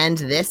to end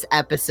this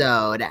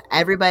episode.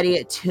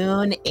 Everybody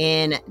tune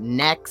in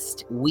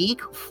next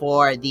week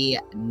for the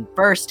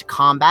first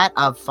combat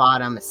of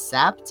Fodum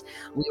Sept.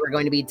 We were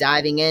going to be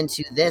diving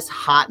into this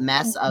hot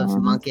mess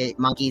of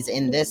monkeys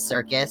in this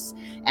circus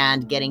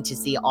and getting to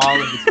see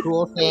all of the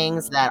cool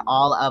things that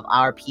all of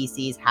our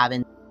PCs have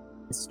in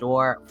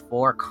store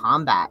for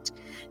combat.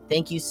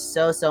 Thank you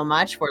so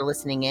much for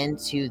listening in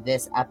to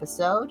this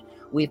episode.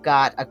 We've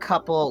got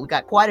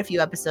quite a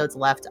few episodes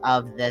left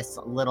of this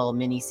little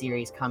mini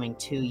series coming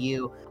to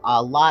you.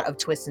 A lot of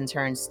twists and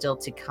turns still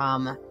to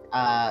come.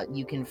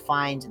 You can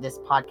find this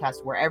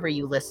podcast wherever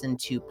you listen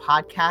to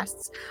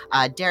podcasts.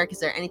 Derek, is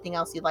there anything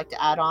else you'd like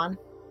to add on?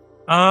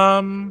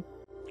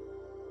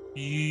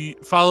 You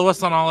follow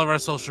us on all of our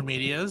social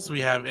medias.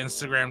 We have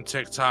Instagram,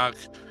 TikTok.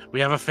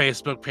 We have a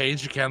Facebook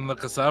page. You can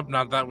look us up.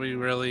 Not that we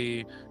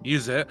really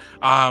use it.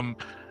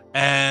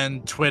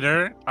 And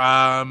Twitter.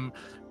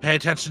 Pay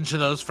attention to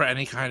those for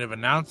any kind of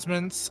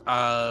announcements,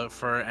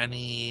 for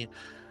any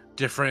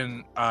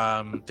different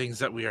things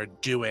that we are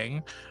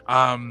doing.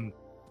 And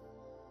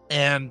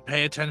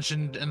pay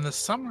attention in the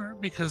summer,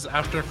 because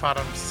after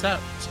Fodum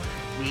Sept,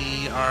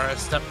 we are a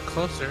step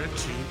closer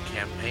to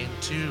Campaign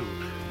 2,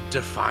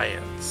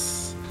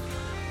 Defiance.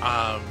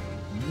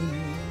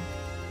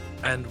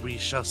 And we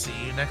shall see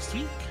you next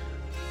week.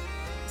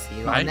 See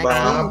you all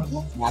next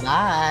week.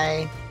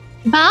 Bye-bye.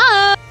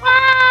 Bye.